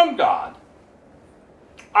you from God.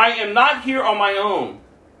 I am not here on my own,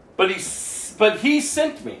 but he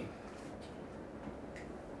sent me.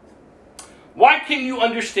 Why can't you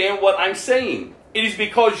understand what I'm saying? It is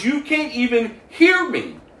because you can't even hear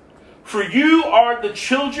me. For you are the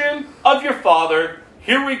children of your father,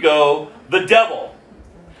 here we go, the devil.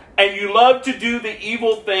 And you love to do the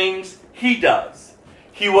evil things he does.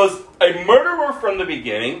 He was a murderer from the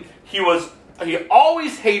beginning. He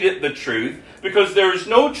always hated the truth because there is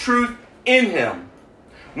no truth in him.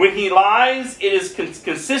 When he lies, it is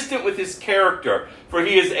consistent with his character, for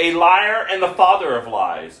he is a liar and the father of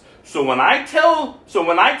lies. So when I tell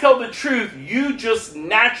the truth, you just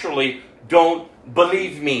naturally don't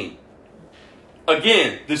believe me.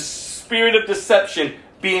 Again, the spirit of deception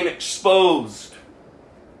being exposed.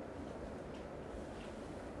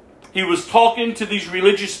 He was talking to these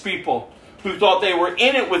religious people who thought they were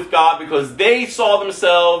in it with God because they saw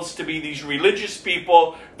themselves to be these religious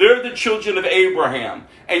people. They're the children of Abraham.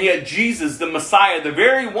 And yet Jesus, the Messiah, the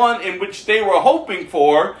very one in which they were hoping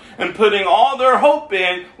for and putting all their hope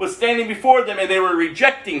in, was standing before them, and they were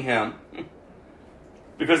rejecting him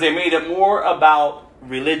because they made it more about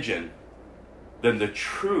religion than the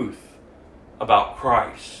truth about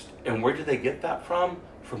Christ. And where did they get that from?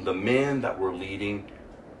 From the men that were leading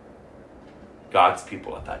God's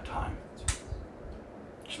people at that time.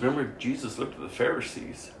 Just remember, Jesus looked at the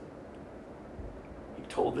Pharisees. He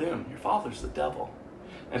told them, your father's the devil.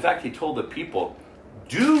 In fact, he told the people,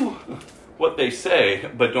 do what they say,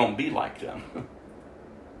 but don't be like them.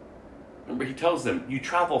 Remember, he tells them, you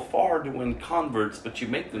travel far to win converts, but you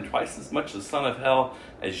make them twice as much the son of hell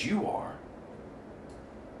as you are.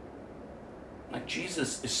 Like,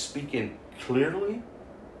 Jesus is speaking clearly.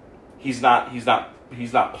 He's not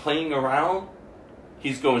playing around.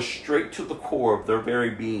 He's going straight to the core of their very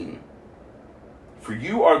being. For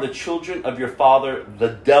you are the children of your father, the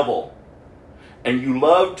devil, and you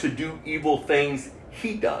love to do evil things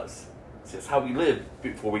he does. That's how we lived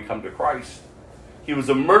before we come to Christ. He was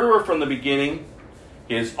a murderer from the beginning.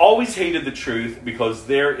 He has always hated the truth because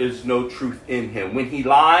there is no truth in him. When he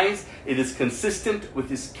lies, it is consistent with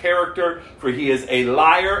his character, for he is a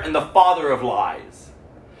liar and the father of lies.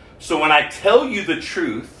 So when I tell you the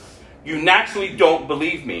truth, you naturally don't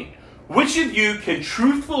believe me. Which of you can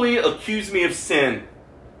truthfully accuse me of sin?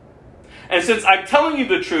 And since I'm telling you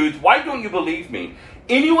the truth, why don't you believe me?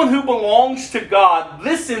 Anyone who belongs to God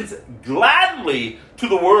listens gladly to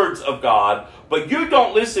the words of God, but you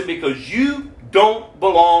don't listen because you don't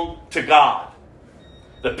belong to God.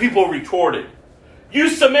 The people retorted, "You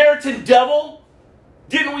Samaritan devil,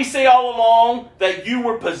 didn't we say all along that you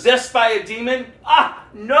were possessed by a demon?" "Ah,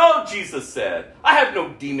 no," Jesus said, "I have no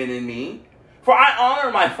demon in me, for I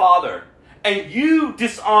honor my Father, and you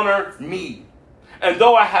dishonor me. And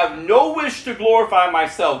though I have no wish to glorify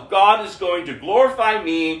myself, God is going to glorify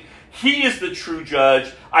me. He is the true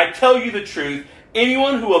judge. I tell you the truth.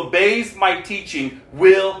 Anyone who obeys my teaching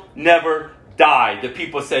will never die." The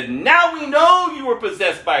people said, "Now we know you were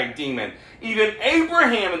possessed by a demon. Even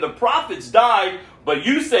Abraham and the prophets died, but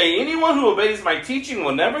you say anyone who obeys my teaching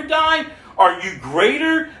will never die? Are you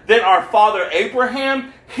greater than our father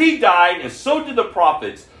Abraham? He died, and so did the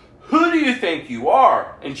prophets. Who do you think you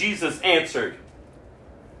are?" And Jesus answered,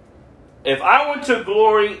 If I want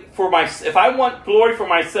glory for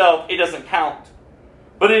myself, it doesn't count.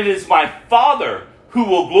 But it is my Father who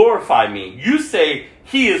will glorify me. You say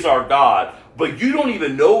he is our God, but you don't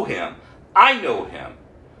even know him. I know him.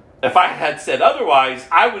 If I had said otherwise,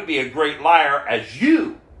 I would be a great liar as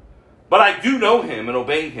you. But I do know him and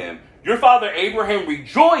obey him. Your father Abraham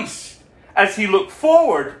rejoiced as he looked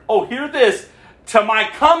forward, hear this, to my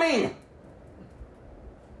coming.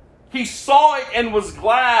 He saw it and was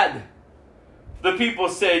glad. The people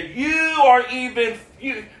said, you aren't even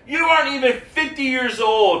 50 years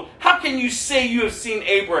old. How can you say you have seen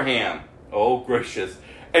Abraham? Oh, gracious.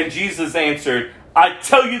 And Jesus answered, I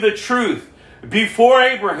tell you the truth. Before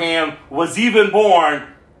Abraham was even born,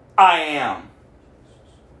 I am.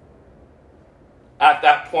 At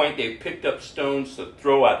that point, they picked up stones to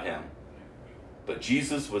throw at him. But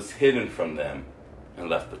Jesus was hidden from them and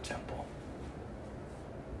left the temple.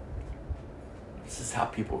 This is how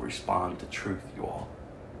people respond to truth, you all.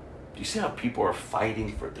 Do you see how people are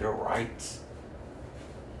fighting for their rights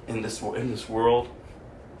in this world?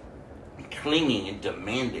 Clinging and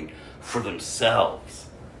demanding for themselves.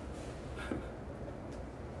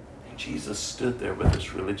 And Jesus stood there with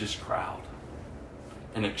this religious crowd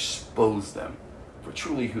and exposed them for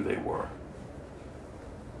truly who they were.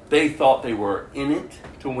 They thought they were in it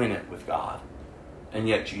to win it with God. And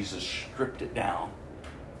yet Jesus stripped it down.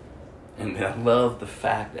 And I love the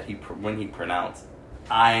fact that when he pronounced,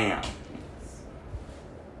 I am.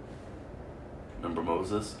 Remember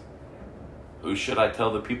Moses? Who should I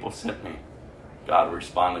tell the people sent me? God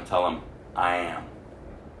responded and tell him, I am.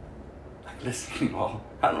 Like, listen, you all.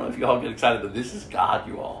 I don't know if you all get excited, but this is God,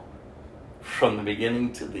 you all. From the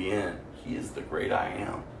beginning to the end, he is the great I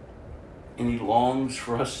am. And he longs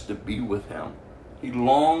for us to be with him. He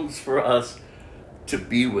longs for us to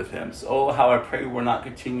be with him. So how I pray we're not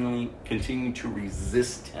continuing to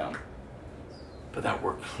resist him, but that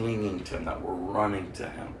we're clinging to him, that we're running to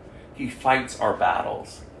him. He fights our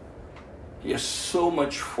battles. He has so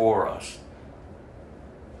much for us.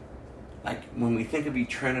 Like when we think of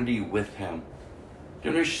eternity with him, do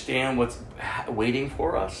you understand what's waiting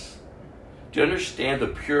for us? Do you understand the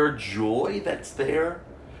pure joy that's there?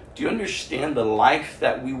 Do you understand the life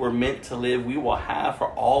that we were meant to live, we will have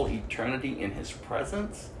for all eternity in his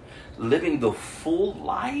presence? Living the full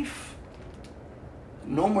life?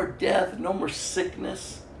 No more death, no more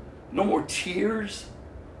sickness, no more tears,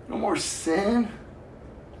 no more sin.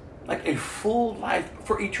 Like a full life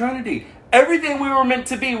for eternity. Everything we were meant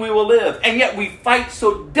to be, we will live. And yet we fight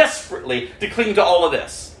so desperately to cling to all of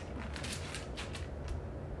this.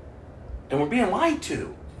 And we're being lied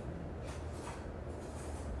to.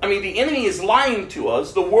 I mean, the enemy is lying to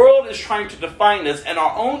us. The world is trying to define us. And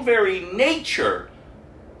our own very nature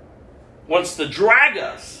wants to drag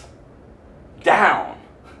us down.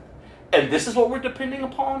 And this is what we're depending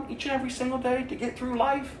upon each and every single day to get through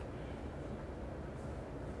life.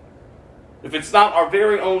 If it's not our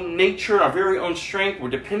very own nature, our very own strength, we're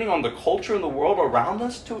depending on the culture and the world around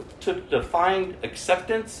us to define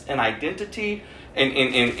acceptance and identity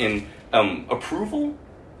and approval.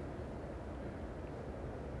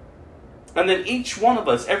 And then each one of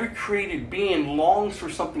us, every created being, longs for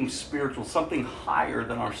something spiritual, something higher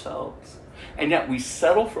than ourselves. And yet we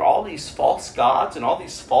settle for all these false gods and all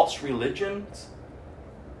these false religions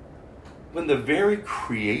when the very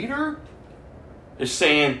Creator is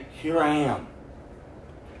saying, here I am.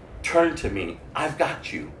 Turn to me. I've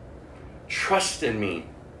got you. Trust in me.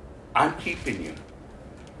 I'm keeping you.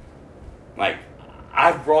 Like,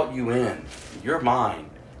 I've brought you in. You're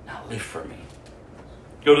mine. Now live for me.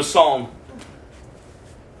 Go to Psalm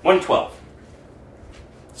 112.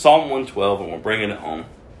 Psalm 112, and we're bringing it home.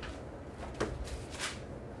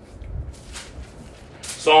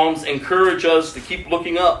 Psalms encourage us to keep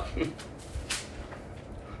looking up.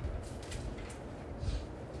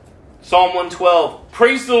 Psalm 112,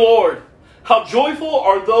 praise the Lord. How joyful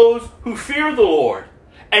are those who fear the Lord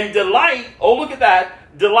and delight, oh look at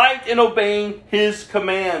that, delight in obeying his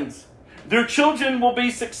commands. Their children will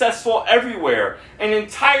be successful everywhere. An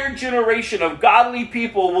entire generation of godly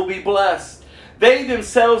people will be blessed. They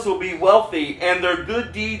themselves will be wealthy, and their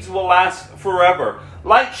good deeds will last forever.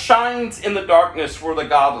 Light shines in the darkness for the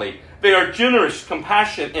godly. They are generous,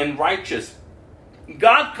 compassionate, and righteous.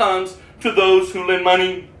 God comes to those who lend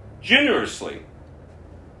money generously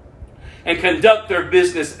and conduct their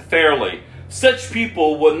business fairly. Such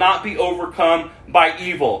people will not be overcome by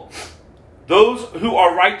evil. Those who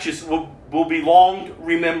are righteous will be long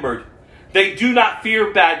remembered. They do not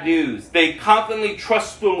fear bad news. They confidently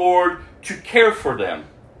trust the Lord to care for them.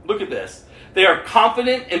 Look at this. They are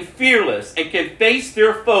confident and fearless and can face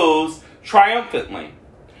their foes triumphantly.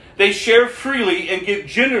 They share freely and give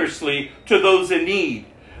generously to those in need.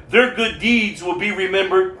 Their good deeds will be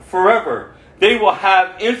remembered forever. They will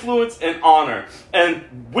have influence and honor. And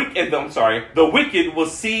the wicked will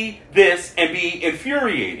see this and be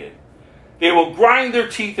infuriated. They will grind their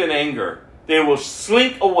teeth in anger. They will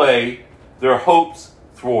slink away, their hopes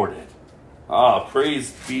thwarted.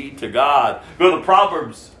 Praise be to God. Go to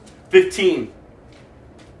Proverbs 15.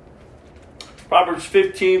 Proverbs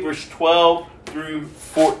 15, verse 12 through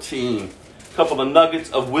 14. A couple of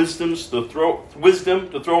nuggets of wisdom to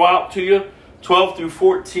throw out to you. 12 through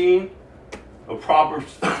 14 of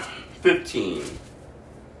Proverbs 15.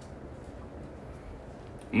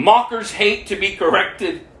 Mockers hate to be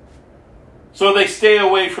corrected, so they stay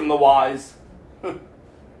away from the wise.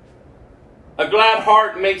 A glad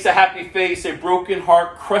heart makes a happy face. A broken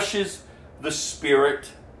heart crushes the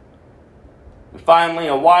spirit. And finally,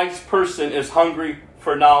 a wise person is hungry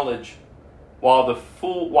for knowledge, while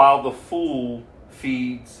the fool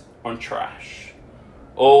feeds on trash.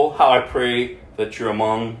 Oh, how I pray that you're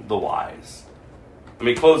among the wise. Let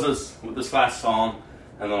me close us with this last song,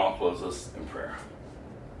 and then I'll close us in prayer.